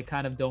 so they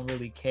kind of don't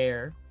really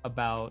care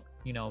about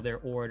their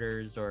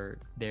orders or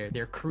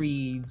their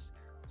creeds.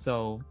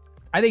 So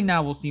I think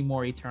now we'll see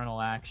more Eternal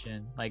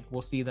action. Like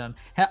we'll see them.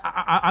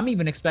 I'm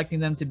even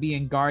expecting them to be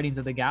in Guardians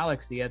of the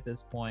Galaxy at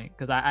this point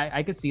because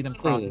I could see them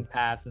crossing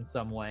paths in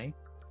some way.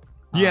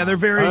 Yeah, they're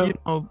very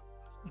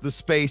the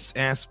space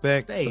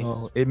aspect,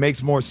 so it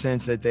makes more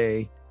sense that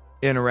they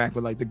interact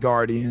with like the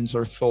Guardians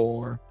or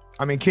Thor.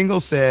 I mean, Kingo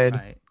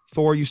said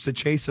Thor used to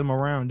chase him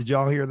around. Did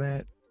y'all hear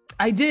that?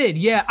 I did.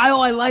 Yeah.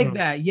 I like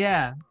that.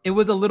 Yeah. It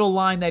was a little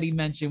line that he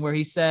mentioned where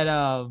he said,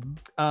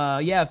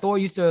 Thor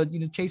used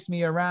to, chase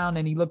me around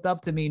and he looked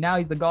up to me. Now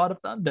he's the god of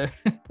thunder.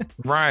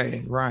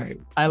 Right.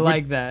 I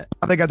like that.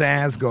 They got the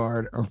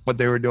Asgard or what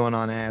they were doing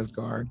on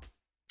Asgard.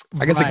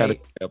 I guess they got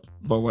Right. it,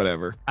 but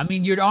whatever. I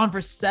mean, you're on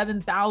for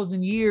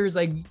 7,000 years.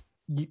 Like,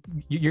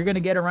 you're gonna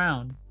get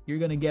around. You're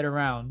gonna get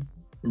around.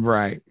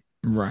 Right.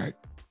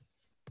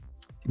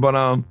 But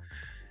all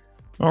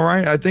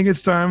right. I think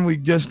it's time we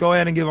just go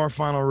ahead and give our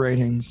final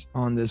ratings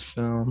on this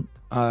film.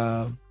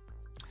 I'll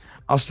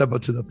step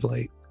up to the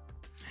plate.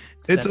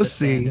 It's Set a the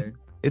C. standard.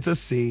 It's a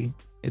C.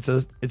 It's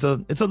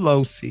a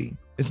low C.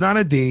 It's not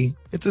a D.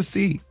 It's a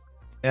C.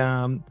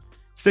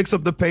 Fix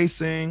up the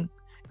pacing,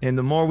 and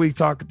the more we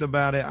talked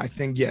about it, I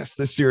think yes,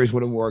 this series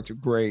would have worked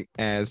great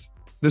as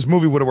this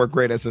movie would have worked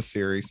great as a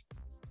series.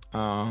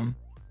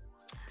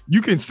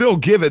 You can still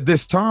give it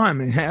this time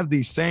and have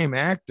these same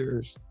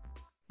actors,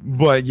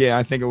 but yeah,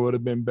 I think it would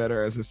have been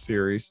better as a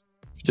series.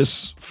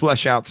 Just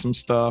flesh out some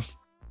stuff,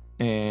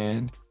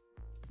 and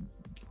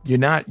you're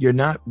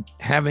not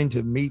having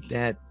to meet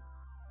that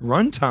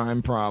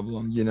runtime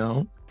problem.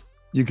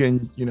 You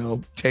can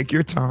take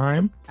your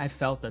time I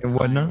felt that and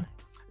whatnot.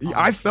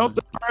 I felt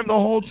the time the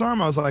whole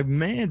time. I was like,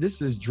 man,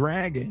 this is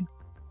dragging.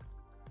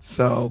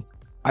 So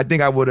I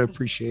think I would have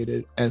appreciated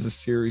it as a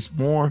series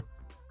more.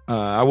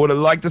 I would have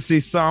liked to see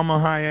Salma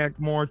Hayek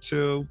more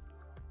too.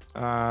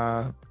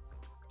 And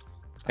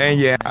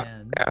yeah,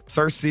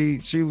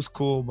 Cersei, she was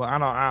cool, but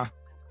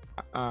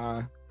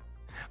I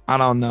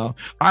don't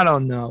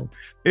know.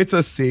 It's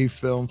a C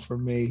film for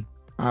me.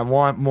 I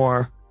want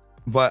more,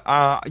 but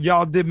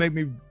y'all did make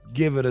me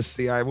give it a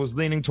C. I was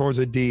leaning towards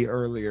a D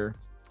earlier,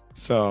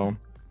 so.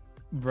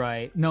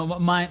 Right. No,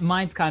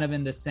 mine's kind of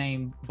in the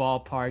same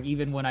ballpark.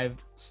 Even when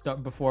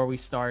before we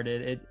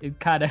started, it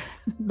kind of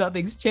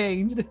nothing's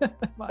changed.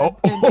 My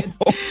opinion.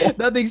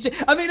 Nothing's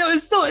changed. I mean, no,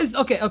 it's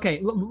okay.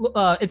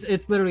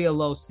 It's literally a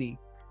low C.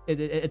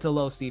 It's a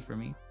low C for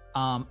me.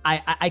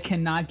 I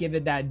cannot give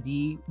it that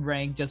D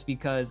rank just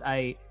because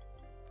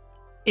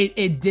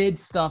it did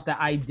stuff that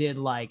I did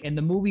like, and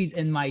the movies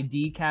in my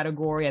D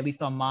category, at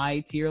least on my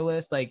tier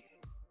list, like.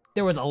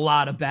 There was a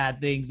lot of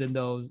bad things in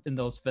those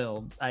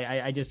films.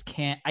 I just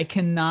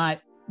cannot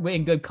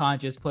in good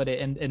conscience put it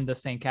in the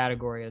same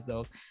category as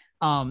those.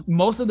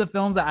 Most of the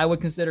films that I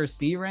would consider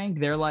C rank,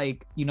 they're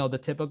like, the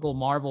typical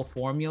Marvel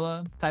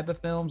formula type of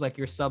films, like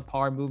your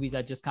subpar movies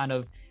that just kind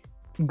of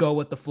go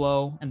with the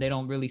flow and they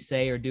don't really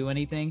say or do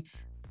anything.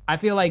 I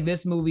feel like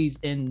this movie's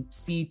in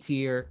C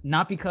tier,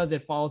 not because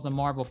it follows the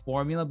Marvel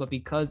formula, but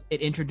because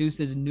it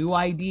introduces new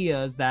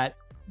ideas that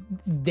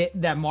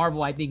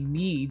Marvel, I think,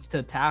 needs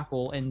to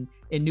tackle in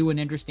new and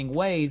interesting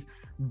ways.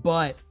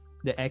 But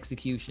the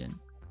execution,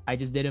 I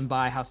just didn't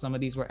buy how some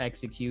of these were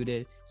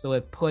executed, so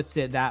it puts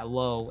it that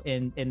low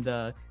in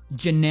the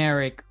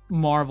generic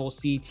Marvel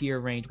C tier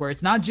range, where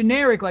it's not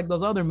generic like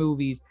those other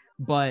movies,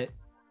 but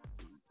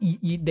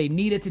they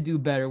needed to do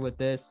better with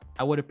this.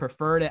 I would have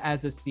preferred it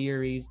as a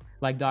series,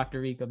 like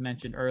Dr. Rika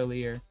mentioned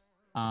earlier.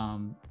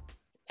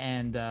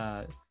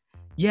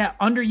 Yeah,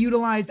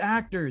 underutilized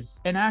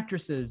actors and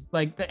actresses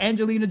like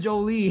Angelina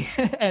Jolie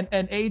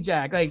and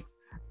Ajax. Like,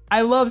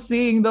 I love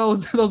seeing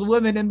those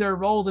women in their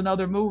roles in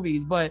other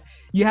movies, but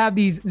you have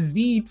these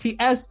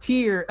S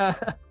tier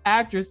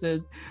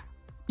actresses.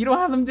 You don't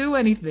have them do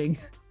anything.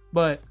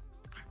 But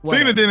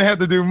whatever. Tina didn't have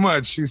to do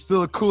much. She's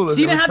still cool.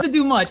 She didn't have to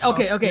do much.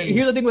 Okay.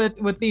 Here's the thing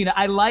with Tina.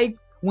 I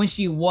liked when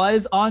she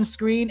was on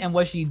screen and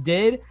what she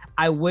did.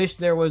 I wish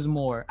there was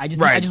more. I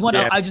just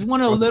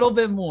want a little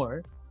bit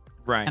more.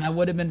 Right. And I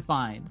would have been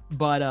fine.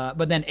 But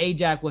then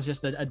Ajax was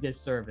just a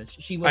disservice.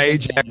 She was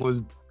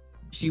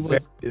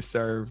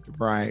deserved.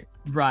 Right.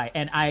 Right.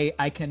 And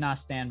I cannot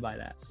stand by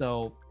that.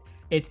 So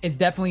it's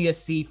definitely a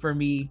C for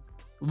me,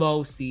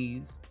 low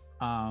C's.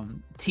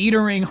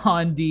 Teetering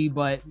on D,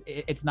 but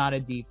it's not a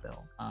D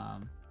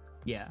film.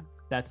 Yeah,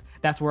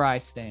 that's where I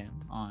stand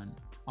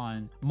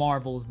on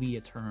Marvel's The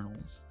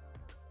Eternals.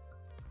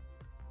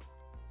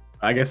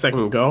 I guess I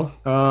can go.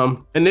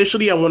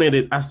 Initially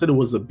I said it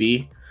was a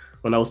B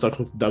when I was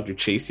talking to Dr.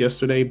 Chase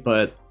yesterday,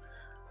 but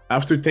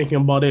after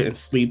thinking about it and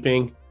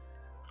sleeping,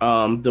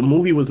 the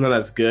movie was not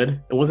as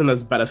good. It wasn't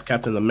as bad as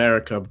Captain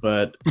America,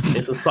 but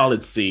it's a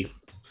solid C.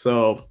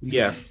 So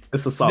yes,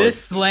 it's a solid. This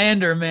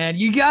slander, man,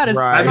 you gotta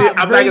right. stop.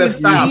 I'm not gonna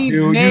stop.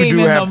 You do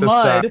have to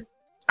stop.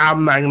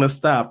 I'm not gonna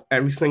stop.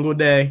 Every single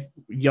day,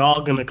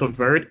 y'all gonna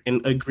convert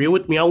and agree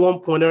with me on one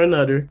point or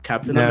another.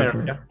 Captain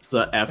America is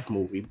a F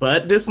movie,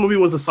 but this movie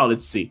was a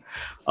solid C.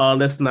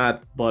 Let's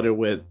not bother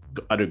with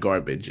other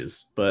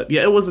garbages. But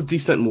yeah, it was a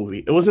decent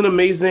movie. It wasn't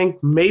amazing.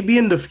 Maybe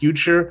in the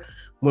future,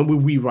 when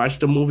we rewatch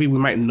the movie, we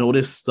might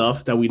notice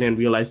stuff that we didn't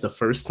realize the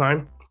first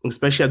time,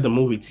 especially at the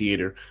movie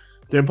theater.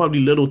 There are probably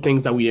little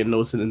things that we didn't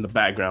notice in the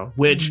background,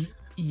 which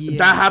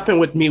that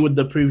happened with me with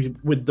the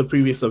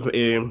previous of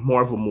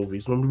Marvel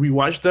movies. When we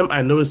rewatched them,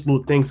 I noticed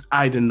little things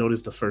I didn't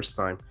notice the first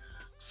time.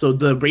 So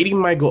the rating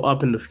might go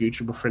up in the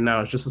future, but for now,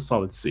 it's just a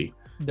solid C.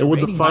 It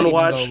was a fun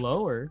watch. Go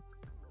lower.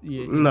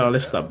 No,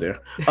 let's stop there.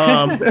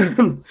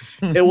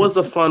 It was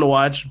a fun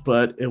watch,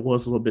 but it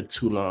was a little bit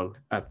too long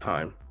at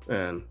time.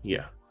 And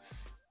yeah.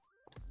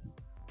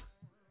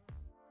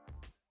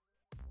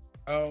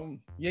 No,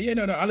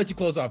 I'll let you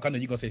close off. I know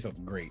you're gonna say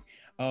something great.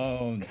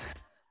 Oh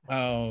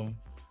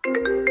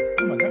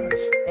my my gosh.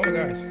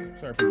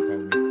 Sorry, people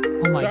calling me.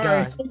 Oh my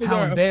gosh,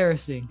 how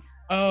embarrassing.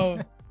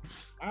 I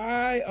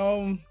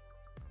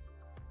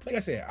like I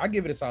said, I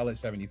give it a solid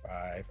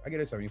 75. I get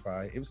it a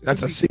 75.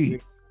 That's a C.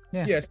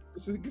 Yeah. Yes.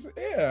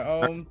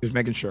 Yeah. Just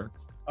making sure.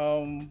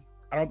 I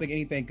don't think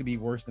anything could be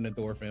worse than the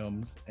Thor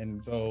films,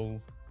 and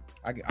so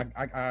I enjoyed it.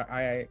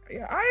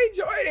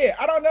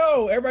 I don't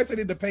know. Everybody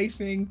said the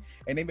pacing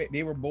and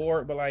they were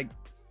bored, but like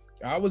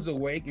I was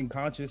awake and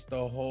conscious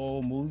the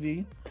whole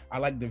movie. I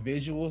like the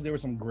visuals. There were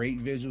some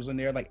great visuals in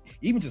there. Like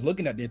even just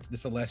looking at the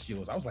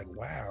Celestials, I was like,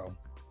 wow.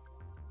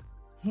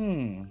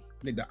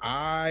 Like the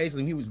eyes,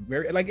 and he was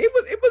very like it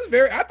was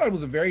very. I thought it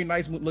was a very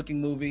nice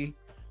looking movie.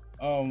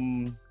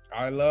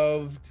 I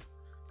loved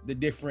the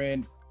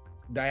different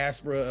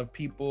diaspora of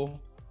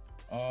people.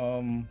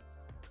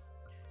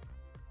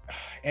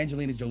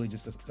 Angelina Jolie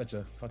just such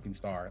a fucking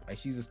star. Like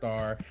she's a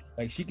star.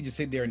 Like she could just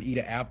sit there and eat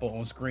an apple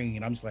on screen.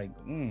 And I'm just like,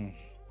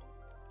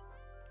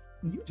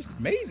 you're just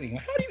amazing.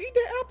 How do you eat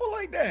that apple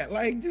like that?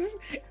 Like just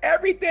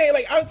everything.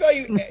 Like I'll tell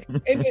you, and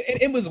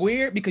it was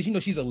weird because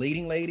she's a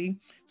leading lady,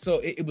 so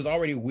it was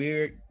already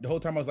weird. The whole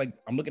time I was like,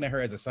 I'm looking at her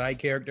as a side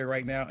character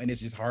right now, and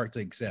it's just hard to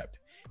accept.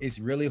 It's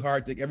really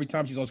hard to every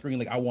time she's on screen.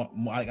 Like I want,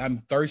 I'm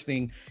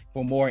thirsting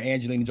for more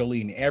Angelina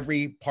Jolie in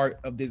every part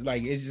of this.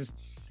 Like it's just,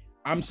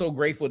 I'm so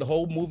grateful. The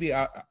whole movie,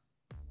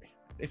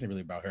 it's not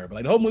really about her, but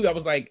like the whole movie, I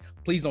was like,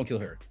 please don't kill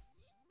her,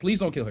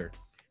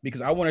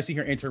 because I want to see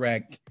her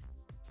interact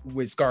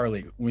with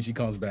Scarlet when she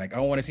comes back. I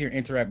want to see her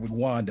interact with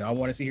Wanda. I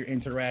want to see her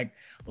interact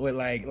with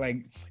like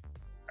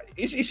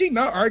is she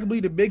not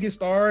arguably the biggest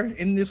star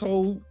in this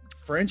whole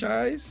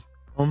franchise?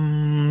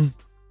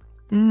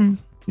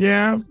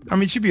 Yeah, I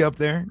mean she'd be up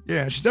there.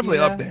 Yeah, she's definitely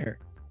up there.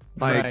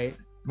 Like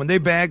when they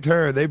bagged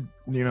her, that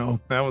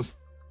was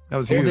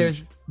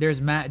huge. There's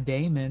Matt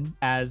Damon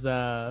as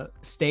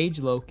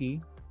stage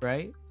Loki,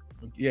 right?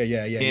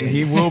 Yeah. And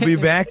he will be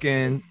back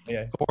in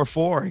Thor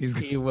 4.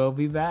 He will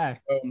be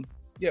back.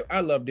 Yeah,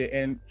 I loved it.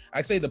 And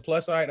I'd say the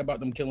plus side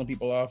about them killing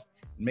people off,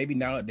 maybe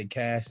now that the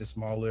cast is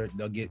smaller,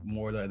 they'll get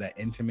more of that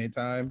intimate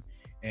time.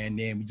 And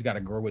then we just got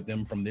to grow with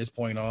them from this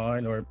point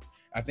on. Or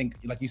I think,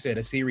 like you said,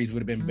 a series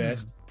would have been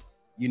best.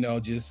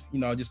 Just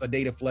a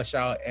day to flesh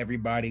out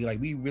everybody. Like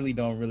we really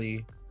don't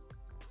really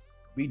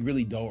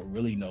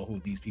know who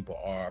these people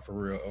are for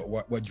real,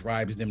 or what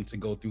drives them to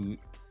go through,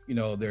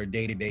 their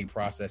day-to-day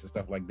process and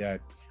stuff like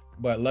that.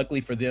 But luckily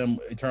for them,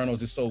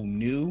 Eternals is so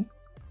new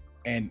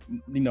and,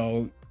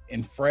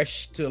 and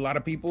fresh to a lot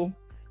of people.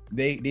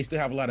 They still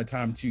have a lot of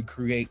time to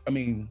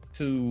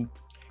to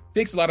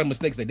fix a lot of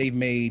mistakes that they've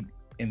made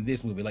in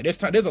this movie. Like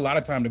there's a lot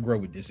of time to grow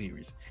with this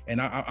series. And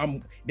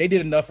they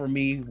did enough for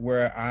me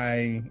where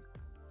I'm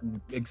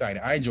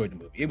excited. I enjoyed the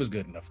movie. It was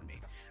good enough for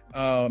me.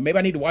 Maybe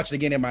I need to watch it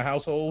again in my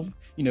household.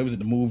 It was at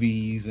the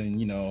movies,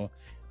 and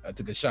I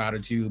took a shot or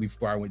two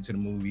before I went to the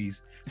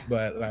movies.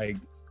 But but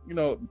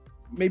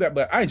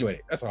I enjoyed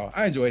it. That's all.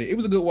 I enjoyed it. It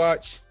was a good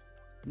watch.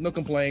 No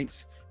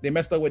complaints. They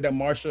messed up with that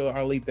Marshall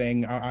Ali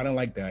thing. I don't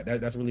like that.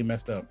 That's really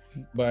messed up.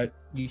 But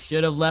you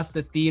should have left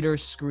the theater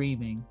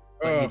screaming,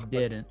 but you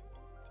didn't.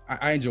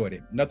 I enjoyed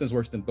it. Nothing's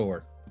worse than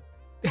Thor.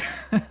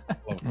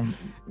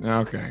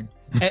 Okay.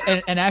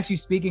 And actually,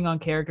 speaking on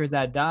characters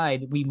that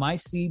died, we might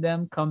see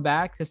them come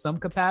back to some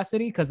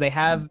capacity because they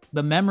have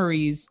the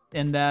memories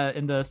in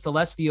the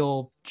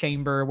celestial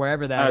chamber,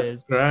 wherever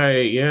that's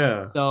right,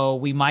 yeah. So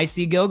we might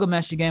see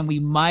Gilgamesh again. We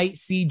might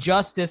see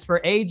justice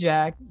for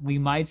Ajax. We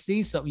might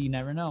see something. You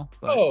never know.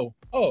 But... Oh,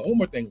 one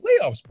more thing.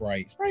 Lay off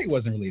Sprite. Sprite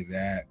wasn't really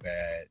that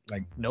bad.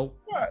 Like, nope,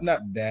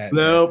 not that.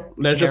 Nope.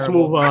 Let's just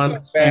move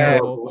on.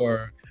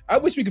 Or I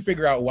wish we could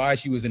figure out why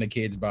she was in a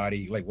kid's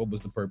body. Like, what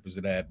was the purpose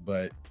of that?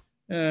 But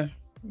yeah.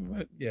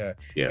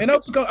 And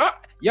also,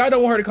 y'all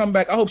don't want her to come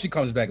back. I hope she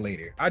comes back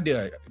later. I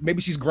did.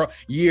 Maybe she's grown.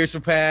 Years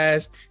have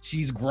passed.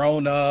 She's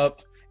grown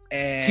up,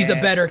 and she's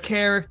a better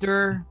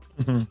character.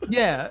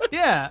 Yeah.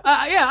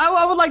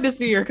 I would like to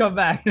see her come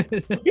back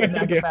in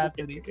that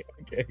capacity.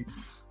 Okay.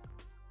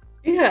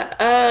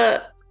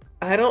 Yeah.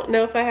 I don't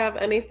know if I have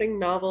anything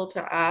novel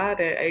to add.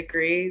 I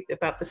agree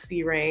about the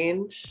C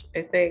range.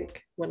 I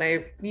think when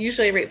I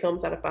usually rate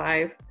films out of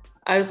 5,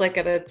 I was like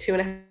at a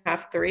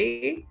 2.5,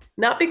 3.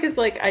 Not because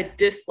like I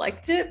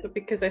disliked it, but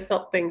because I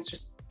felt things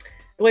just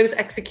the way it was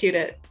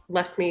executed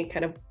left me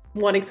kind of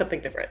wanting something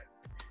different.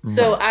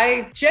 So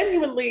I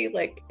genuinely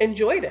like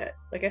enjoyed it.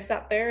 Like I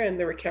sat there and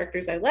there were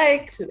characters I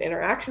liked and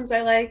interactions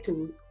I liked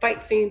and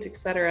fight scenes,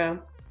 etc.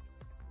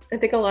 I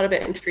think a lot of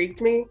it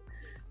intrigued me.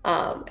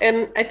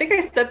 And I think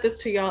I said this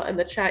to y'all in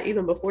the chat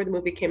even before the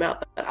movie came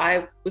out, that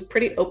I was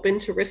pretty open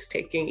to risk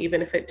taking,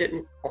 even if it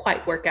didn't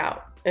quite work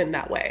out in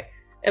that way.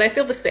 And I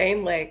feel the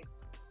same. Like,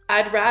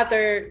 I'd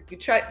rather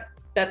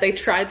they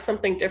tried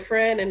something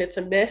different and it's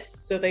a miss,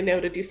 so they know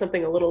to do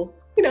something a little,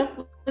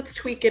 let's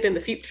tweak it in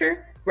the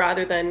future,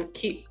 rather than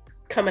keep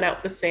coming out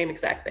with the same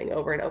exact thing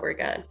over and over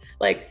again.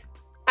 Like,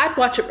 I'd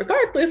watch it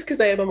regardless because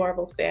I am a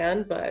Marvel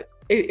fan, but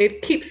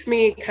it keeps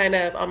me kind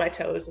of on my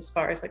toes as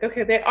far as like,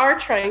 okay, they are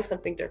trying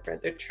something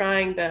different. They're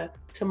trying to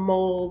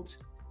mold,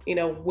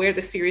 where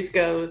the series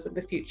goes in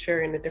the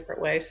future in a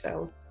different way.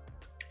 So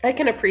I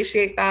can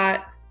appreciate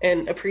that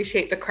and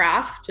appreciate the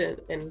craft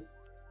and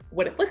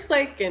what it looks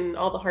like and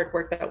all the hard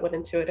work that went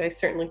into it. I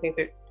certainly think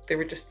that there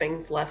were just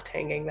things left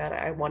hanging that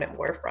I wanted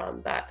more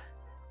from that.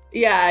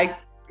 Yeah,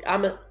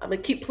 I'm gonna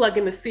keep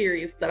plugging the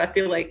series that I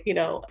feel like, you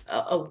know,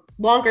 a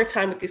longer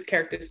time with these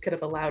characters could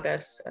have allowed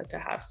us to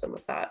have some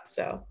of that.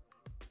 So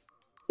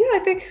yeah, I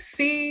think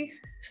C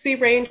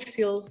range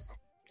feels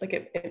like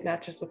it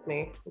matches with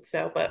me.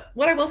 So, but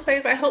what I will say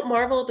is I hope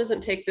Marvel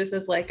doesn't take this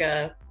as like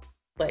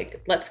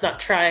let's not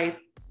try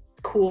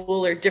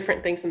cool or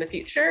different things in the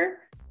future.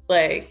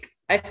 Like,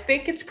 I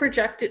think it's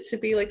projected to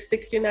be like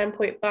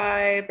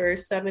 69.5 or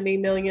 70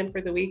 million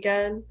for the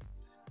weekend.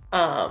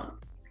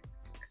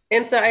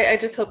 And so I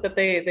just hope that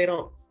they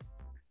don't,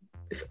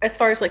 as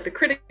far as like the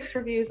critics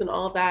reviews and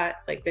all of that,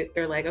 like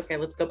they're like, okay,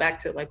 let's go back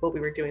to like what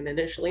we were doing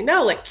initially.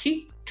 No, like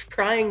keep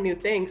trying new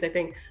things. I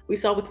think we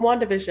saw with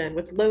WandaVision,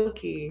 with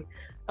Loki,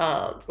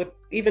 with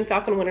even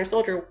Falcon Winter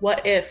Soldier,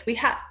 What If. We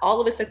had, all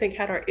of us, I think,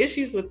 had our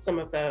issues with some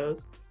of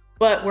those,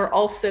 but we're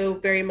also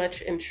very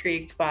much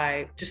intrigued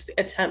by just the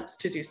attempts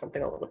to do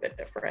something a little bit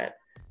different.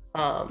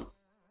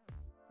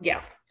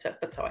 Yeah, so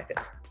that's how I feel.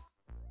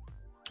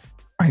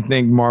 I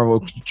think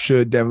Marvel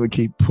should definitely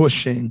keep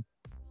pushing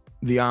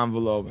the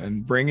envelope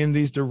and bringing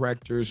these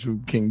directors who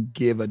can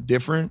give a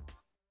different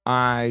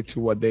eye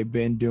to what they've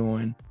been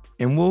doing,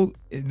 and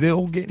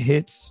they'll get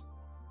hits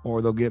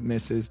or they'll get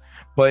misses.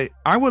 But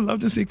I would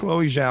love to see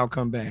Chloe Zhao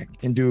come back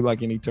and do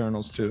like in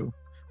Eternals too,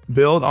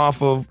 build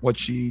off of what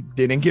she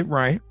didn't get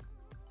right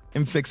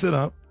and fix it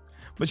up.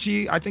 But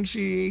I think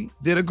she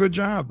did a good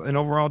job in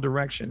overall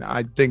direction.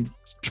 I think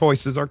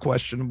choices are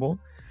questionable.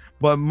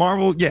 But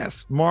Marvel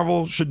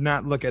should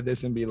not look at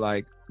this and be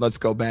like, let's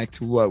go back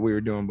to what we were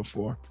doing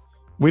before.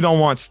 We don't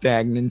want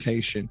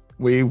stagnation.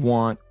 We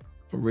want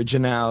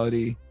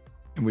originality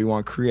and we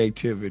want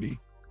creativity.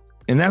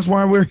 And that's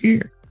why we're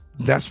here.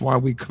 That's why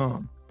we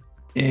come.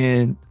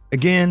 And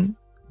again,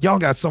 y'all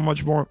got so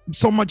much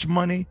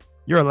money.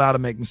 You're allowed to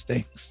make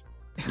mistakes.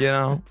 You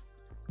know?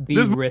 Be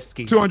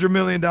risky. $200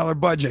 million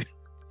budget.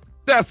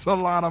 That's a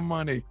lot of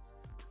money.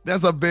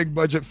 That's a big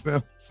budget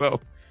film.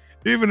 So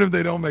even if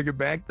they don't make it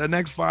back, the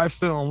next 5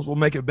 films will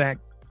make it back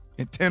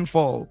in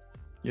tenfold.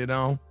 You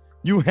know,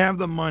 you have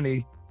the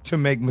money to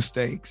make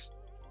mistakes.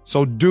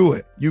 So do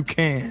it. You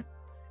can.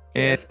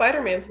 And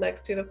Spider-Man's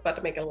next too. That's about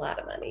to make a lot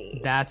of money.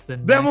 That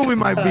movie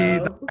might be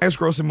the highest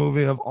grossing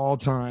movie of all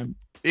time.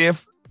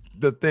 If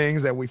the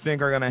things that we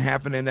think are going to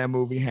happen in that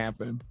movie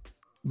happen.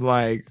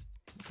 Like,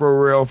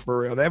 for real.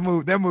 That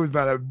movie's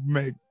about to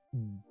make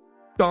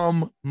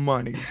dumb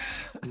money.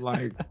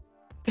 Like,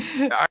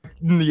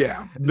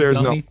 there's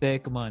dummy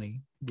thick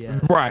money. Yeah.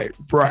 Right.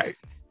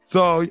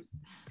 So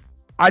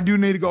I do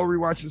need to go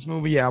rewatch this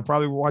movie. Yeah, I'll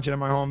probably watch it at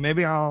my home.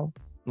 Maybe I'll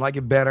like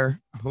it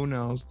better. Who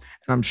knows?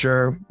 I'm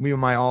sure we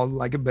might all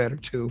like it better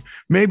too.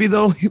 Maybe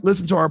they'll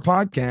listen to our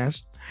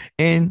podcast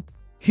and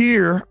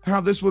hear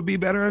how this would be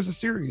better as a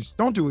series.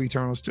 Don't do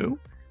Eternals 2.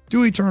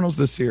 Do Eternals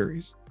the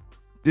series.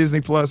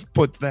 Disney Plus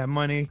put that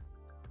money.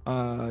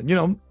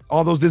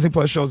 All those Disney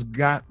Plus shows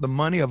got the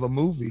money of a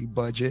movie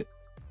budget.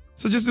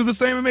 So just do the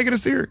same and make it a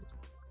series.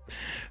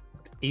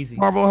 Easy.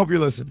 Marvel, I hope you're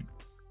listening.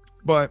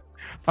 But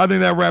I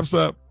think that wraps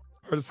up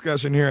our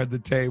discussion here at the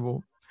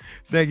table.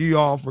 Thank you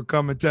all for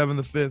coming. Tevin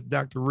the Fifth,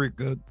 Dr.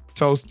 Rika,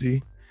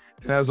 Toasty,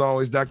 and as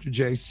always, Dr.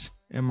 Jace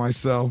and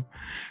myself.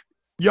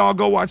 Y'all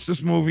go watch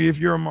this movie. If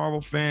you're a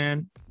Marvel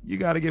fan, you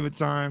got to give it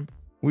time.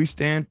 We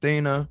stand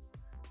Thana,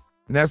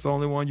 and that's the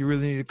only one you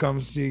really need to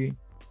come see.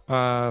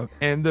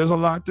 And there's a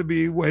lot to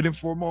be waiting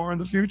for more in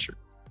the future.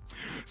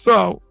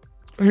 So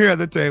here at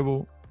the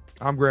table,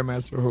 I'm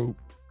Grandmaster Hoop.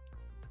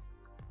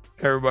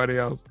 Everybody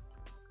else,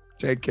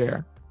 take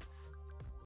care.